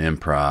deep on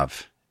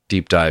improv.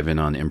 Deep dive in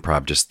on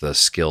improv, just the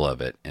skill of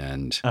it.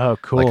 And oh,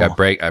 cool.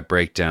 Like I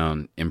break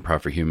down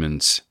Improv for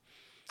Humans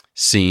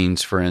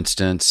scenes, for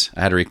instance.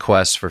 I had a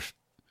request for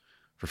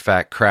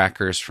fat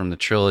crackers from the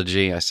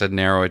trilogy. I said,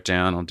 narrow it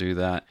down. I'll do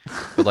that.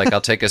 But like, I'll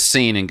take a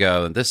scene and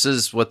go, this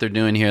is what they're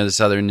doing here. This is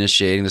how they're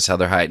initiating. This is how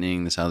they're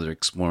heightening. This is how they're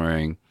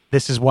exploring.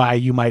 This is why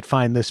you might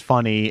find this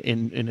funny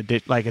in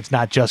addition. Like, it's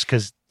not just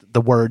because the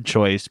word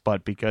choice,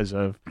 but because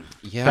of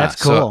that's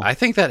cool. So I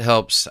think that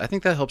helps. I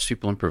think that helps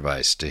people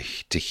improvise to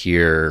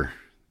hear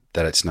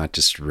that it's not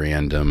just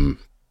random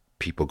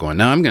people going,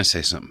 no, I'm going to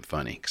say something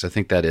funny, because I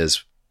think that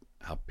is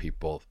how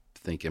people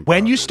think improv.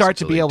 When you start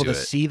to be able to it.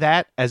 see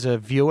that as a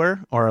viewer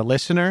or a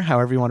listener,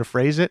 however you want to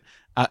phrase it,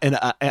 an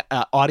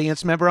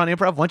audience member on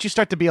improv, once you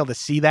start to be able to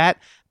see that,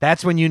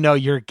 that's when you know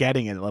you're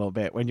getting it a little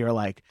bit. When you're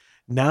like,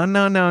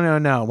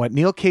 no. What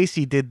Neil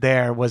Casey did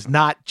there was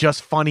not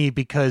just funny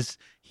because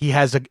he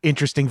has an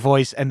interesting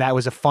voice, and that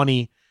was a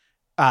funny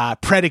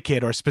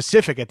predicate or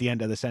specific at the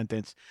end of the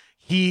sentence.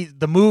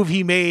 The move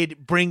he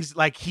made brings,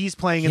 like, he's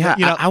playing in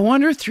I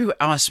wonder, through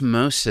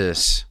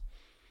osmosis,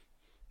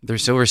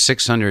 there's over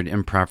 600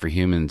 Improv for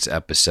Humans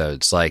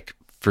episodes. Like,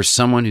 for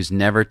someone who's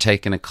never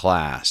taken a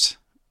class,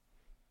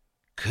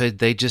 could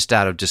they just,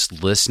 out of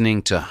just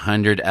listening to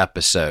 100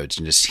 episodes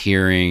and just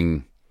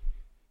hearing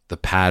the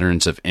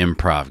patterns of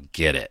improv,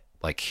 get it?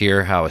 Like,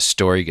 hear how a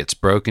story gets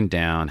broken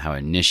down, how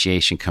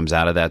initiation comes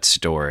out of that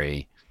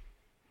story.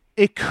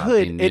 It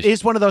could. It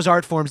is one of those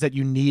art forms that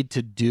you need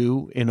to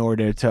do in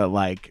order to,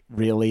 like,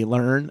 really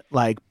learn.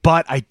 Like,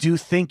 but I do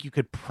think you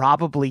could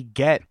probably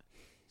get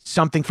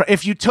something from,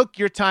 if you took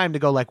your time to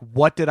go, like,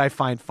 what did I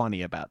find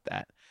funny about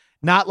that?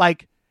 Not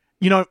like,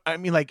 I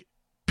mean, like,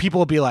 people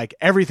will be like,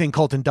 everything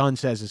Colton Dunn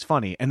says is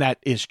funny, and that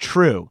is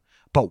true.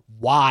 But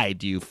why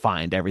do you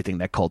find everything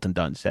that Colton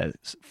Dunn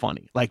says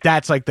funny? Like,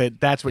 that's what you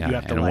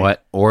have to, and like,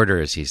 what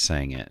order is he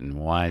saying it, and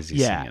why is he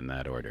saying it in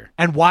that order?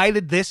 And why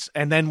did this?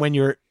 And then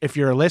if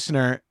you're a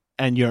listener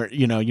and you're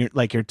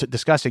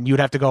discussing, you'd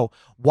have to go,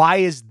 why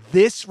is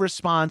this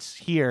response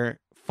here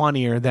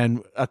funnier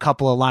than a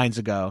couple of lines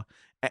ago?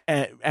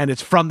 And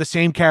it's from the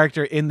same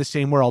character in the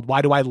same world.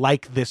 Why do I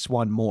like this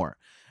one more?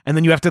 And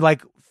then you have to,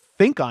 like,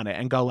 think on it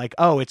and go, like,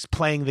 oh, it's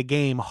playing the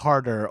game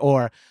harder,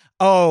 or,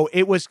 oh,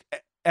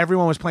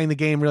 everyone was playing the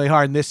game really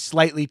hard and this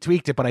slightly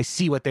tweaked it, but I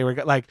see what they were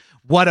like.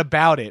 What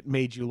about it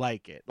made you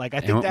like it? Like, I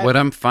think what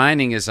I'm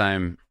finding is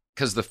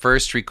because the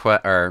first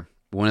request, or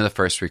one of the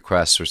first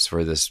requests, was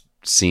for this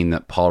scene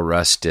that Paul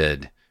Russ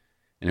did.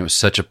 And it was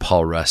such a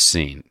Paul Russ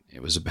scene.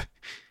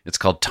 It's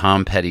called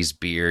Tom Petty's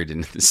Beard.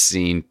 And in the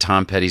scene,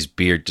 Tom Petty's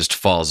beard just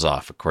falls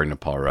off, according to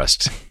Paul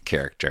Russ's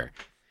character.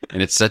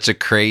 And it's such a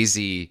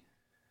crazy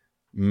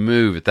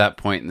move at that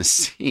point in the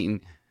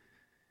scene.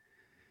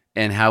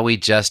 And how we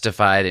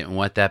justified it and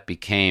what that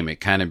became. It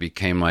kind of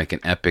became like an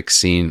epic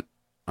scene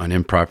on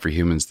Improv for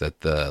Humans that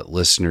the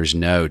listeners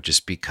know,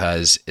 just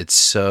because it's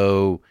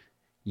so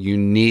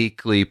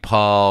uniquely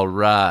Paul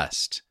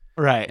Rust.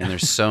 Right. And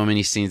there's so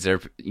many scenes that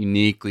are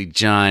uniquely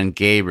John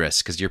Gabris,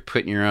 because you're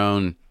putting your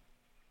own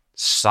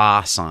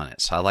sauce on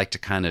it. So I like to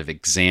kind of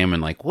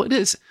examine, like, what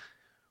is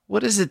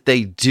it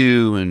they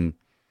do, and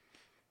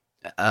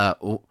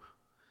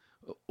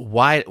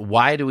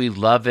why do we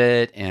love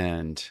it,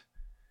 and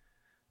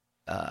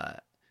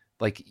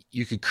like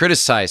you could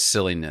criticize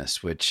silliness,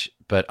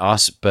 but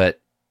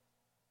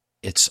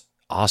it's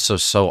also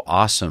so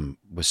awesome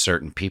with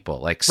certain people.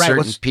 Like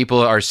certain people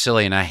are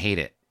silly and I hate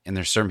it. And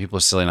there's certain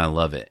people silly and I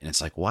love it. And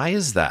it's like, why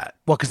is that?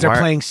 Well, because they're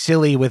playing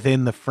silly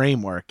within the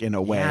framework in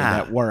a way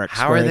that works.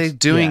 How are they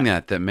doing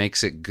that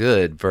makes it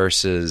good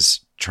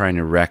versus trying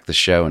to wreck the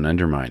show and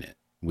undermine it?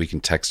 We can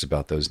text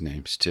about those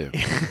names too.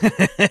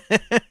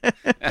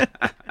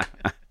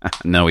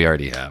 No, we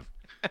already have.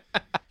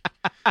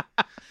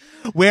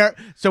 Where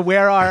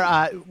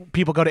are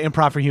people go to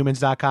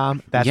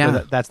improvforhumans.com?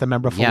 That's the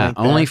memberful link. Yeah,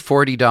 only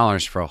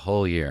 $40 for a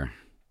whole year.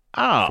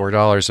 Oh.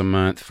 $4 a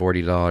month,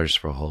 $40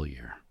 for a whole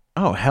year.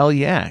 Oh, hell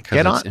yeah.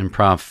 Get on. It's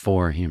Improv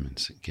for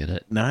Humans. Get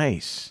it?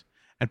 Nice.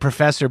 And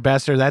Professor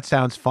Besser, that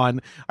sounds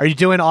fun. Are you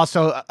doing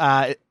also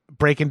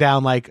breaking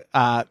down like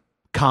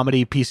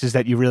comedy pieces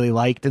that you really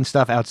liked and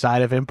stuff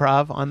outside of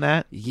improv on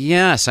that?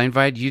 Yes, I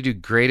invite you to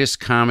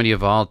greatest comedy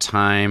of all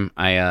time.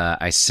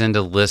 I send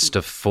a list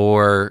of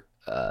 4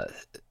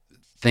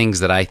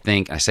 things that I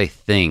think. I say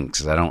things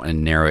because I don't want to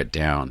narrow it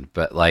down.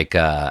 But like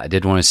I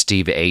did one with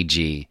Steve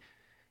Agee,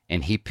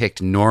 and he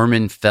picked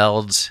Norman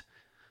Feld's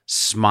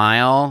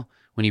smile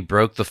when he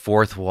broke the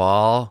fourth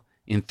wall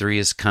in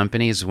Three's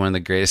Company is one of the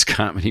greatest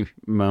comedy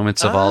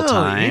moments of all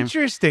time.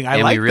 Interesting.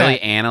 And we really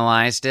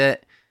analyzed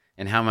it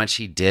and how much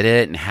he did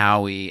it and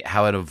how it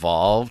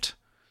evolved.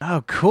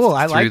 Oh, cool.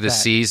 I like that. Through the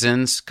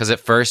seasons. Because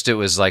at first it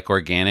was like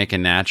organic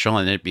and natural,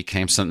 and it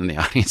became something the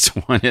audience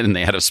wanted, and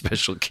they had a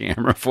special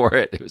camera for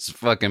it. It was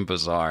fucking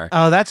bizarre.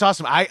 Oh, that's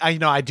awesome.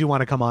 I do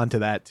want to come on to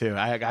that too.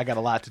 I got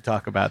a lot to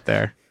talk about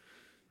there.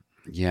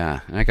 Yeah,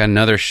 and I got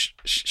another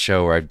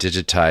show where I've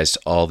digitized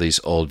all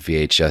these old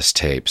VHS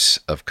tapes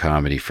of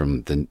comedy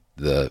from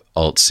the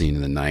alt scene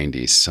in the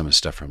 90s. Some of the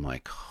stuff I'm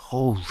like,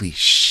 holy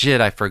shit,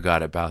 I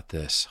forgot about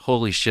this.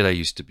 Holy shit, I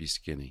used to be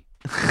skinny.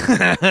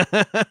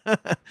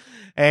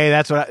 Hey,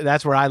 that's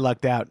where I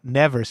lucked out.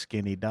 Never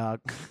skinny, dog.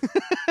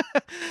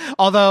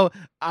 Although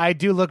I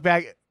do look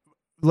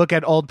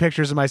at old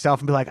pictures of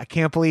myself and be like, I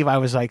can't believe I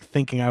was like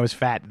thinking I was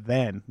fat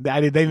then. I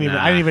didn't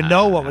even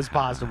know what was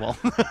possible.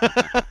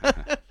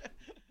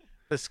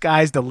 The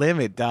sky's the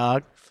limit,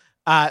 dog.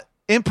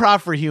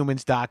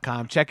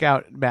 Improvforhumans.com. Check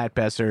out Matt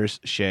Besser's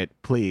shit,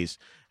 please.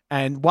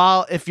 And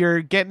if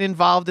you're getting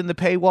involved in the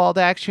paywalled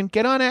action,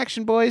 get on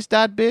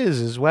actionboys.biz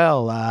as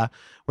well.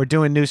 We're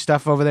doing new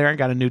stuff over there. I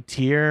got a new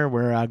tier.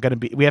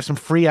 We have some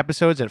free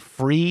episodes at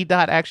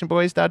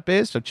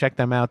free.actionboys.biz, so check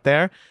them out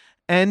there.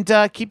 And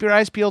keep your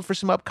eyes peeled for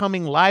some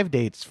upcoming live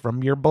dates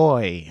from your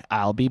boy.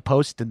 I'll be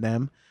posting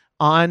them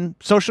on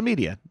social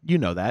media. You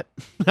know that.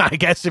 I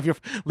guess if you're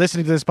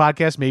listening to this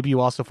podcast, maybe you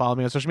also follow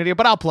me on social media,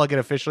 but I'll plug it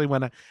officially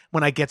when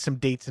I get some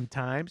dates and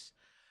times.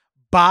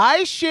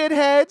 Bye,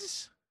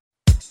 shitheads.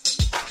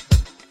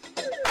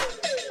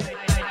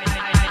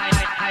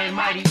 High and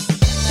mighty.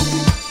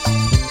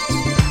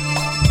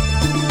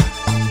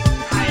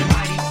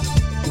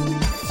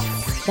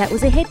 That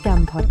was a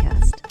HeadGum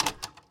podcast.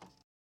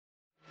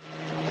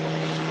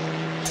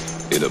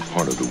 In a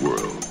part of the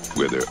world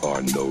where there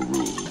are no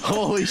rules.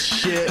 Holy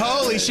shit,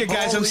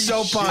 guys. I'm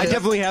so pumped. I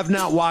definitely have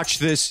not watched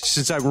this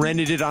since I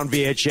rented it on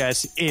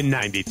VHS in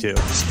 92.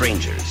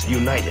 Strangers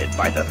united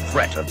by the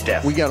threat of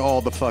death. We got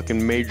all the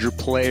fucking major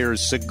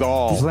players.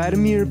 Seagal.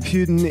 Vladimir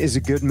Putin is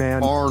a good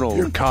man. Arnold.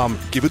 Here, come.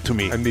 Give it to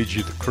me. I need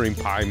you to cream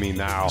pie me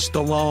now.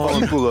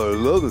 Stallone. People are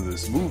loving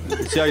this movie.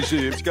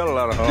 It's got a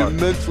lot of heart. You're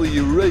mentally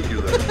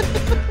irregular.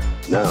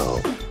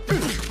 Now,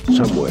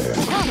 somewhere,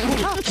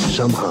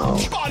 somehow,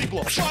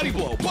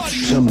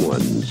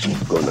 someone's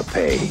gonna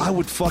pay. I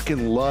would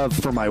fucking love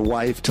for my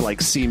wife to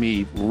see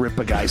me rip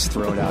a guy's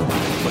throat out.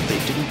 But they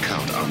didn't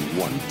count on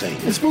one thing.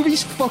 This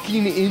movie's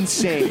fucking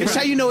insane. It's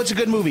how you know it's a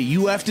good movie.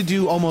 You have to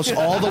do almost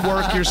all the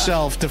work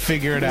yourself to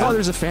figure it out. Well,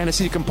 there's a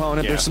fantasy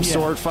component. There's some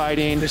sword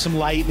fighting. There's some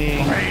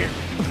lightning.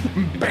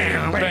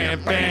 Bam,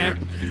 bam,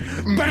 bam.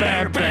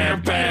 Bam,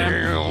 bam,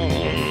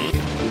 bam.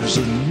 There's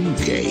a new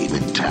game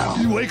in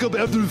town. You wake up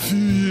after a few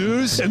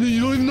years, and then you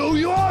don't even know who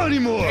you are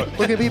anymore.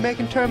 We're gonna be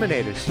making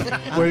Terminators.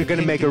 We're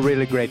gonna make a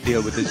really great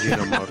deal with the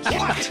Xenomorphs.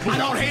 What? I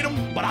don't hate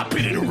them, but I've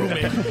been in a room.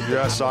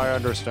 Yes, I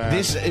understand.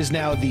 This is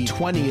now the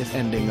 20th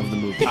ending of the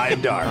movie. I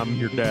am Dar. I'm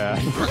your dad.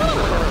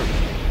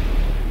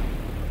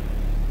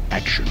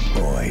 Action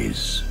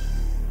boys.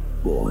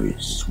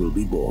 Boys will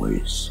be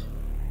boys.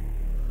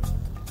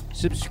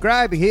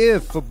 Subscribe here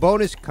for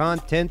bonus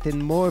content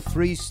and more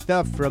free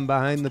stuff from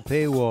behind the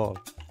paywall.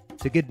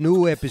 To get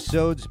new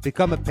episodes,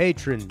 become a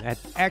patron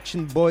at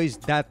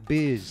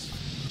actionboys.biz.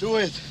 Do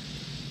it!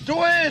 Do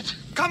it!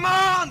 Come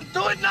on!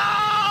 Do it now!